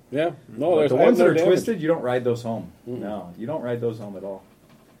home. Yeah. No, But there's the ones that are damage. twisted, you don't ride those home. Mm-hmm. No, you don't ride those home at all.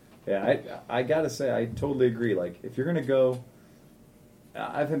 Yeah, I gotta say, I totally agree. Like, if you're gonna go,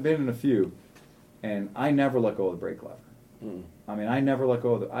 I've been in a few, and I never let go of the brake lever. Mm. I mean, I never let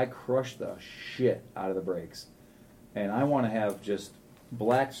go of I crush the shit out of the brakes, and I want to have just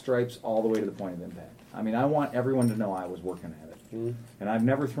black stripes all the way to the point of impact. I mean, I want everyone to know I was working at it, and I've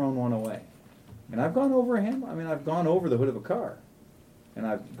never thrown one away. And I've gone over I've gone over the hood of a car, and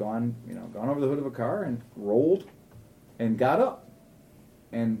I've gone over the hood of a car and rolled, and got up.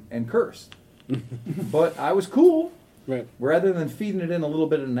 And cursed. But I was cool. Right. Rather than feeding it in a little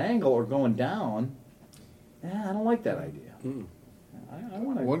bit at an angle or going down, I don't like that idea. Mm. I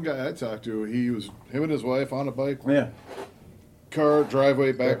want to. One guy I talked to, him and his wife on a bike. Yeah. Car,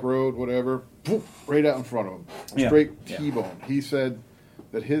 driveway, back road, whatever, poof, right out in front of him. Yeah. Straight Yeah. T-bone. He said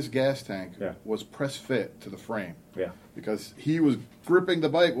that his gas tank Yeah. was press fit to the frame. Yeah. Because he was gripping the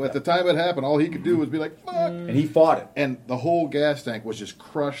bike. At the time it happened, all he could do was be like, fuck. And he fought it. And the whole gas tank was just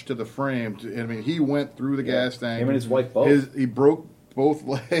crushed to the frame. I mean, he went through the gas tank. Him and his wife both. He broke both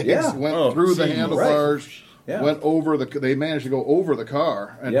legs, Yeah. went through the handlebars, Yeah. went over they managed to go over the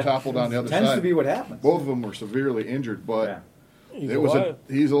car and Yeah. toppled on the other Tends side. to be what happens. Both of them were severely injured, but Yeah.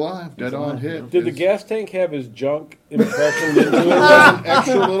 he's alive, dead on hit. Did the gas tank have his junk impression into it? An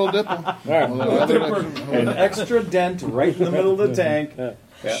extra little dipple. An extra dent right in the middle of the tank.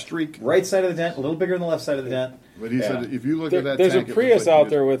 Yeah. Streak. Right side of the dent, a little bigger than the left side of the dent. But he said if you look There- at that there's tank, a it Prius looks like out you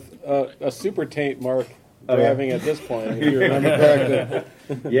there with a super taint mark Oh, yeah. driving at this point. If you remember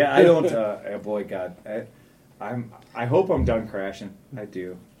correctly. Yeah, I don't. Boy, God, I hope I'm done crashing. I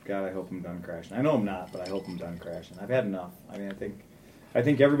do. God, I hope I'm done crashing. I know I'm not, but I hope I'm done crashing. I've had enough. I mean, I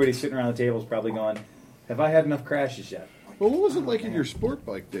think everybody sitting around the table is probably going, "Have I had enough crashes yet?" Well, what was it like in your sport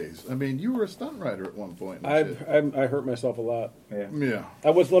bike days? I mean, you were a stunt rider at one point. I and shit. hurt myself a lot. Yeah.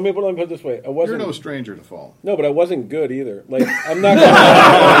 I was. Let me put it this way. I wasn't. You're no stranger to fall. No, but I wasn't good either. Like I'm not.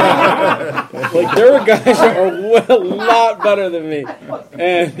 Gonna, like there were guys that are a lot better than me,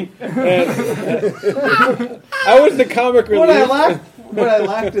 and I was the comic relief. What I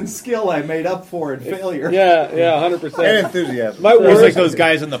lacked in skill, I made up for in failure. Yeah, 100%. And enthusiasm. My It was worst, like those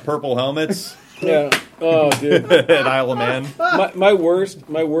guys in the purple helmets yeah. Oh, dude. at Isle of Man. My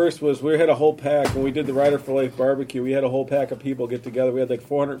worst was we had a whole pack when we did the Rider for Life barbecue. We had a whole pack of people get together. We had like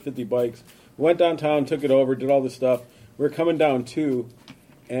 450 bikes. We went downtown, took it over, did all this stuff. We were coming down too,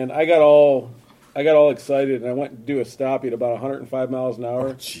 and I got all excited, and I went to do a stoppie at about 105 miles an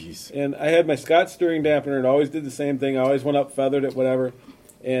hour. Jeez. And I had my Scott steering dampener, and always did the same thing. I always went up, feathered it, whatever.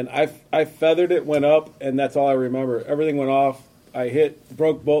 And I feathered it, went up, and that's all I remember. Everything went off. I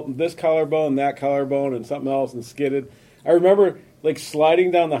broke both this collarbone, that collarbone, and something else, and skidded. I remember like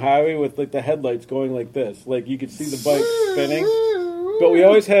sliding down the highway with like the headlights going like this, like you could see the bike spinning. But we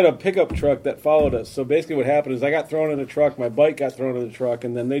always had a pickup truck that followed us. So basically, what happened is I got thrown in the truck, my bike got thrown in the truck,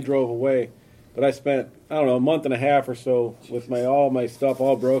 and then they drove away. But I spent a month and a half or so with all my stuff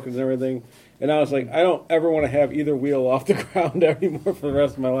all broken and everything. And I was like, I don't ever want to have either wheel off the ground anymore for the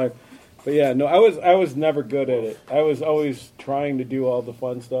rest of my life. But yeah, no, I was never good at it. I was always trying to do all the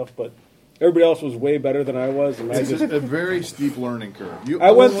fun stuff, but Everybody else was way better than I was, and I It's just a very steep learning curve. You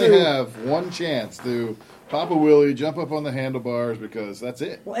I went only through- have one chance to pop a wheelie, jump up on the handlebars because that's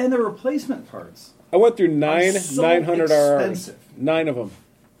it. Well, and the replacement parts. I went through 9 so 900 RRs. expensive. 9 of them.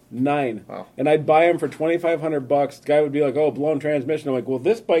 9. Wow. And I'd buy them for $2,500. The guy would be like, "Oh, blown transmission." I'm like, "Well,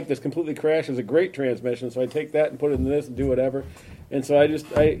 this bike that's completely crashed is a great transmission." So I take that and put it in this and do whatever. And so it was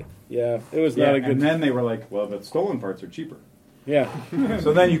not a good. And then they were like, well, the stolen parts are cheaper. Yeah.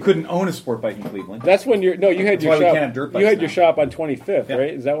 So then you couldn't own a sport bike in Cleveland. That's when you had That's your why we shop. can't have dirt You bikes had now. your shop on 25th, Yeah.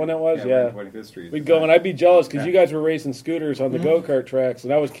 right? Is that when that was? Yeah, right, 25th Street. We'd go, and I'd be jealous because Yeah. you guys were racing scooters on the go-kart tracks,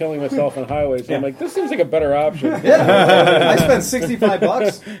 and I was killing myself on highways. So I'm Yeah. like, this seems like a better option. Yeah, I spent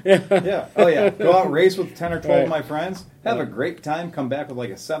 $65. Yeah. Oh yeah. Go out and race with 10 or 12 Right. of my friends. Have a great time. Come back with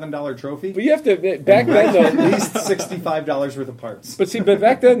like a $7 trophy. But you have to back then At though. least $65 worth of parts. But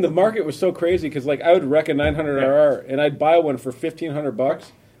back then the market was so crazy because like I would wreck a 900 RR and I'd buy one for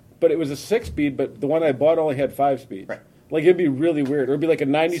 $1,500, but it was a 6-speed, but the one I bought only had 5 speeds. Right. Like it'd be really weird. It would be like a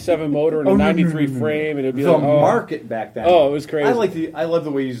 97 motor and a 93 frame, and it'd be The like market back then. Oh, it was crazy. I love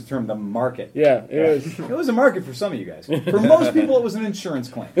the way you use the term the market. Yeah, it was. It was a market for some of you guys. For most people, it was an insurance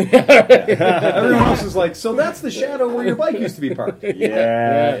claim. Everyone else was like, so that's the shadow where your bike used to be parked.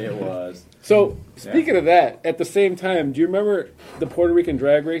 Yeah, it was. So speaking of that, at the same time, do you remember the Puerto Rican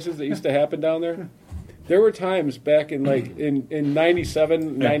drag races that used to happen down there? There were times back in like in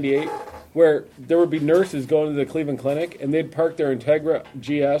 97, 98, where there would be nurses going to the Cleveland Clinic and they'd park their Integra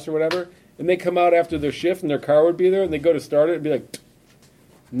GS or whatever, and they'd come out after their shift and their car would be there, and they'd go to start it and be like,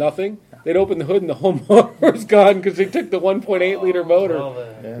 nothing. They'd open the hood and the whole motor was gone because they took the 1.8 liter motor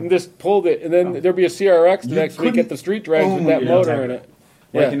and just pulled it, and then there'd be a CRX the next week at the street drags with that motor in it.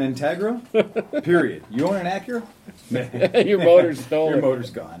 Like an Integra? Period. You own an Acura? Your motor's stolen. Your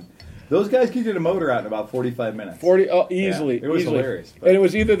motor's gone. Those guys could get a motor out in about 45 minutes. 40 easily. Yeah, it was easily. hilarious. And it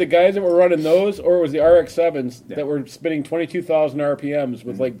was either the guys that were running those or it was the RX-7s that were spinning 22,000 RPMs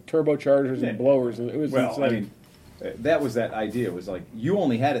with like turbochargers and blowers. And it was insane. I mean, that was that idea. It was like you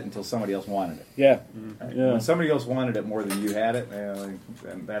only had it until somebody else wanted it. Yeah. Right? Yeah. When somebody else wanted it more than you had it, and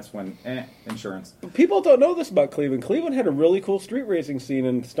that's when insurance. People don't know this about Cleveland. Cleveland had a really cool street racing scene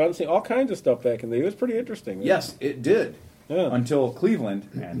and stunt scene, all kinds of stuff back in the day. It was pretty interesting. Yes, it did. Yeah. Until Cleveland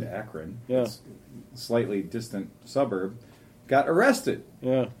and Akron, its slightly distant suburb, got arrested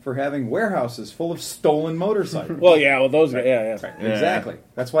for having warehouses full of stolen motorcycles. Well, those right. Right. Exactly.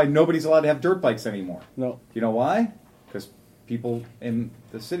 That's why nobody's allowed to have dirt bikes anymore. No. You know why? Because people in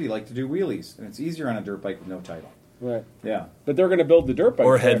the city like to do wheelies, and it's easier on a dirt bike with no title. Right. Yeah. But they're going to build the dirt bike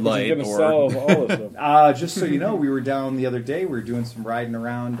or track, headlight which is or going to sell all this stuff. Just so you know, we were down the other day. We were doing some riding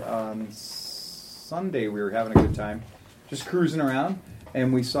around on Sunday. We were having a good time, just cruising around,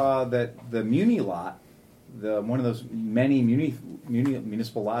 and we saw that the Muni lot, one of those many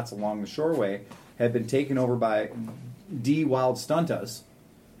municipal lots along the shoreway, had been taken over by D Wild Stuntas.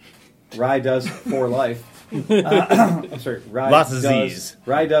 Rye does for life. I'm sorry, Rye Lots of does, Z's.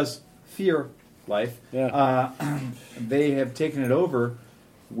 Rye does fear life. Yeah. They have taken it over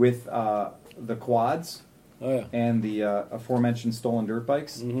with the quads. Oh, yeah. And the aforementioned stolen dirt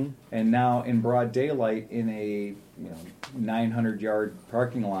bikes, and now in broad daylight in a 900-yard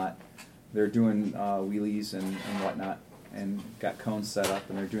parking lot, they're doing wheelies and whatnot, and got cones set up,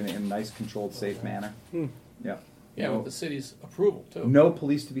 and they're doing it in a nice, controlled, safe manner. Yeah. Yeah, with the city's approval too. No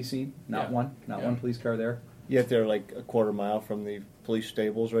police to be seen. Not Yeah. one. Not one police car there. Yet they're like a quarter mile from the police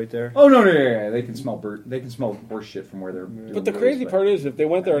stables right there. Oh no! They can smell They can smell horse shit from where they're. But the crazy part is, if they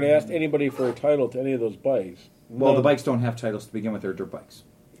went there and asked anybody for a title to any of those bikes, well, the bikes don't have titles to begin with. They're dirt bikes.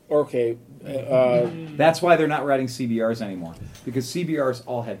 Okay, that's why they're not riding CBRs anymore, because CBRs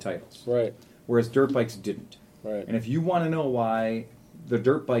all had titles, right? Whereas dirt bikes didn't. Right. And if you want to know why the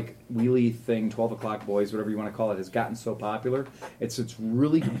dirt bike wheelie thing, 12 o'clock boys, whatever you want to call it, has gotten so popular, it's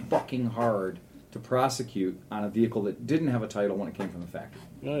really fucking hard to prosecute on a vehicle that didn't have a title when it came from the factory.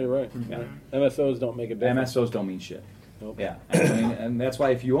 No, you're right. Yeah. Right. MSOs don't make a difference. MSOs don't mean shit. Nope. Yeah, and that's why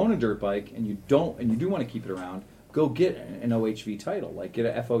if you own a dirt bike and you do want to keep it around, go get an OHV title, like get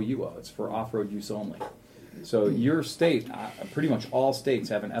a FOUO. It's for off-road use only. So your state, pretty much all states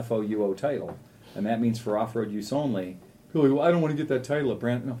have an FOUO title, and that means for off-road use only. People are like, well, I don't want to get that title at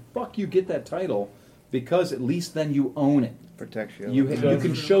Brand. No, fuck you, get that title, because at least then you own it. Protects you. You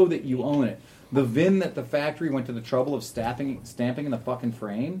can show that you own it. The VIN that the factory went to the trouble of stamping in the fucking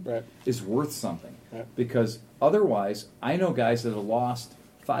frame is worth something. Right. Because otherwise, I know guys that have lost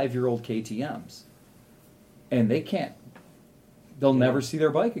 5-year-old KTMs, and they'll never see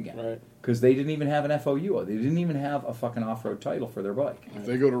their bike again. Right. because they didn't even have an FOU. They didn't even have a fucking off-road title for their bike. If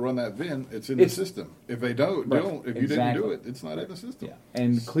they go to run that VIN, it's in the system. If they don't, if you didn't do it, it's not in the system. Yeah.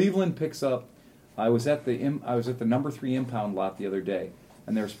 And Cleveland picks up. I was at the number 3 impound lot the other day,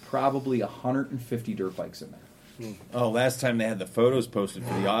 and there's probably 150 dirt bikes in there. Oh, last time they had the photos posted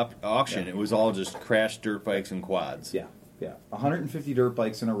for the auction, it was all just crashed dirt bikes and quads. Yeah, 150 dirt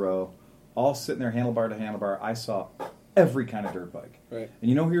bikes in a row, all sitting there handlebar to handlebar. I saw every kind of dirt bike. Right.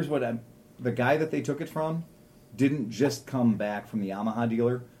 And here's what the guy that they took it from didn't just come back from the Yamaha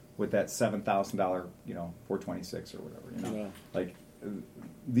dealer with that $7,000, 426 or whatever. Yeah. Like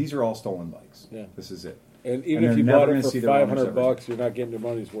these are all stolen bikes. Yeah. This is it. And even if you bought it for $500, you're not getting your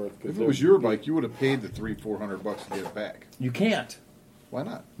money's worth. If it was your bike, you would have paid the $300-400 to get it back. You can't. Why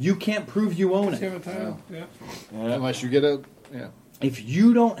not? You can't prove you own it. Unless you get a If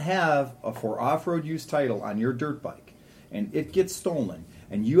you don't have a for off-road use title on your dirt bike, and it gets stolen,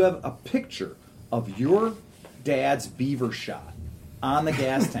 and you have a picture of your dad's beaver shot on the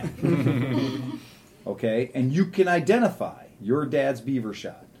gas tank, okay, and you can identify your dad's beaver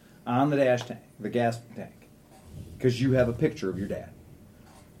shot on the gas tank, because you have a picture of your dad,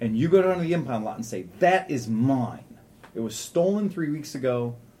 and you go down to the impound lot and say, that is mine. It was stolen 3 weeks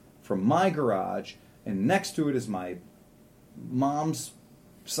ago from my garage, and next to it is my mom's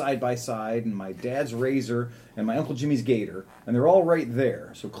side-by-side and my dad's Razor and my Uncle Jimmy's Gator, and they're all right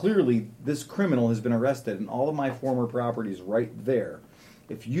there. So clearly this criminal has been arrested and all of my former property is right there.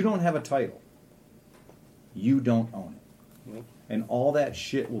 If you don't have a title, you don't own it. Yep. And all that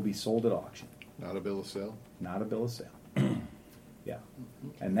shit will be sold at auction. Not a bill of sale. Not a bill of sale. Yeah.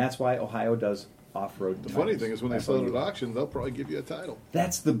 And that's why Ohio does off-road The funny thing is when they sell it at auction, they'll probably give you a title.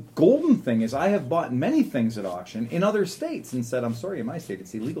 That's the golden thing is I have bought many things at auction in other states and said, I'm sorry, in my state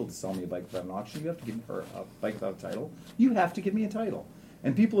it's illegal to sell me a bike without an auction. You have to give me a bike without a title. You have to give me a title.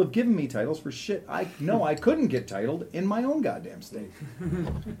 And people have given me titles for shit I know I couldn't get titled in my own goddamn state.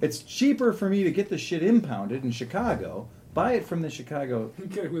 It's cheaper for me to get the shit impounded in Chicago, buy it from the Chicago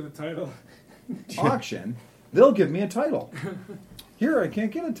Get it with a title. auction. They'll give me a title. Here I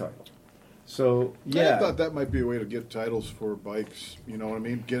can't get a title. So, yeah. I thought that might be a way to get titles for bikes. You know what I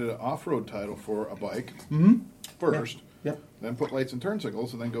mean? Get an off-road title for a bike first. Yep. Then put lights and turn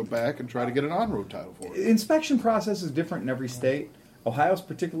signals, and then go back and try to get an on-road title for it. Inspection process is different in every state. Ohio's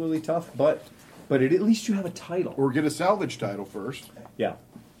particularly tough, but at least you have a title. Or get a salvage title first. Yeah.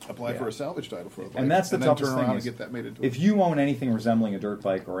 Apply for a salvage title for a bike. And that's the toughest then turn thing around is and get that made into if you own anything resembling a dirt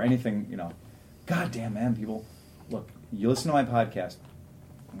bike or anything, goddamn, man, people, look, you listen to my podcast.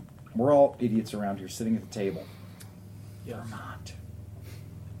 We're all idiots around here sitting at the table. Vermont.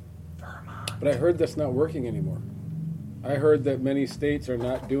 But I heard that's not working anymore. I heard that many states are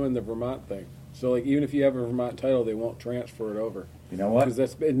not doing the Vermont thing. So, even if you have a Vermont title, they won't transfer it over. You know what?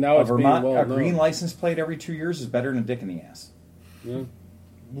 Because now it's Vermont, being well a green known. license plate every 2 years is better than a dick in the ass. Yeah.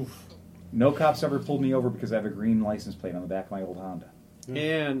 Oof. No cops ever pulled me over because I have a green license plate on the back of my old Honda.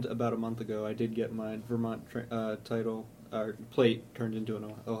 And about a month ago, I did get my Vermont title plate turned into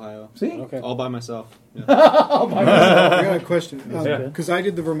an Ohio. See? Okay. All by myself. Yeah. I got a question. Okay. Because I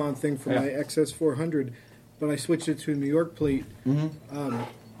did the Vermont thing for my XS400, but I switched it to a New York plate.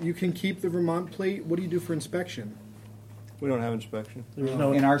 You can keep the Vermont plate. What do you do for inspection? We don't have inspection. There's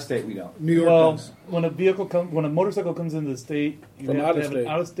no In our state, we don't. New York well, does. when a motorcycle comes into the state, you From have out to of have state. an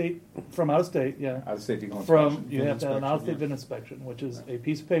out-of-state, from out-of-state, yeah. Out-of-state vehicle From inspection. you have to have an Inspection, out-of-state yeah. VIN inspection, which is a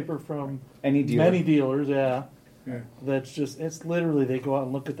piece of paper from Any dealer. many dealers, yeah. Yeah. That's just it's literally they go out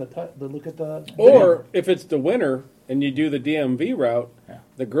and look at the Or if it's the winter and you do the DMV route, Yeah.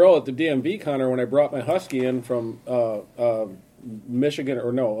 the girl at the DMV counter, when I brought my Husky in from Michigan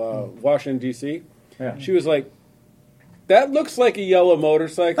Washington D.C., Yeah. she was like, "That looks like a yellow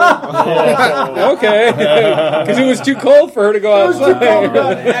motorcycle." Okay, because it was too cold for her to go outside.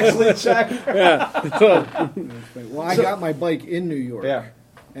 Actually, check. Yeah. So, Well, I got my bike in New York. Yeah.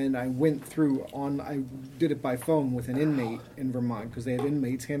 And I went through I did it by phone with an inmate in Vermont because they have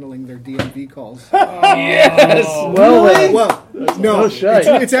inmates handling their DMV calls. yes. Well, no, shite.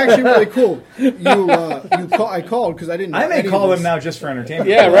 it's actually really cool. I called because I didn't. Know I may any call of them this. now just for entertainment.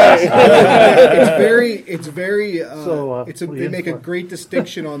 Yeah, right. It's very. So, what are they you make in a for? great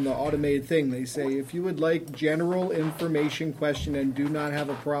distinction on the automated thing. They say if you would like general information question and do not have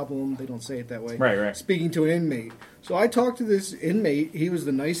a problem, they don't say it that way. Right. Speaking to an inmate. So I talked to this inmate. He was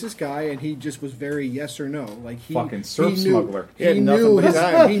the nicest guy, and he just was very yes or no. Like he Fucking surf he knew, smuggler. He had He nothing knew but his,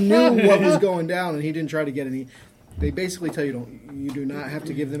 time. he knew what was going down, and he didn't try to get any. They basically tell you do not have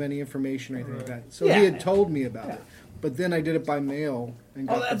to give them any information or anything like that. So he had told me about it, but then I did it by mail and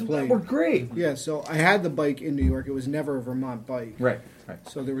got the plate. We're great. Yeah, so I had the bike in New York. It was never a Vermont bike. Right. Right.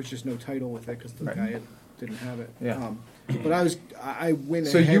 So there was just no title with it because the guy didn't have it. Yeah. But I went.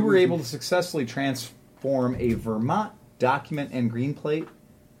 So ahead you were with- able to successfully transform a Vermont document and green plate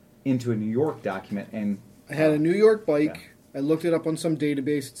into a New York document, and I had a New York bike. Yeah. I looked it up on some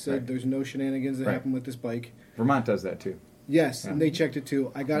database. It said Right. there's no shenanigans that Right. happen with this bike. Vermont does that too. Yes, Yeah. and they checked it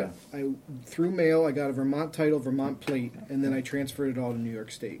too. I got through mail. I got a Vermont title, Vermont plate, and then I transferred it all to New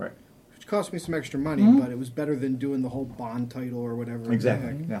York State. Right. Which cost me some extra money, Mhm. but it was better than doing the whole bond title or whatever.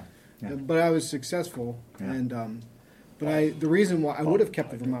 Exactly. the heck. Yeah. But I was successful, Yeah. and the reason why I would have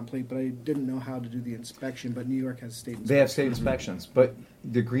kept the Vermont plate, but I didn't know how to do the inspection. But New York has state inspection. They have state inspections, but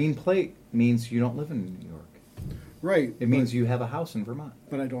the green plate means you don't live in New York. Right. It means you have a house in Vermont.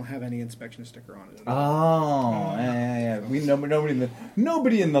 But I don't have any inspection sticker on it. Oh, yeah. We know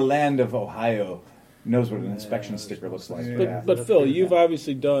nobody in the land of Ohio knows what an inspection sticker looks like. But Phil, you've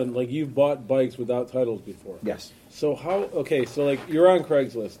obviously done you've bought bikes without titles before. Yes. So how? Okay, so you're on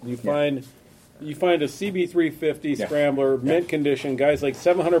Craigslist. You find a CB350 Scrambler, mint condition. Guys, like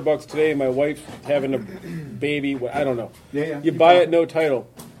 $700 today. My wife's having a baby. I don't know. Yeah. You buy it, no title.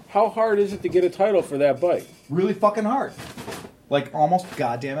 How hard is it to get a title for that bike? Really fucking hard. Like almost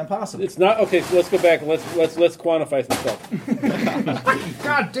goddamn impossible. It's not okay. So let's go back and let's quantify some stuff.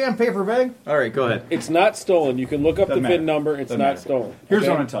 Goddamn paper bag. All right, go ahead. It's not stolen. You can look up Doesn't the matter. VIN number. It's Doesn't not matter. stolen. Here's Okay?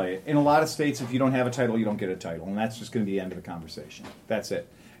 what I'm going to tell you. In a lot of states, if you don't have a title, you don't get a title. And that's just going to be the end of the conversation. That's it.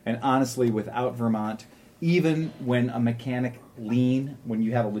 And honestly, without Vermont, even when a mechanic when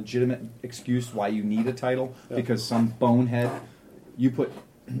you have a legitimate excuse why you need a title, because some bonehead, you put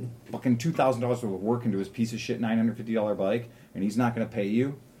fucking $2,000 worth of work into his piece of shit $950 bike, and he's not going to pay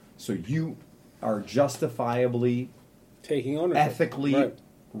you, so you are justifiably taking ownership, ethically, right.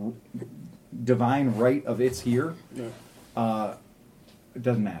 Divine right of it's here. Yeah. It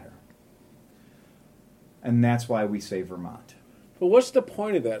doesn't matter, and that's why we say Vermont. But what's the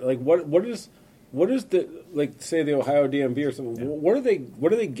point of that? Like, what is the say the Ohio DMV or something? Yeah. What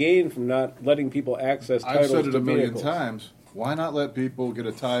do they gain from not letting people access titles? I've said it to a million vehicles? times. Why not let people get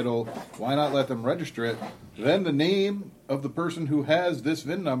a title? Why not let them register it? Then the name of the person who has this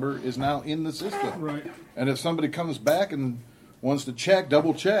VIN number is now in the system. Right. And if somebody comes back and wants to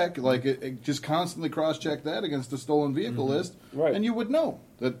double check, like it just constantly cross check that against the stolen vehicle list, right. and you would know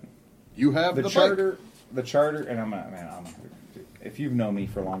that you have the charter. bike. The charter, and if you've known me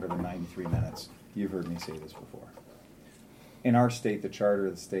for longer than 93 minutes, you've heard me say this before. In our state, the charter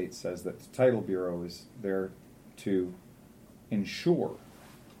of the state says that the Title Bureau is there to ensure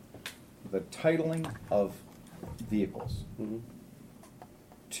the titling of vehicles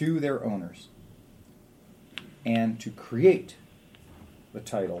to their owners and to create the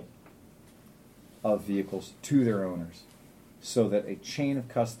title of vehicles to their owners so that a chain of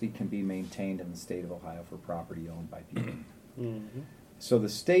custody can be maintained in the state of Ohio for property owned by people. So the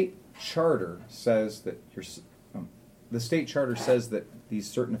state charter says that these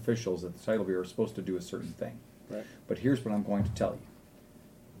certain officials at the Title Bureau are supposed to do a certain thing. Right. But here's what I'm going to tell you.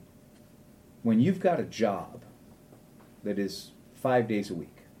 When you've got a job that is 5 days a week,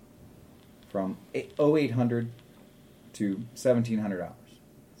 from 0800 to 1700 hours,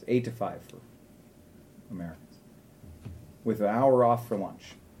 it's 8 to 5 for Americans, with an hour off for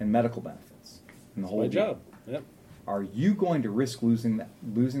lunch and medical benefits and the whole my deal. job. Yep. Are you going to risk losing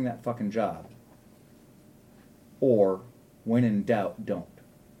that fucking job? Or, when in doubt, don't?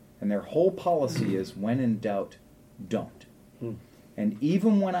 And their whole policy is, when in doubt, don't. And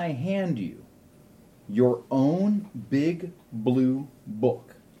even when I hand you your own big blue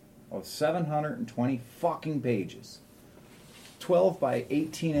book of 720 fucking pages, 12 by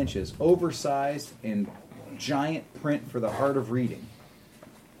 18 inches, oversized in giant print for the heart of reading,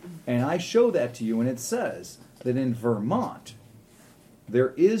 and I show that to you, and it says that in Vermont,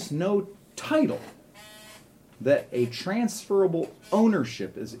 there is no title that a transferable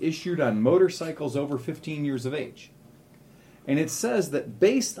ownership is issued on motorcycles over 15 years of age. And it says that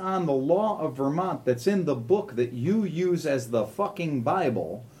based on the law of Vermont that's in the book that you use as the fucking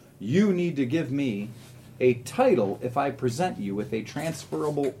Bible, you need to give me a title if I present you with a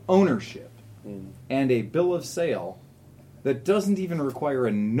transferable ownership and a bill of sale that doesn't even require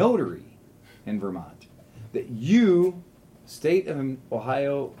a notary in Vermont. That you, state of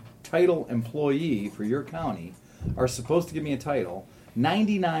Ohio title employee for your county, are supposed to give me a title.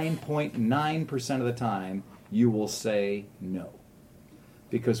 99.9% of the time, you will say no.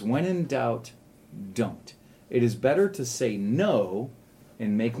 Because when in doubt, don't. It is better to say no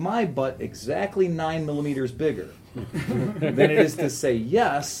and make my butt exactly 9 millimeters bigger than it is to say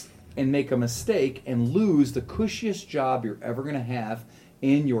yes and make a mistake and lose the cushiest job you're ever going to have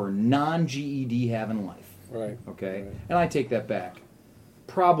in your non-GED having life. Right. Okay? Right. And I take that back.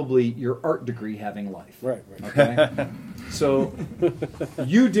 probably your art degree having life. Right. Okay? So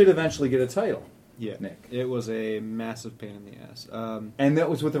you did eventually get a title. Yeah, Nick. It was a massive pain in the ass. And that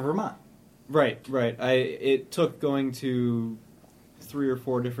was with the Vermont. Right. It took going to 3 or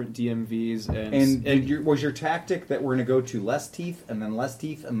 4 different DMVs, and was your tactic that we're going to go to less teeth and then less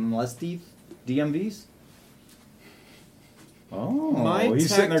teeth and then less teeth DMVs? Oh, he's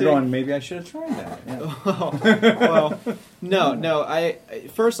sitting there going, maybe I should have tried that. Yeah. Well, no.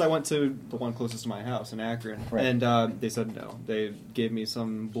 First I went to the one closest to my house in Akron, and they said no. They gave me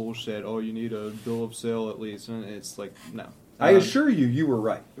some bullshit. Oh, you need a bill of sale at least, and it's like no. I assure you were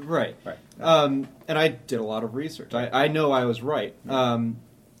right. Right. And I did a lot of research. I know I was right.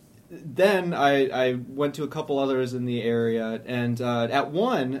 Then I went to a couple others in the area, and at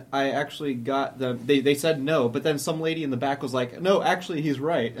one, I actually got them. They said no, but then some lady in the back was like, "No, actually, he's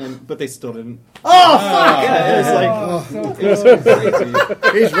right," but they still didn't. Oh, fuck! Yeah, it was like,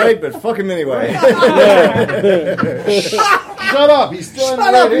 crazy. He's right, but fuck him anyway. Shut up! He's still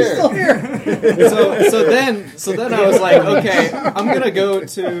here. So then I was like, okay, I'm gonna go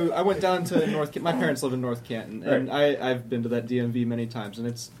to. I went down to North. My parents live in North Canton, and I've been to that DMV many times, and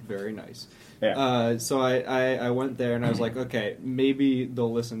it's very nice. Yeah. So I went there, and I was like, okay, maybe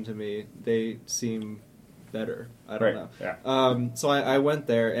they'll listen to me. They seem better. I don't know. Yeah. So I went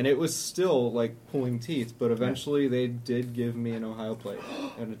there, and it was still like pulling teeth, but eventually they did give me an Ohio plate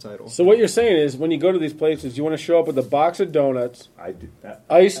and a title. So what you're saying is, when you go to these places, you want to show up with a box of donuts, I do that.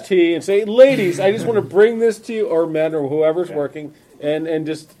 iced tea, and say, "Ladies, I just want to bring this to you," or men, or whoever's working, and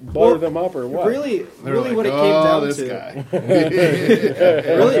just butter them up, or what? Really, Like, what it came down this to. guy.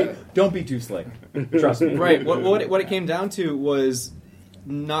 Really, don't be too slick. Trust me. Right. What it came down to was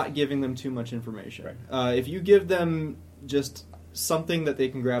not giving them too much information. Right. If you give them just something that they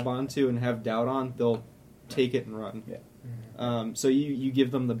can grab onto and have doubt on, they'll take it and run. Yeah. So you give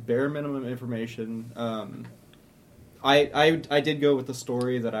them the bare minimum information. I did go with the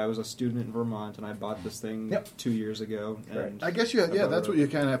story that I was a student in Vermont and I bought this thing 2 years ago. And I guess that's what you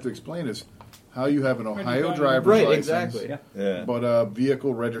kind of have to explain is how you have an Ohio driver's right, license, exactly. Yeah. but a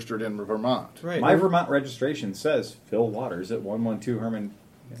vehicle registered in Vermont. Right. My Vermont registration says Phil Waters at 112 Herman.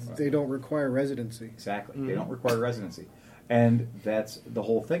 They don't require residency. Exactly. They don't require residency. And that's the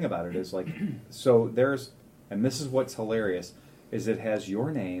whole thing about it is like, so there's, and this is what's hilarious, is it has your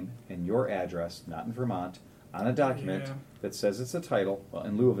name and your address, not in Vermont, on a document that says it's a title, well,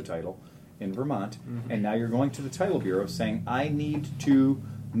 in lieu of a title, in Vermont, and now you're going to the Title Bureau saying, I need to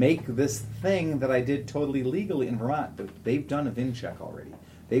make this thing that I did totally legally in Vermont, but they've done a VIN check already.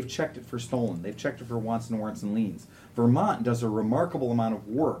 They've checked it for stolen. They've checked it for wants and warrants and liens. Vermont does a remarkable amount of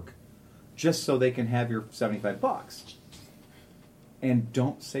work just so they can have your $75. And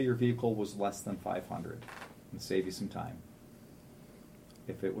don't say your vehicle was less than $500 and save you some time.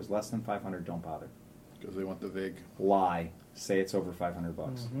 If it was less than $500, don't bother. Because they want the VIG. Lie. Say it's over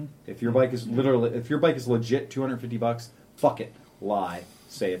 $500. If your bike is legit $250, fuck it. Lie.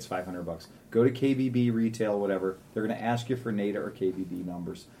 Say it's $500. Go to KBB retail, whatever. They're going to ask you for NADA or KBB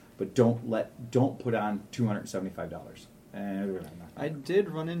numbers, but don't put on $275. I did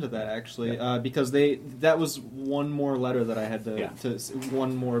run into that actually because that was one more letter that I had to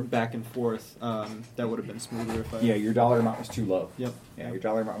one more back and forth that would have been smoother if I your dollar amount was too low. Yep. Yeah, your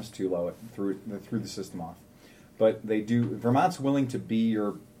dollar amount was too low. It threw the system off. But they do. Vermont's willing to be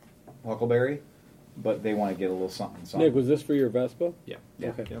your Huckleberry, but they want to get a little something. Nick, was this for your Vespa? Yeah.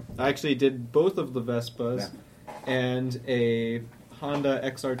 Okay. Yeah. I actually did both of the Vespas and a Honda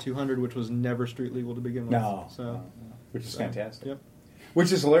XR200, which was never street legal to begin with. No. So. Which is fantastic. Yep.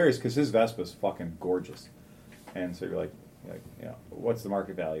 Which is hilarious because his Vespa's fucking gorgeous, and so you're like, what's the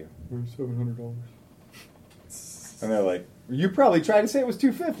market value? $700. And they're like, you probably tried to say it was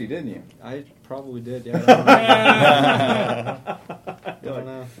 $250, didn't you? I probably did. Yeah. I don't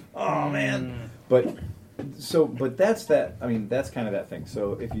know. Oh man. But that's that. I mean, that's kind of that thing.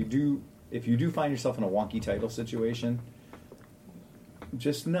 So if you do find yourself in a wonky title situation,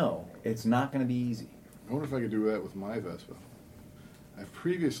 just know it's not going to be easy. I wonder if I could do that with my Vespa. I've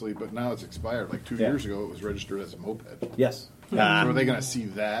previously, but now it's expired. Like 2 years ago, it was registered as a moped. Yes. So are they going to see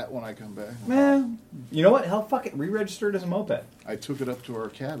that when I come back? Man, you know what? Hell, fuck it. Re-register it as a moped. I took it up to our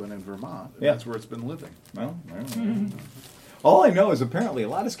cabin in Vermont. And Yeah. That's where it's been living. Well, all I know is apparently a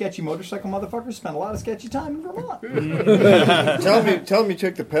lot of sketchy motorcycle motherfuckers spend a lot of sketchy time in Vermont. Tell me you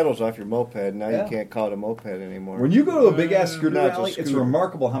took the pedals off your moped. Now you can't call it a moped anymore. When you go to a big ass scooter Not just rally, it's scooter.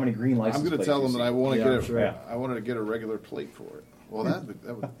 remarkable how many green license I'm going to plates tell you them that see. I want to get a, right. I wanted to get a regular plate for it. Well, that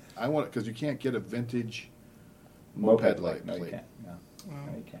would, I want it because you can't get a vintage moped light No, you plate. can't. No,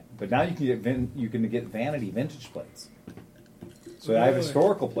 you can't. But now you can get vanity vintage plates. So I have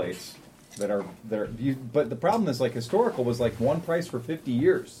historical plates that are but the problem is like historical was like one price for 50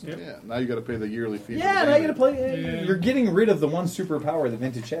 years. Yeah, now you got to pay the yearly fee. Yeah, now you got to play. You're getting rid of the one superpower that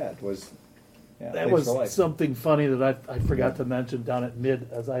Vintage had was. Yeah, that was something funny that I forgot to mention down at Mid,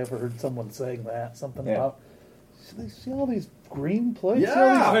 as I heard someone saying that something about. See all these green plates?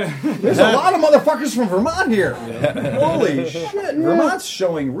 Yeah, there's a lot of motherfuckers from Vermont here. Holy shit, Vermont's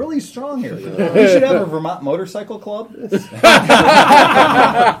showing really strong here. We should have a Vermont motorcycle club.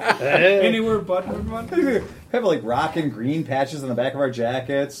 Anywhere but Vermont. Have like rock and green patches on the back of our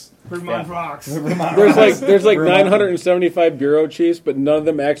jackets. Vermont rocks. Vermont There's rocks. like Vermont. 975 bureau chiefs, but none of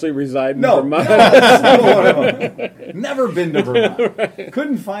them actually reside in Vermont. Never been to Vermont.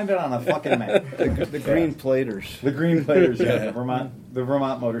 Couldn't find it on a fucking map. The green platers. The green platers, yeah. The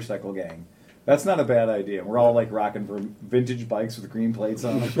Vermont motorcycle gang. That's not a bad idea. We're all like rocking vintage bikes with green plates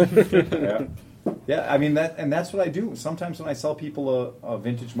on them. Yeah. I mean that's what I do. Sometimes when I sell people a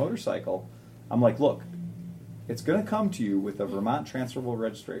vintage motorcycle, I'm like, look, it's going to come to you with a Vermont transferable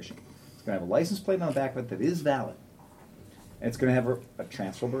registration. It's going to have a license plate on the back of it that is valid. And it's going to have a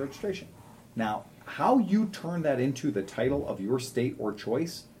transferable registration. Now, how you turn that into the title of your state or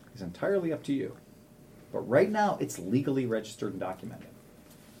choice is entirely up to you. But right now, it's legally registered and documented.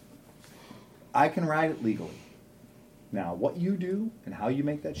 I can ride it legally. Now, what you do and how you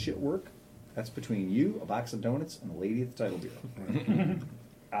make that shit work, that's between you, a box of donuts, and the lady at the title bureau.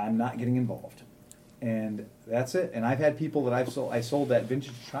 I'm not getting involved. And that's it. And I've had people that I sold that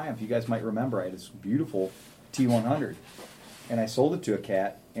vintage Triumph. You guys might remember I had this beautiful T100. And I sold it to a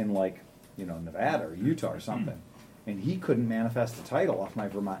cat in Nevada or Utah or something. And he couldn't manifest the title off my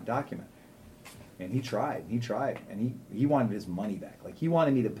Vermont document. And he tried. And he wanted his money back. Like he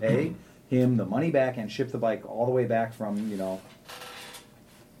wanted me to pay him the money back and ship the bike all the way back from,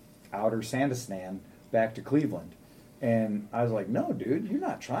 outer Sandistan back to Cleveland. And I was like, no, dude, you're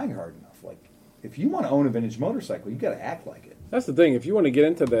not trying hard enough. Like, if you want to own a vintage motorcycle, you got to act like it. That's the thing. If you want to get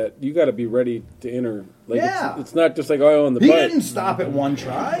into that, you got to be ready to enter. Like, yeah, it's not just like I own the bike. He didn't stop at one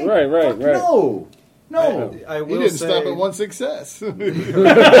try. Right. No. I will say, stop at one success. That's true.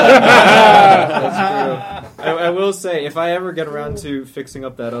 I will say, if I ever get around to fixing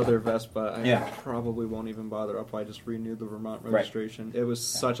up that other Vespa, I probably won't even bother. I'll probably just renew the Vermont registration. It was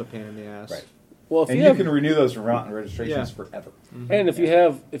such a pain in the ass. Right. Well, you can renew those Vermont registrations forever. Mm-hmm. And if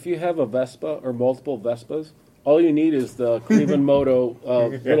you have a Vespa or multiple Vespas, all you need is the Cleveland Moto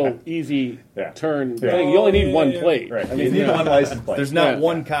little easy turn thing. You only need one plate. Right. I mean, you need one license plate. There's not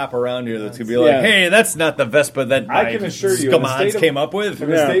one cop around here that's going to be like, hey, that's not the Vespa that I can assure you, came up with. In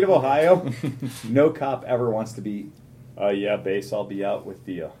the state of Ohio, no cop ever wants to be, base, I'll be out with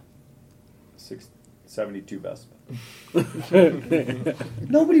the 672 Vespa.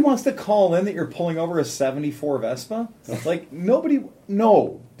 Nobody wants to call in that you're pulling over a 74 Vespa. Like,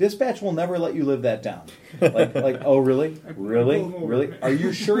 dispatch will never let you live that down. Like, oh, really? Really? Are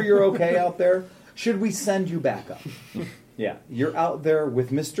you sure you're okay out there? Should we send you back up? Yeah, you're out there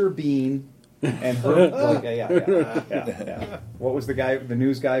with Mr. Bean and Herb. Yeah. What was the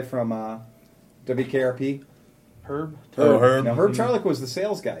news guy from WKRP? Herb. Herb. Now, Herb Charlick was the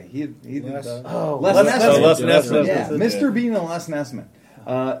sales guy. Les Nessman. Yeah, Mr. Bean and Les Nessman.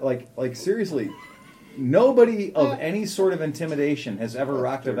 Like seriously, nobody of any sort of intimidation has ever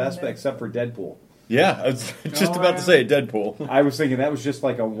rocked a Vespa except for Deadpool. Yeah, I was just about to say Deadpool. I was thinking that was just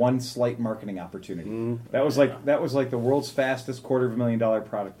like a one slight marketing opportunity. That was like the world's fastest $250,000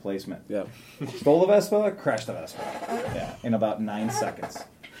 product placement. Yeah, stole a Vespa, crashed the Vespa. In about 9 seconds.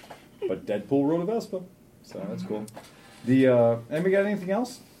 But Deadpool rode a Vespa. So that's cool. Anybody got anything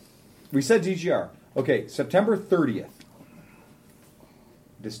else? We said DGR. Okay, September 30th.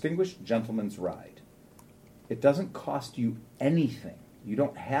 Distinguished Gentleman's Ride. It doesn't cost you anything. You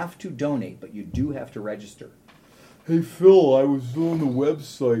don't have to donate, but you do have to register. Hey, Phil, I was on the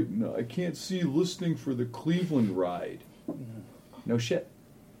website and I can't see listing for the Cleveland ride. No shit.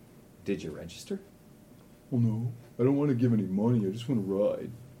 Did you register? Well, no. I don't want to give any money. I just want to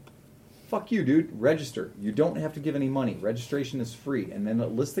ride. Fuck you, dude. Register. You don't have to give any money. Registration is free. And then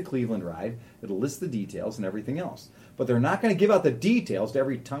it'll list the Cleveland ride. It'll list the details and everything else. But they're not going to give out the details to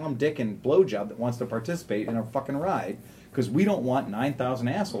every Tom, Dick, and blowjob that wants to participate in a fucking ride, because we don't want 9,000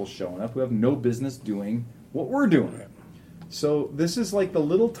 assholes showing up who have no business doing what we're doing. So this is like the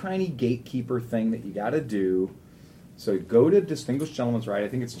little tiny gatekeeper thing that you got to do. So go to Distinguished Gentleman's Ride. I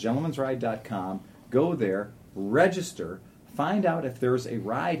think it's gentleman'sride.com. Go there. Register. Find out if there's a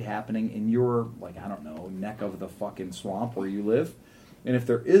ride happening in your, neck of the fucking swamp where you live. And if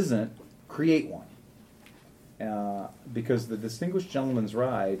there isn't, create one. Because the Distinguished Gentleman's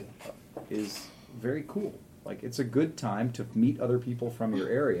Ride is very cool. Like, it's a good time to meet other people from your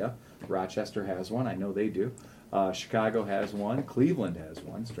area. Rochester has one. I know they do. Chicago has one. Cleveland has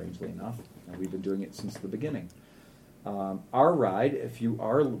one, strangely enough. And we've been doing it since the beginning. Our ride, if you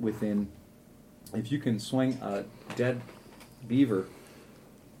can swing a dead beaver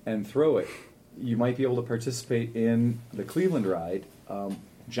and throw it, you might be able to participate in the Cleveland ride.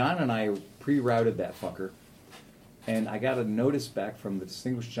 John and I pre-routed that fucker. And I got a notice back from the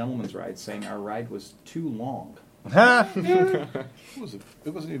Distinguished Gentleman's Ride saying our ride was too long. What was it? It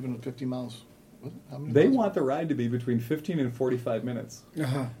wasn't even 50 miles. Was it? How many They miles? want the ride to be between 15 and 45 minutes.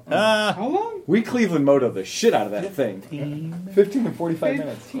 How long? We Cleveland moto the shit out of that thing. 15 and 45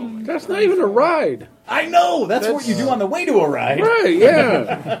 minutes. That's not even a ride. I know! That's what you do on the way to a ride. Right,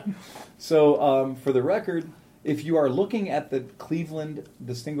 yeah. So, for the record, if you are looking at the Cleveland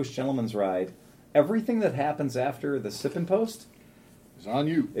Distinguished Gentleman's Ride, everything that happens after the sip and post It's on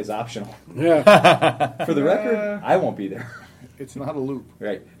you. is optional. Yeah. For the record, I won't be there. It's not a loop.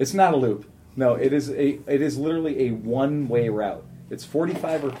 Right. It's not a loop. No, it is literally a one-way route. It's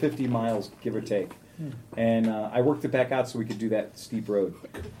 45 or 50 miles, give or take. And I worked it back out so we could do that steep road.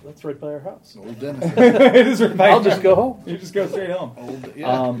 That's right by our house. Old Dennis. It is right by I'll just go home. You just go straight home.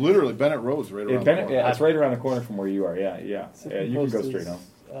 Literally, Bennett Road's right around the corner. Yeah, it's right around the corner from where you are. Yeah. You can go straight home.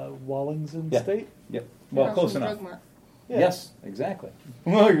 Wallington Yeah. State? Yep. Well, Across close from enough. Drug Mart. Yeah. Yes, exactly.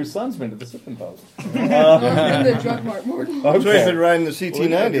 Well, your son's been to the Sipping Post. In the Drug Mart more than That's why he's been riding the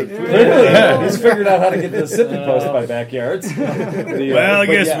CT90. Really? He's figured out how to get to the Sipping Post by backyards. Well, I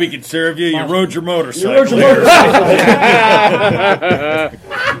guess we could serve you. You rode your motorcycle. You rode your motorcycle.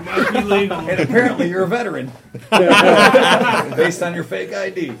 And apparently you're a veteran. Based on your fake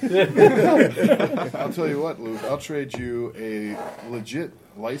ID. I'll tell you what, Luke. I'll trade you a legit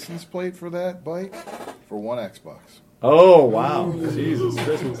license plate for that bike for one Xbox. Oh, wow. Jesus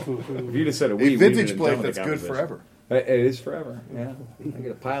Christmas. If you just said a A vintage plate that's good forever. It is forever, yeah. I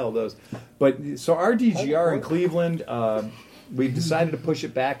get a pile of those. But so our DGR in Cleveland, we decided to push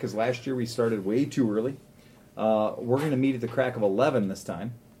it back because last year we started way too early. We're going to meet at the crack of 11 this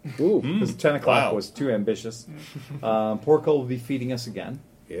time. Because 10 o'clock was too ambitious. Porco will be feeding us again.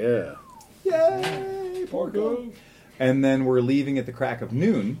 Yeah. Yay, Porco. And then we're leaving at the crack of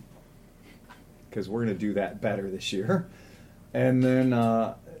noon because we're going to do that better this year. And then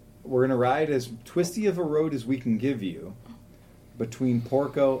we're going to ride as twisty of a road as we can give you between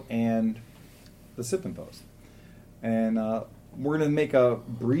Porco and the Sipping Post. And we're going to make a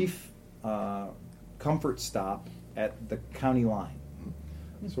brief comfort stop at the county line.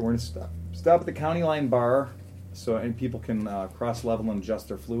 So we're going to stop at the county line bar and people can cross-level and adjust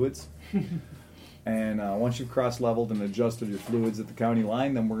their fluids. And once you've cross-leveled and adjusted your fluids at the county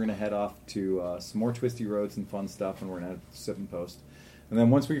line, then we're going to head off to some more twisty roads and fun stuff, and we're going to head to the Sipping Post. And then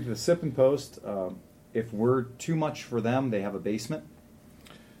once we get to the Sipping Post, if we're too much for them, they have a basement.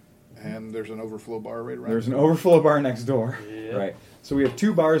 And there's an overflow bar right around. There's an overflow bar next door. Yeah. Right. So we have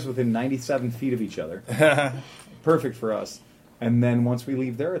two bars within 97 feet of each other. Perfect for us. And then once we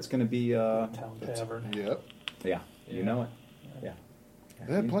leave there, it's going to be Town Tavern. Yep. Yeah, you know it. Yeah.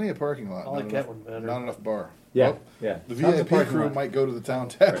 They had plenty of parking lot. I like that one better. Not enough bar. Yeah, Well, yeah. The Tons of VIP parking crew lot. might go to the town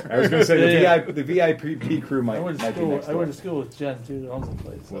tavern. I was going to say the VIP crew might. I went to might be school. next I door. went to school with Jen too. That owns the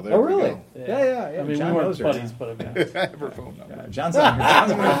place. Well, So. there Oh, we really? go. Yeah. I mean, John we weren't knows her. buddies, but I mean, I have her phone number. Yeah, John's on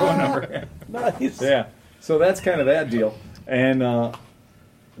her phone number. nice. Yeah. So that's kind of that deal. And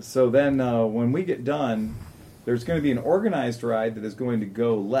so then when we get done, there's going to be an organized ride that is going to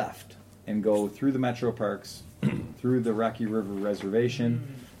go left and go through the metro parks, through the Rocky River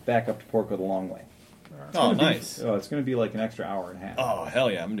Reservation, back up to Porco the long way. Oh, nice. It's going to be like an extra hour and a half. Oh, hell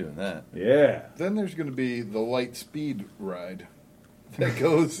yeah, I'm doing that. Yeah. Then there's going to be the light speed ride that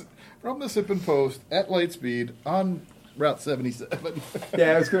goes from the Sipping Post at light speed on Route 77.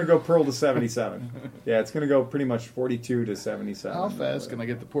 Yeah, it's going to go Pearl to 77. Yeah, it's going to go pretty much 42 to 77. How fast can I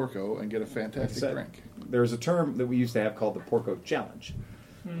get to Porco and get a Like I fantastic said, drink? there's a term that we used to have called the Porco Challenge.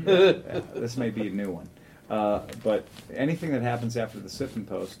 This may be a new one. But anything that happens after the Sipping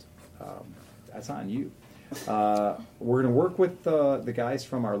Post, that's on you. We're going to work with the guys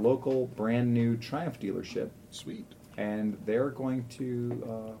from our local brand new Triumph dealership. Sweet. And they're going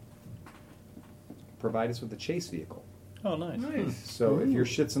to provide us with a chase vehicle. Oh, nice. So if your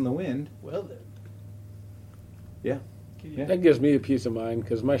shit's in the wind, Well then. yeah. That gives me a peace of mind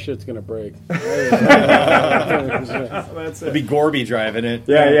because my shit's going to break. That's It'd be Gorby driving it.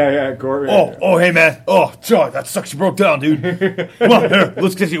 Yeah. Gore. Oh, hey, man. Oh, God, that sucks you broke down, dude. Come on, here, we'll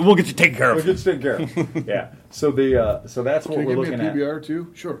get you taken care We'll of. get you taken care of. Yeah. So so that's what Can you we're give me looking a at. PBR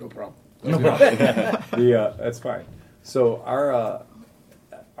too? Sure, no problem. That's fine. So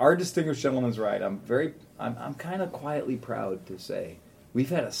our distinguished gentleman's ride. I'm very I'm kind of quietly proud to say we've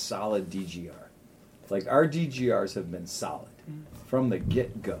had a solid DGR. Like, our DGRs have been solid from the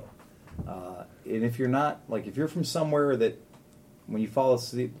get-go. And if you're not, like, if you're from somewhere that when you fall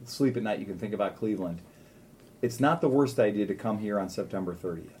asleep at night you can think about Cleveland, it's not the worst idea to come here on September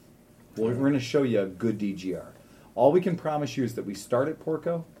 30th. We're going to show you a good DGR. All we can promise you is that we start at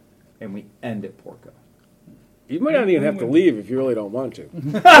Porco and we end at Porco. You might not even have to leave if you really don't want to.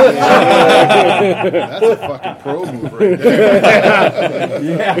 That's a fucking pro move right there.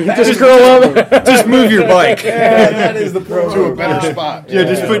 Yeah, just curl up. Just move your bike. Yeah, that is the pro to a better spot. Yeah,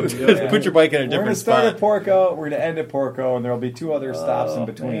 just put your bike in a We're going different to start spot. at Porco. We're going to end at Porco, and there will be 2 other stops in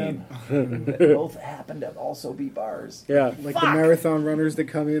between that both happen to also be bars. Yeah, Like the marathon runners that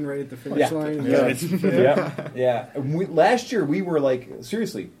come in right at the finish line. Yeah. And last year we were like,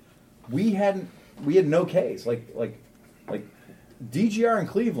 seriously, we had no Ks. Like DGR in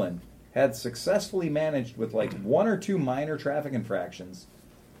Cleveland had successfully managed with like 1 or 2 minor traffic infractions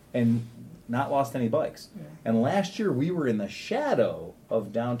and not lost any bikes. Yeah. And last year we were in the shadow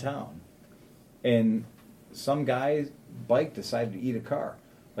of downtown, and some guy's bike decided to eat a car.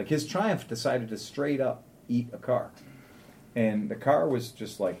 Like, his Triumph decided to straight up eat a car. And the car was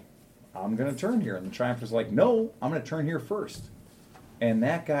just like, I'm going to turn here. And the Triumph was like, no, I'm going to turn here first. And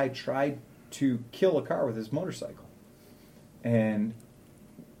that guy tried to kill a car with his motorcycle. And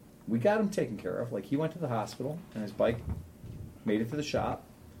we got him taken care of. Like, he went to the hospital, and his bike made it to the shop.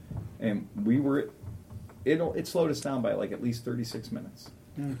 And it slowed us down by like at least 36 minutes.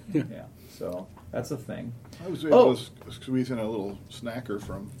 Yeah, so that's the thing. I was able to squeeze in a little snacker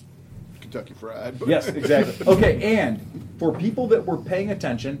from Kentucky Fried. But. Yes, exactly. Okay, and for people that were paying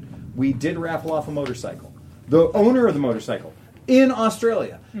attention, we did raffle off a motorcycle. The owner of the motorcycle in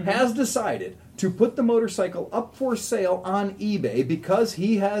Australia has decided to put the motorcycle up for sale on eBay because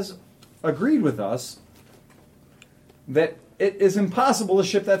he has agreed with us that it is impossible to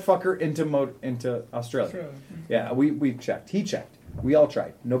ship that fucker into Australia. Yeah, we checked. He checked. We all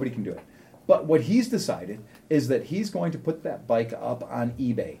tried. Nobody can do it. But what he's decided is that he's going to put that bike up on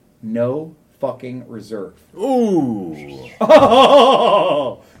eBay. No fucking reserve. Ooh.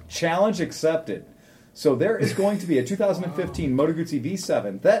 Oh! Challenge accepted. So there is going to be a 2015 Moto Guzzi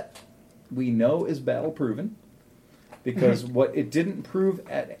V7 that we know is battle proven because what it didn't prove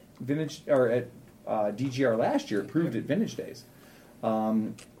at vintage or at DGR last year, it proved at Vintage Days.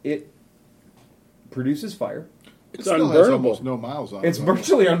 It produces fire. It still has almost no miles on it. It's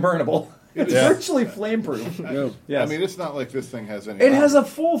virtually unburnable. It's virtually flame-proof. Yes. I mean, it's not like this thing has any. It has a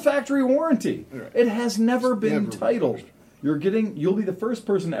full factory warranty. Right. It has never been titled. You'll be the first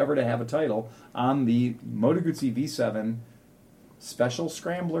person ever to have a title on the Moto Guzzi V7 Special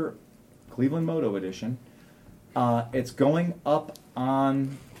Scrambler Cleveland Moto Edition. It's going up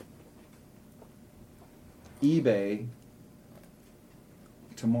on eBay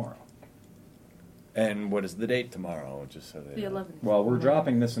tomorrow. And what is the date tomorrow? Just so The 11th. Well, we're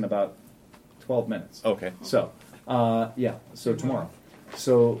dropping this in about 12 minutes. Okay. So, so tomorrow.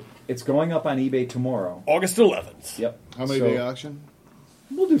 So it's going up on eBay tomorrow. August 11th. Yep. How many day auction?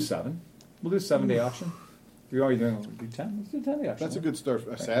 We'll do 7. We'll do 7-day auction. You're already doing 10. Let's do 10-day auction. That's a good start.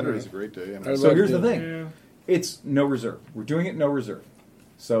 Saturday's a great day. So here's the thing. Yeah. It's no reserve. We're doing it no reserve.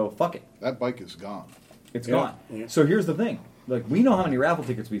 So fuck it. That bike is gone. It's gone. Yeah. So here's the thing. Like, we know how many raffle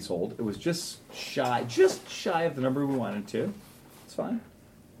tickets we sold. It was just shy of the number we wanted to. It's fine.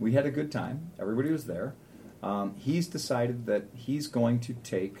 We had a good time. Everybody was there. He's decided that he's going to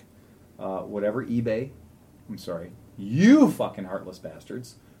take whatever eBay, you fucking heartless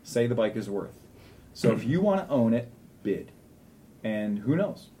bastards, say the bike is worth. So if you want to own it, bid. And who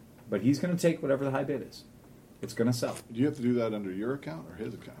knows? But he's going to take whatever the high bid is. It's going to sell. Do you have to do that under your account or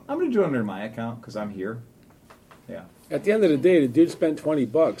his account? I'm going to do it under my account because I'm here. Yeah. At the end of the day, the dude spent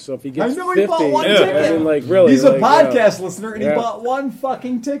 $20. So if he gets I know 50, he bought one ticket. I mean, like, really, he's a like, podcast listener, and he bought one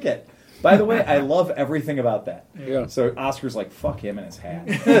fucking ticket. By the way, I love everything about that. Yeah. So Oscar's like, fuck him and his hat.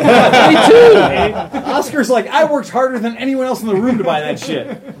 Me too. Oscar's like, I worked harder than anyone else in the room to buy that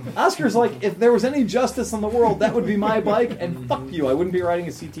shit. Oscar's like, if there was any justice in the world, that would be my bike, and fuck you, I wouldn't be riding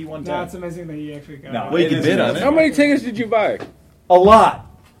a CT 110. No, it's amazing that he actually got it. No, well, you can bid on it. How many tickets did you buy? A lot.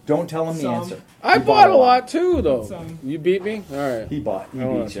 Don't tell him the answer. I bought a lot too, though. You beat me? All right. He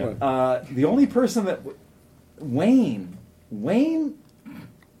beat you. The only person that... Wayne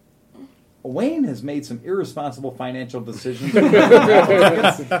has made some irresponsible financial decisions.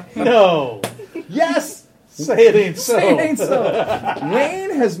 No. Yes! Say it ain't so. Say it ain't so.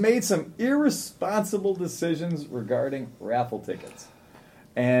 Wayne has made some irresponsible decisions regarding raffle tickets.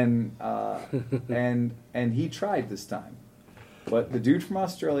 And he tried this time. But the dude from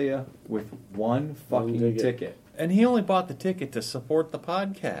Australia with one fucking ticket. And he only bought the ticket to support the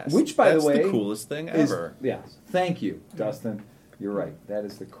podcast. Which, by That's the way, the coolest thing is, ever. Yeah. Thank you, Dustin. You're right. That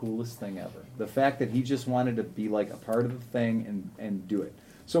is the coolest thing ever. The fact that he just wanted to be like a part of the thing and do it.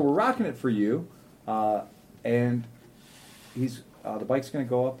 So we're rocking it for you, and he's the bike's going to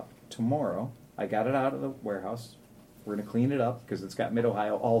go up tomorrow. I got it out of the warehouse. We're going to clean it up because it's got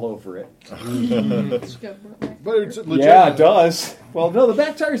Mid-Ohio all over it. But it's legit. Yeah, it does. Well, no, the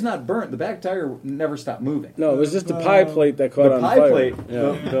back tire's not burnt. The back tire never stopped moving. No, it was just the pie plate that caught on pie fire. Plate,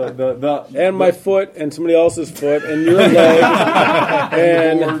 Yeah. And my foot, and somebody else's foot, and your leg,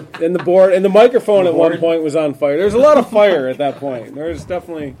 and the board, and the microphone at one point was on fire. There was a lot of fire at that point. There was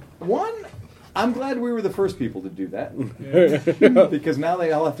definitely one. I'm glad we were the first people to do that because now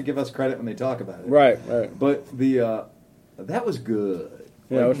they all have to give us credit when they talk about it. Right. But that was good.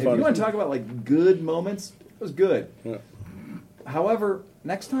 Yeah, it was if fun. you want to talk about like good moments, it was good. Yeah. However,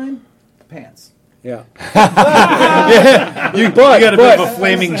 next time, pants. Yeah. You got a bit of a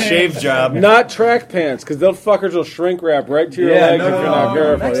flaming shave job. Not track pants, because those fuckers will shrink wrap right to your legs if you're not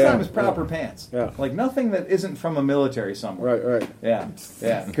careful. Next time is proper pants. Yeah. Like nothing that isn't from a military somewhere. Right. Yeah.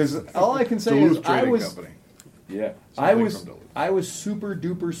 Because all I can say Duluth is I Trading was. Company. Yeah. Something I was super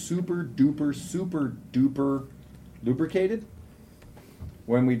duper lubricated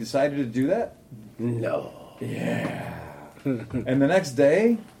when we decided to do that. No. Yeah. And the next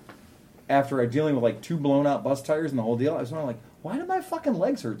day, after dealing with like 2 blown out bus tires and the whole deal, I was like, why do my fucking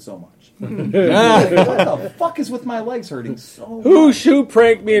legs hurt so much? Like, what the fuck is with my legs hurting so much? Who shoe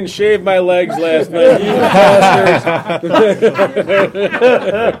pranked me and shaved my legs last night? You bastards.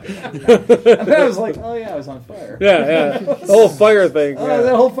 And then I was like, oh yeah, I was on fire. Yeah. The whole fire thing. Oh,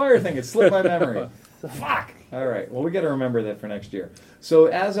 that whole fire thing, it slipped my memory. Fuck. All right, well, we got to remember that for next year. So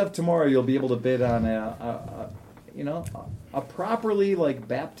as of tomorrow, you'll be able to bid on a properly like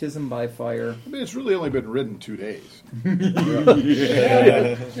baptism by fire. I mean, it's really only been ridden 2 days.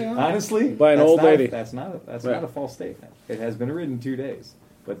 Yeah. Honestly, by an old lady. That's not a false statement. It has been ridden 2 days,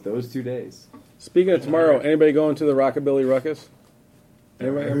 but those 2 days. Speaking of tomorrow, anybody going to the Rockabilly Ruckus?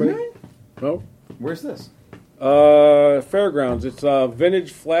 Anybody? No? Where's this? Fairgrounds. It's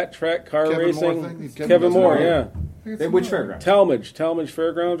vintage flat track car Kevin racing. Moore thing? Kevin Moore, yeah. Which fairground? Talmadge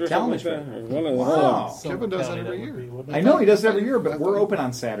Fairgrounds or Talmadge something like that. Fairgrounds. One of the, Wow. Kevin does that every year. I know he does it every year, but we're open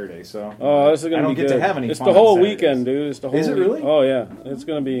on Saturday, so this is gonna I don't be get good. to have any It's fun the whole on Saturdays. weekend, dude. It's the whole Is it week. really? Oh yeah, it's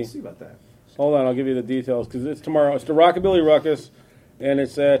gonna be. Let's see about that. Hold on, I'll give you the details because it's tomorrow. It's the Rockabilly Ruckus, and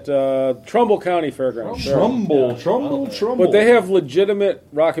it's at Trumbull County Fairgrounds. Trumbull. But they have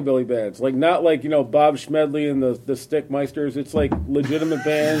legitimate rockabilly bands, like not like Bob Schmedley and the Stickmeisters. It's like legitimate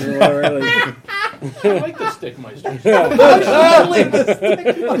bands or whatever. Like, I like the Stickmeisters.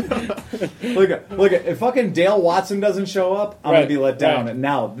 Look at if fucking Dale Watson doesn't show up, I'm gonna be let down. Right. And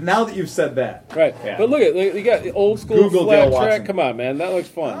now that you've said that, right? Yeah. But look at you got the old school Google flat Dale track. Watson. Come on, man, that looks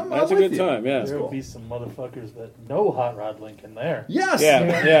fun. I'm That's a with good you. time. Yeah. There will be some motherfuckers that know Hot Rod Lincoln there. Yes. Yeah.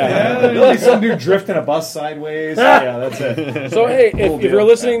 There'll be some dude drifting a bus sideways. Yeah, that's it. So hey, Cool if deal. you're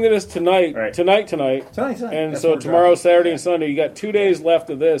listening to this tonight, Right. tonight, Tonight. and That's so what we're tomorrow, dropping. Saturday, and Sunday, you got 2 days left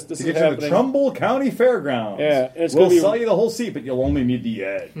of this. This To is get you to the happening. Trumbull County Fairgrounds. Yeah, it's we'll gonna be- sell you the whole seat, but you'll only need the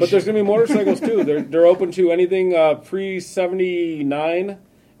edge. But there's going to be motorcycles too. They're open to anything pre-79,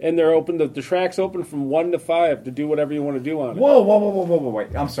 and they're open. The track's open from 1 to 5 to do whatever you want to do on it. Whoa,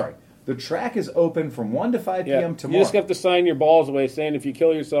 wait. I'm sorry. The track is open from 1 to 5 Yeah. p.m. You tomorrow. just have to sign your balls away saying if you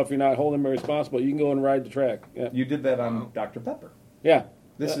kill yourself, you're not holding them responsible. You can go and ride the track. Yeah. You did that on Dr. Pepper. Yeah.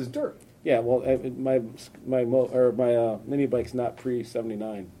 This is dirt. Yeah, well, my mini bike's not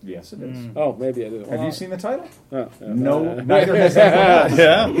pre-79. Yes, it is. Oh, maybe I did. Have you seen the title? Yeah. No, neither has anyone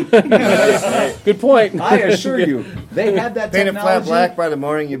else. Good point. I assure you, they had that Paint it technology. flat black by the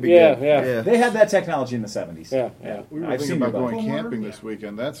morning, you'd be Yeah, good. yeah. They had that technology in the 70s. Yeah. We were I've thinking seen about your going bike. camping this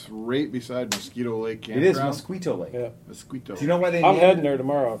weekend. That's right beside Mosquito Lake It Campground. is Mosquito Lake. Yeah. Mosquito. Do you know why they? I'm named heading it? there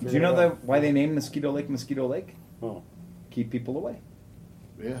tomorrow. Do you know why they named Mosquito Lake Mosquito Lake? Oh. Keep people away.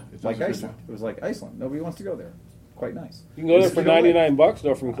 Yeah, it Like does a good Iceland. job. It was like Iceland. Nobody wants to go there. Quite nice. You can go there for Mosquito Lake. $99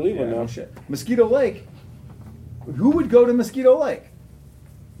 though from Cleveland Yeah, now. no shit. Mosquito Lake. Who would go to Mosquito Lake?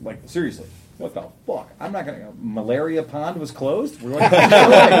 Like seriously, what the fuck? I'm not gonna go. Malaria Pond was closed. We're going to Mosquito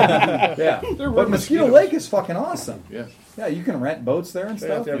Lake. Yeah, There were but Mosquito mosquitoes. Lake is fucking awesome. Yeah. Yeah, you can rent boats there and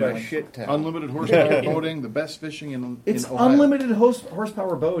stuff. They're Yeah, a like- shit town. Unlimited horsepower boating, the best fishing in It's Ohio. unlimited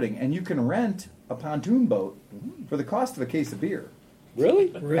horsepower boating, and you can rent a pontoon boat for the cost of a case of beer.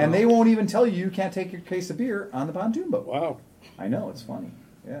 Really? And they won't even tell you can't take your case of beer on the pontoon boat. Wow. I know, it's funny.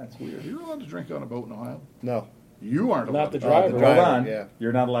 Yeah, it's weird. You're allowed to drink on a boat in Ohio? No. You aren't allowed Not the to drive. driver. Hold on. Yeah.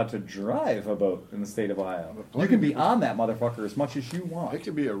 You're not allowed to drive a boat in the state of Ohio. You can be on that motherfucker as much as you want. It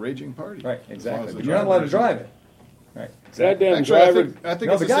could be a raging party. Right, As long exactly. as the But you're not allowed to driver drive it. Right. Exactly. Goddamn Actually, driver. I think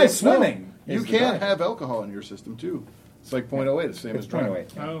No, it's the the guy same. swimming No, is you the can driver. have alcohol in your system too. It's like 0.08, the same It's as driving.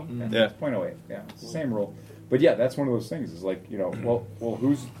 0.08. Oh. Yeah. It's 0.08. Yeah, it's the same rule. But yeah, that's one of those things. Is like, well,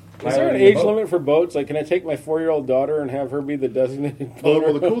 who's Is there an piloting the age boat? limit for boats? Like, can I take my 4-year-old daughter and have her be the designated boater?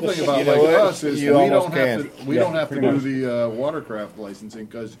 Well, the cool thing about You know like what? us is You we almost don't have can. to. We Yeah, don't have to pretty do much. the watercraft licensing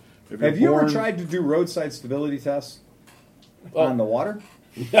because if you're Have you ever born- tried to do roadside stability tests Oh. on the water?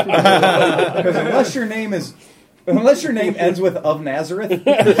 Because unless your name ends with of Nazareth, you're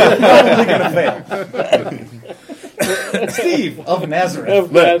probably going to fail. Steve of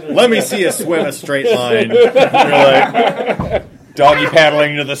Nazareth. Let me see you swim a straight line. You're like doggy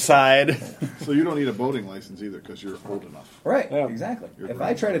paddling to the side. So you don't need a boating license either because you're old enough. Right, Yeah. exactly. You're If right.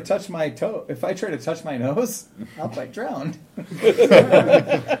 I try to touch my nose, I'll get drowned.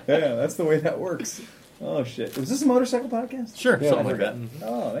 Yeah, that's the way that works. Oh shit! Was this a motorcycle podcast? Sure, something like that.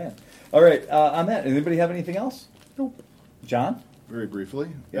 Oh man! All right. On that, anybody have anything else? Nope. John? Very briefly,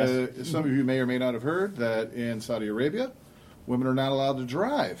 Yes. some of you may or may not have heard that in Saudi Arabia, women are not allowed to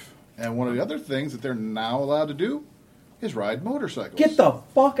drive, and one of the other things that they're now allowed to do is ride motorcycles. Get the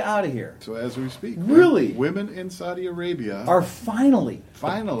fuck out of here! So as we speak, Really? women in Saudi Arabia Are finally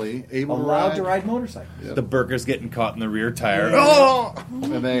finally able allowed to ride motorcycles. Yep. The burger's getting caught in the rear tire. Oh!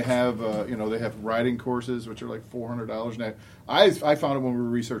 And they have, they have riding courses which are like $400. Now, I found it when we were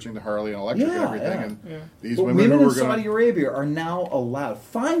researching the Harley and electric and Yeah, everything, yeah. and Yeah. these But women women who in were going Saudi Arabia are now allowed,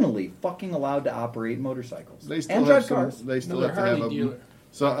 finally, fucking allowed to operate motorcycles they still and have drive cars. They still Another have to have Harley dealer.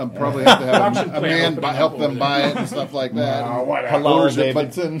 probably have to have Option a plan man opening help up them over buy there. it and stuff like that. Hello, Ownership,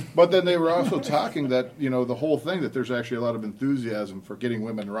 Davidson. but then they were also talking that the whole thing that there's actually a lot of enthusiasm for getting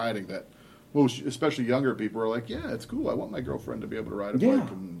women riding. That most, especially younger people, are like, yeah, it's cool. I want my girlfriend to be able to ride a Yeah,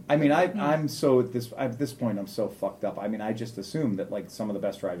 bike. And, I mean, I'm so at this point, I'm so fucked up. I mean, I just assume that like some of the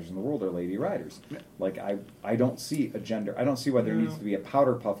best riders in the world are lady riders. Like I don't see a gender. I don't see why there needs to be a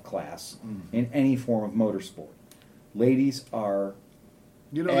powder puff class in any form of motorsport. Ladies are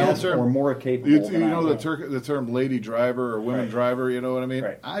as or more capable. than I am. the term lady driver or women Right. driver. You know what I mean?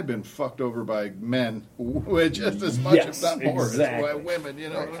 Right. I've been fucked over by men with just as much, Yes, if not more. exactly. It's why women. You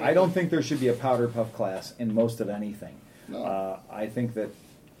know. What I mean? I don't think there should be a powder puff class in most of anything. No. I think that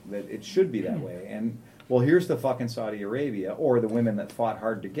it should be that way. And well, here's the fucking Saudi Arabia or the women that fought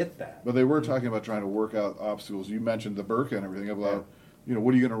hard to get that. But they were talking about trying to work out obstacles. You mentioned the burqa and everything about,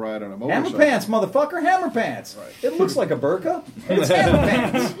 what are you going to ride on a motorcycle? Hammer pants, motherfucker, hammer pants. Right. It looks like a burqa. It's hammer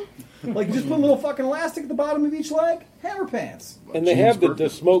pants. Like you just put a little fucking elastic at the bottom of each leg. Hammer pants. And they Jeans have the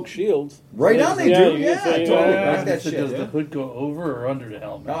burqa. smoke shields. Right on, they Yeah, do. you Yeah, can say, totally. yeah. Like that shit. Does the hood go over or under the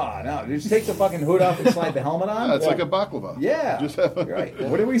helmet? Oh, no. You just take the fucking hood off and slide the helmet on. Yeah, it's like a baklava. Yeah. Just have a Right.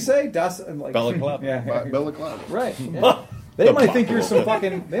 What did we say? Like, Balaclava. Yeah. balaclava. Right. Yeah. They might think you're some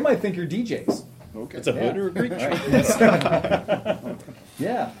fucking. They might think you're DJs. Okay. It's a hood or a green shirt.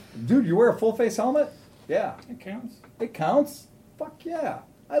 Yeah, dude, you wear a full face helmet. Yeah, It counts. it counts. Fuck yeah,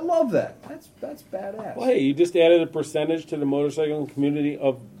 I love that. That's badass. Well, hey, you just added a percentage to the motorcycling community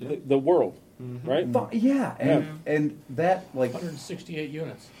of the world, right? Yeah, and that like 168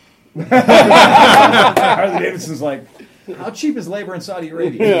 units. Harley Davidson's like, how cheap is labor in Saudi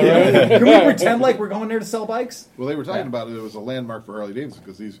Arabia? Can we pretend like we're going there to sell bikes? Well, they were talking about it. It was a landmark for Harley Davidson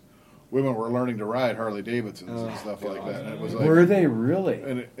because these women were learning to ride Harley Davidsons and stuff like that. And it was like, Were they really?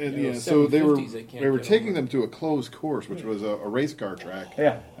 And so they were 750s, they can't they were get taking over. them to a closed course, which was a race car track.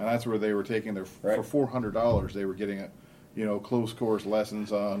 Yeah. And that's where they were taking their Right. for $400. They were getting closed course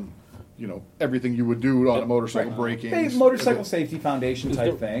lessons on everything you would do on a motorcycle, braking, Motorcycle Safety Foundation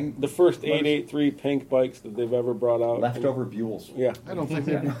type thing. The first 883 pink bikes that they've ever brought out. Leftover Buells. Yeah. I don't think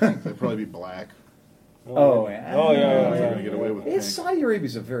they'd be pink. They'd probably be black. Oh yeah. Oh, yeah. They're going to get away with pink. Saudi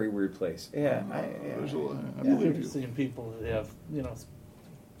Arabia's a very weird place. Yeah. There's I I've believe you. seen people that have,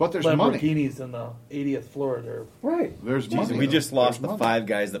 But there's money. Lamborghinis in the 80th floor. They're Right. There's money. We just lost There's the money. 5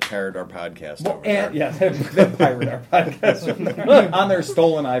 guys that parrot our podcast. Well, over there. and yeah, they pirate our podcast on their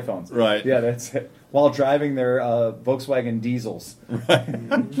stolen iPhones. Right. Yeah, that's it. While driving their Volkswagen diesels.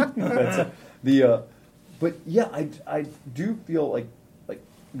 That's it. But yeah, I do feel like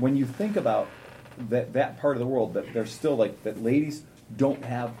when you think about that part of the world, that there's still that ladies don't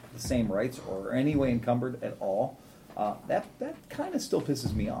have the same rights or are any way encumbered at all. That kind of still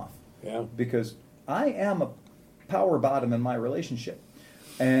pisses me off. Yeah. Because I am a power bottom in my relationship,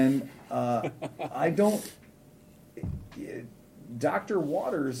 and I don't. Dr.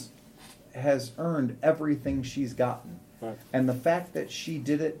 Waters has earned everything she's gotten, Right. and the fact that she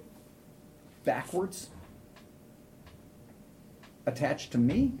did it backwards attached to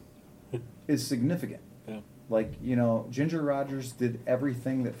me is significant. Yeah. Like, you know, Ginger Rogers did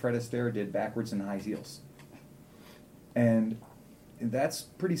everything that Fred Astaire did backwards in high heels. And that's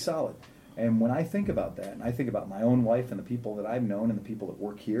pretty solid. And when I think about that, and I think about my own wife and the people that I've known and the people that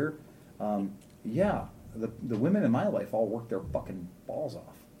work here, the women in my life all work their fucking balls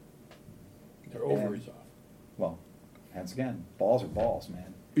off. Their ovaries off. Well, once again, balls are balls,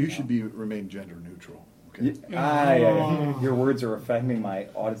 man. You should remain gender neutral. Okay. Your words are affecting my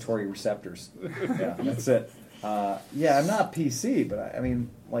auditory receptors. Yeah, that's it. I'm not PC, but I mean,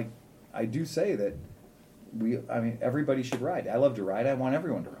 like, I do say that everybody should ride. I love to ride. I want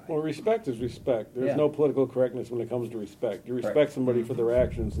everyone to ride. Well, respect is respect. There's Yeah. no political correctness when it comes to respect. You respect somebody for their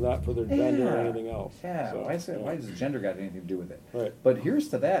actions, not for their gender or anything else. Yeah. So, Why does the gender got anything to do with it? Right. But here's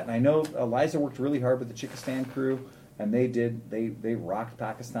to that. And I know Eliza worked really hard with the Chikistan crew, and they rocked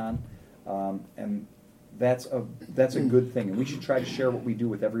Pakistan, and that's a good thing. And we should try to share what we do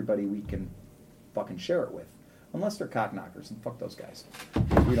with everybody we can fucking share it with, unless they're cock knockers, and fuck those guys.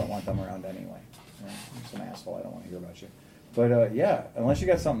 We don't want them around anyway. You're some asshole. I don't want to hear about you. But unless you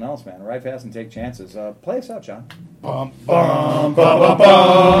got something else, man, ride fast and take chances. Play us out, John. Press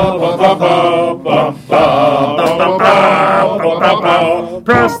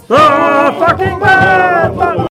the fucking button.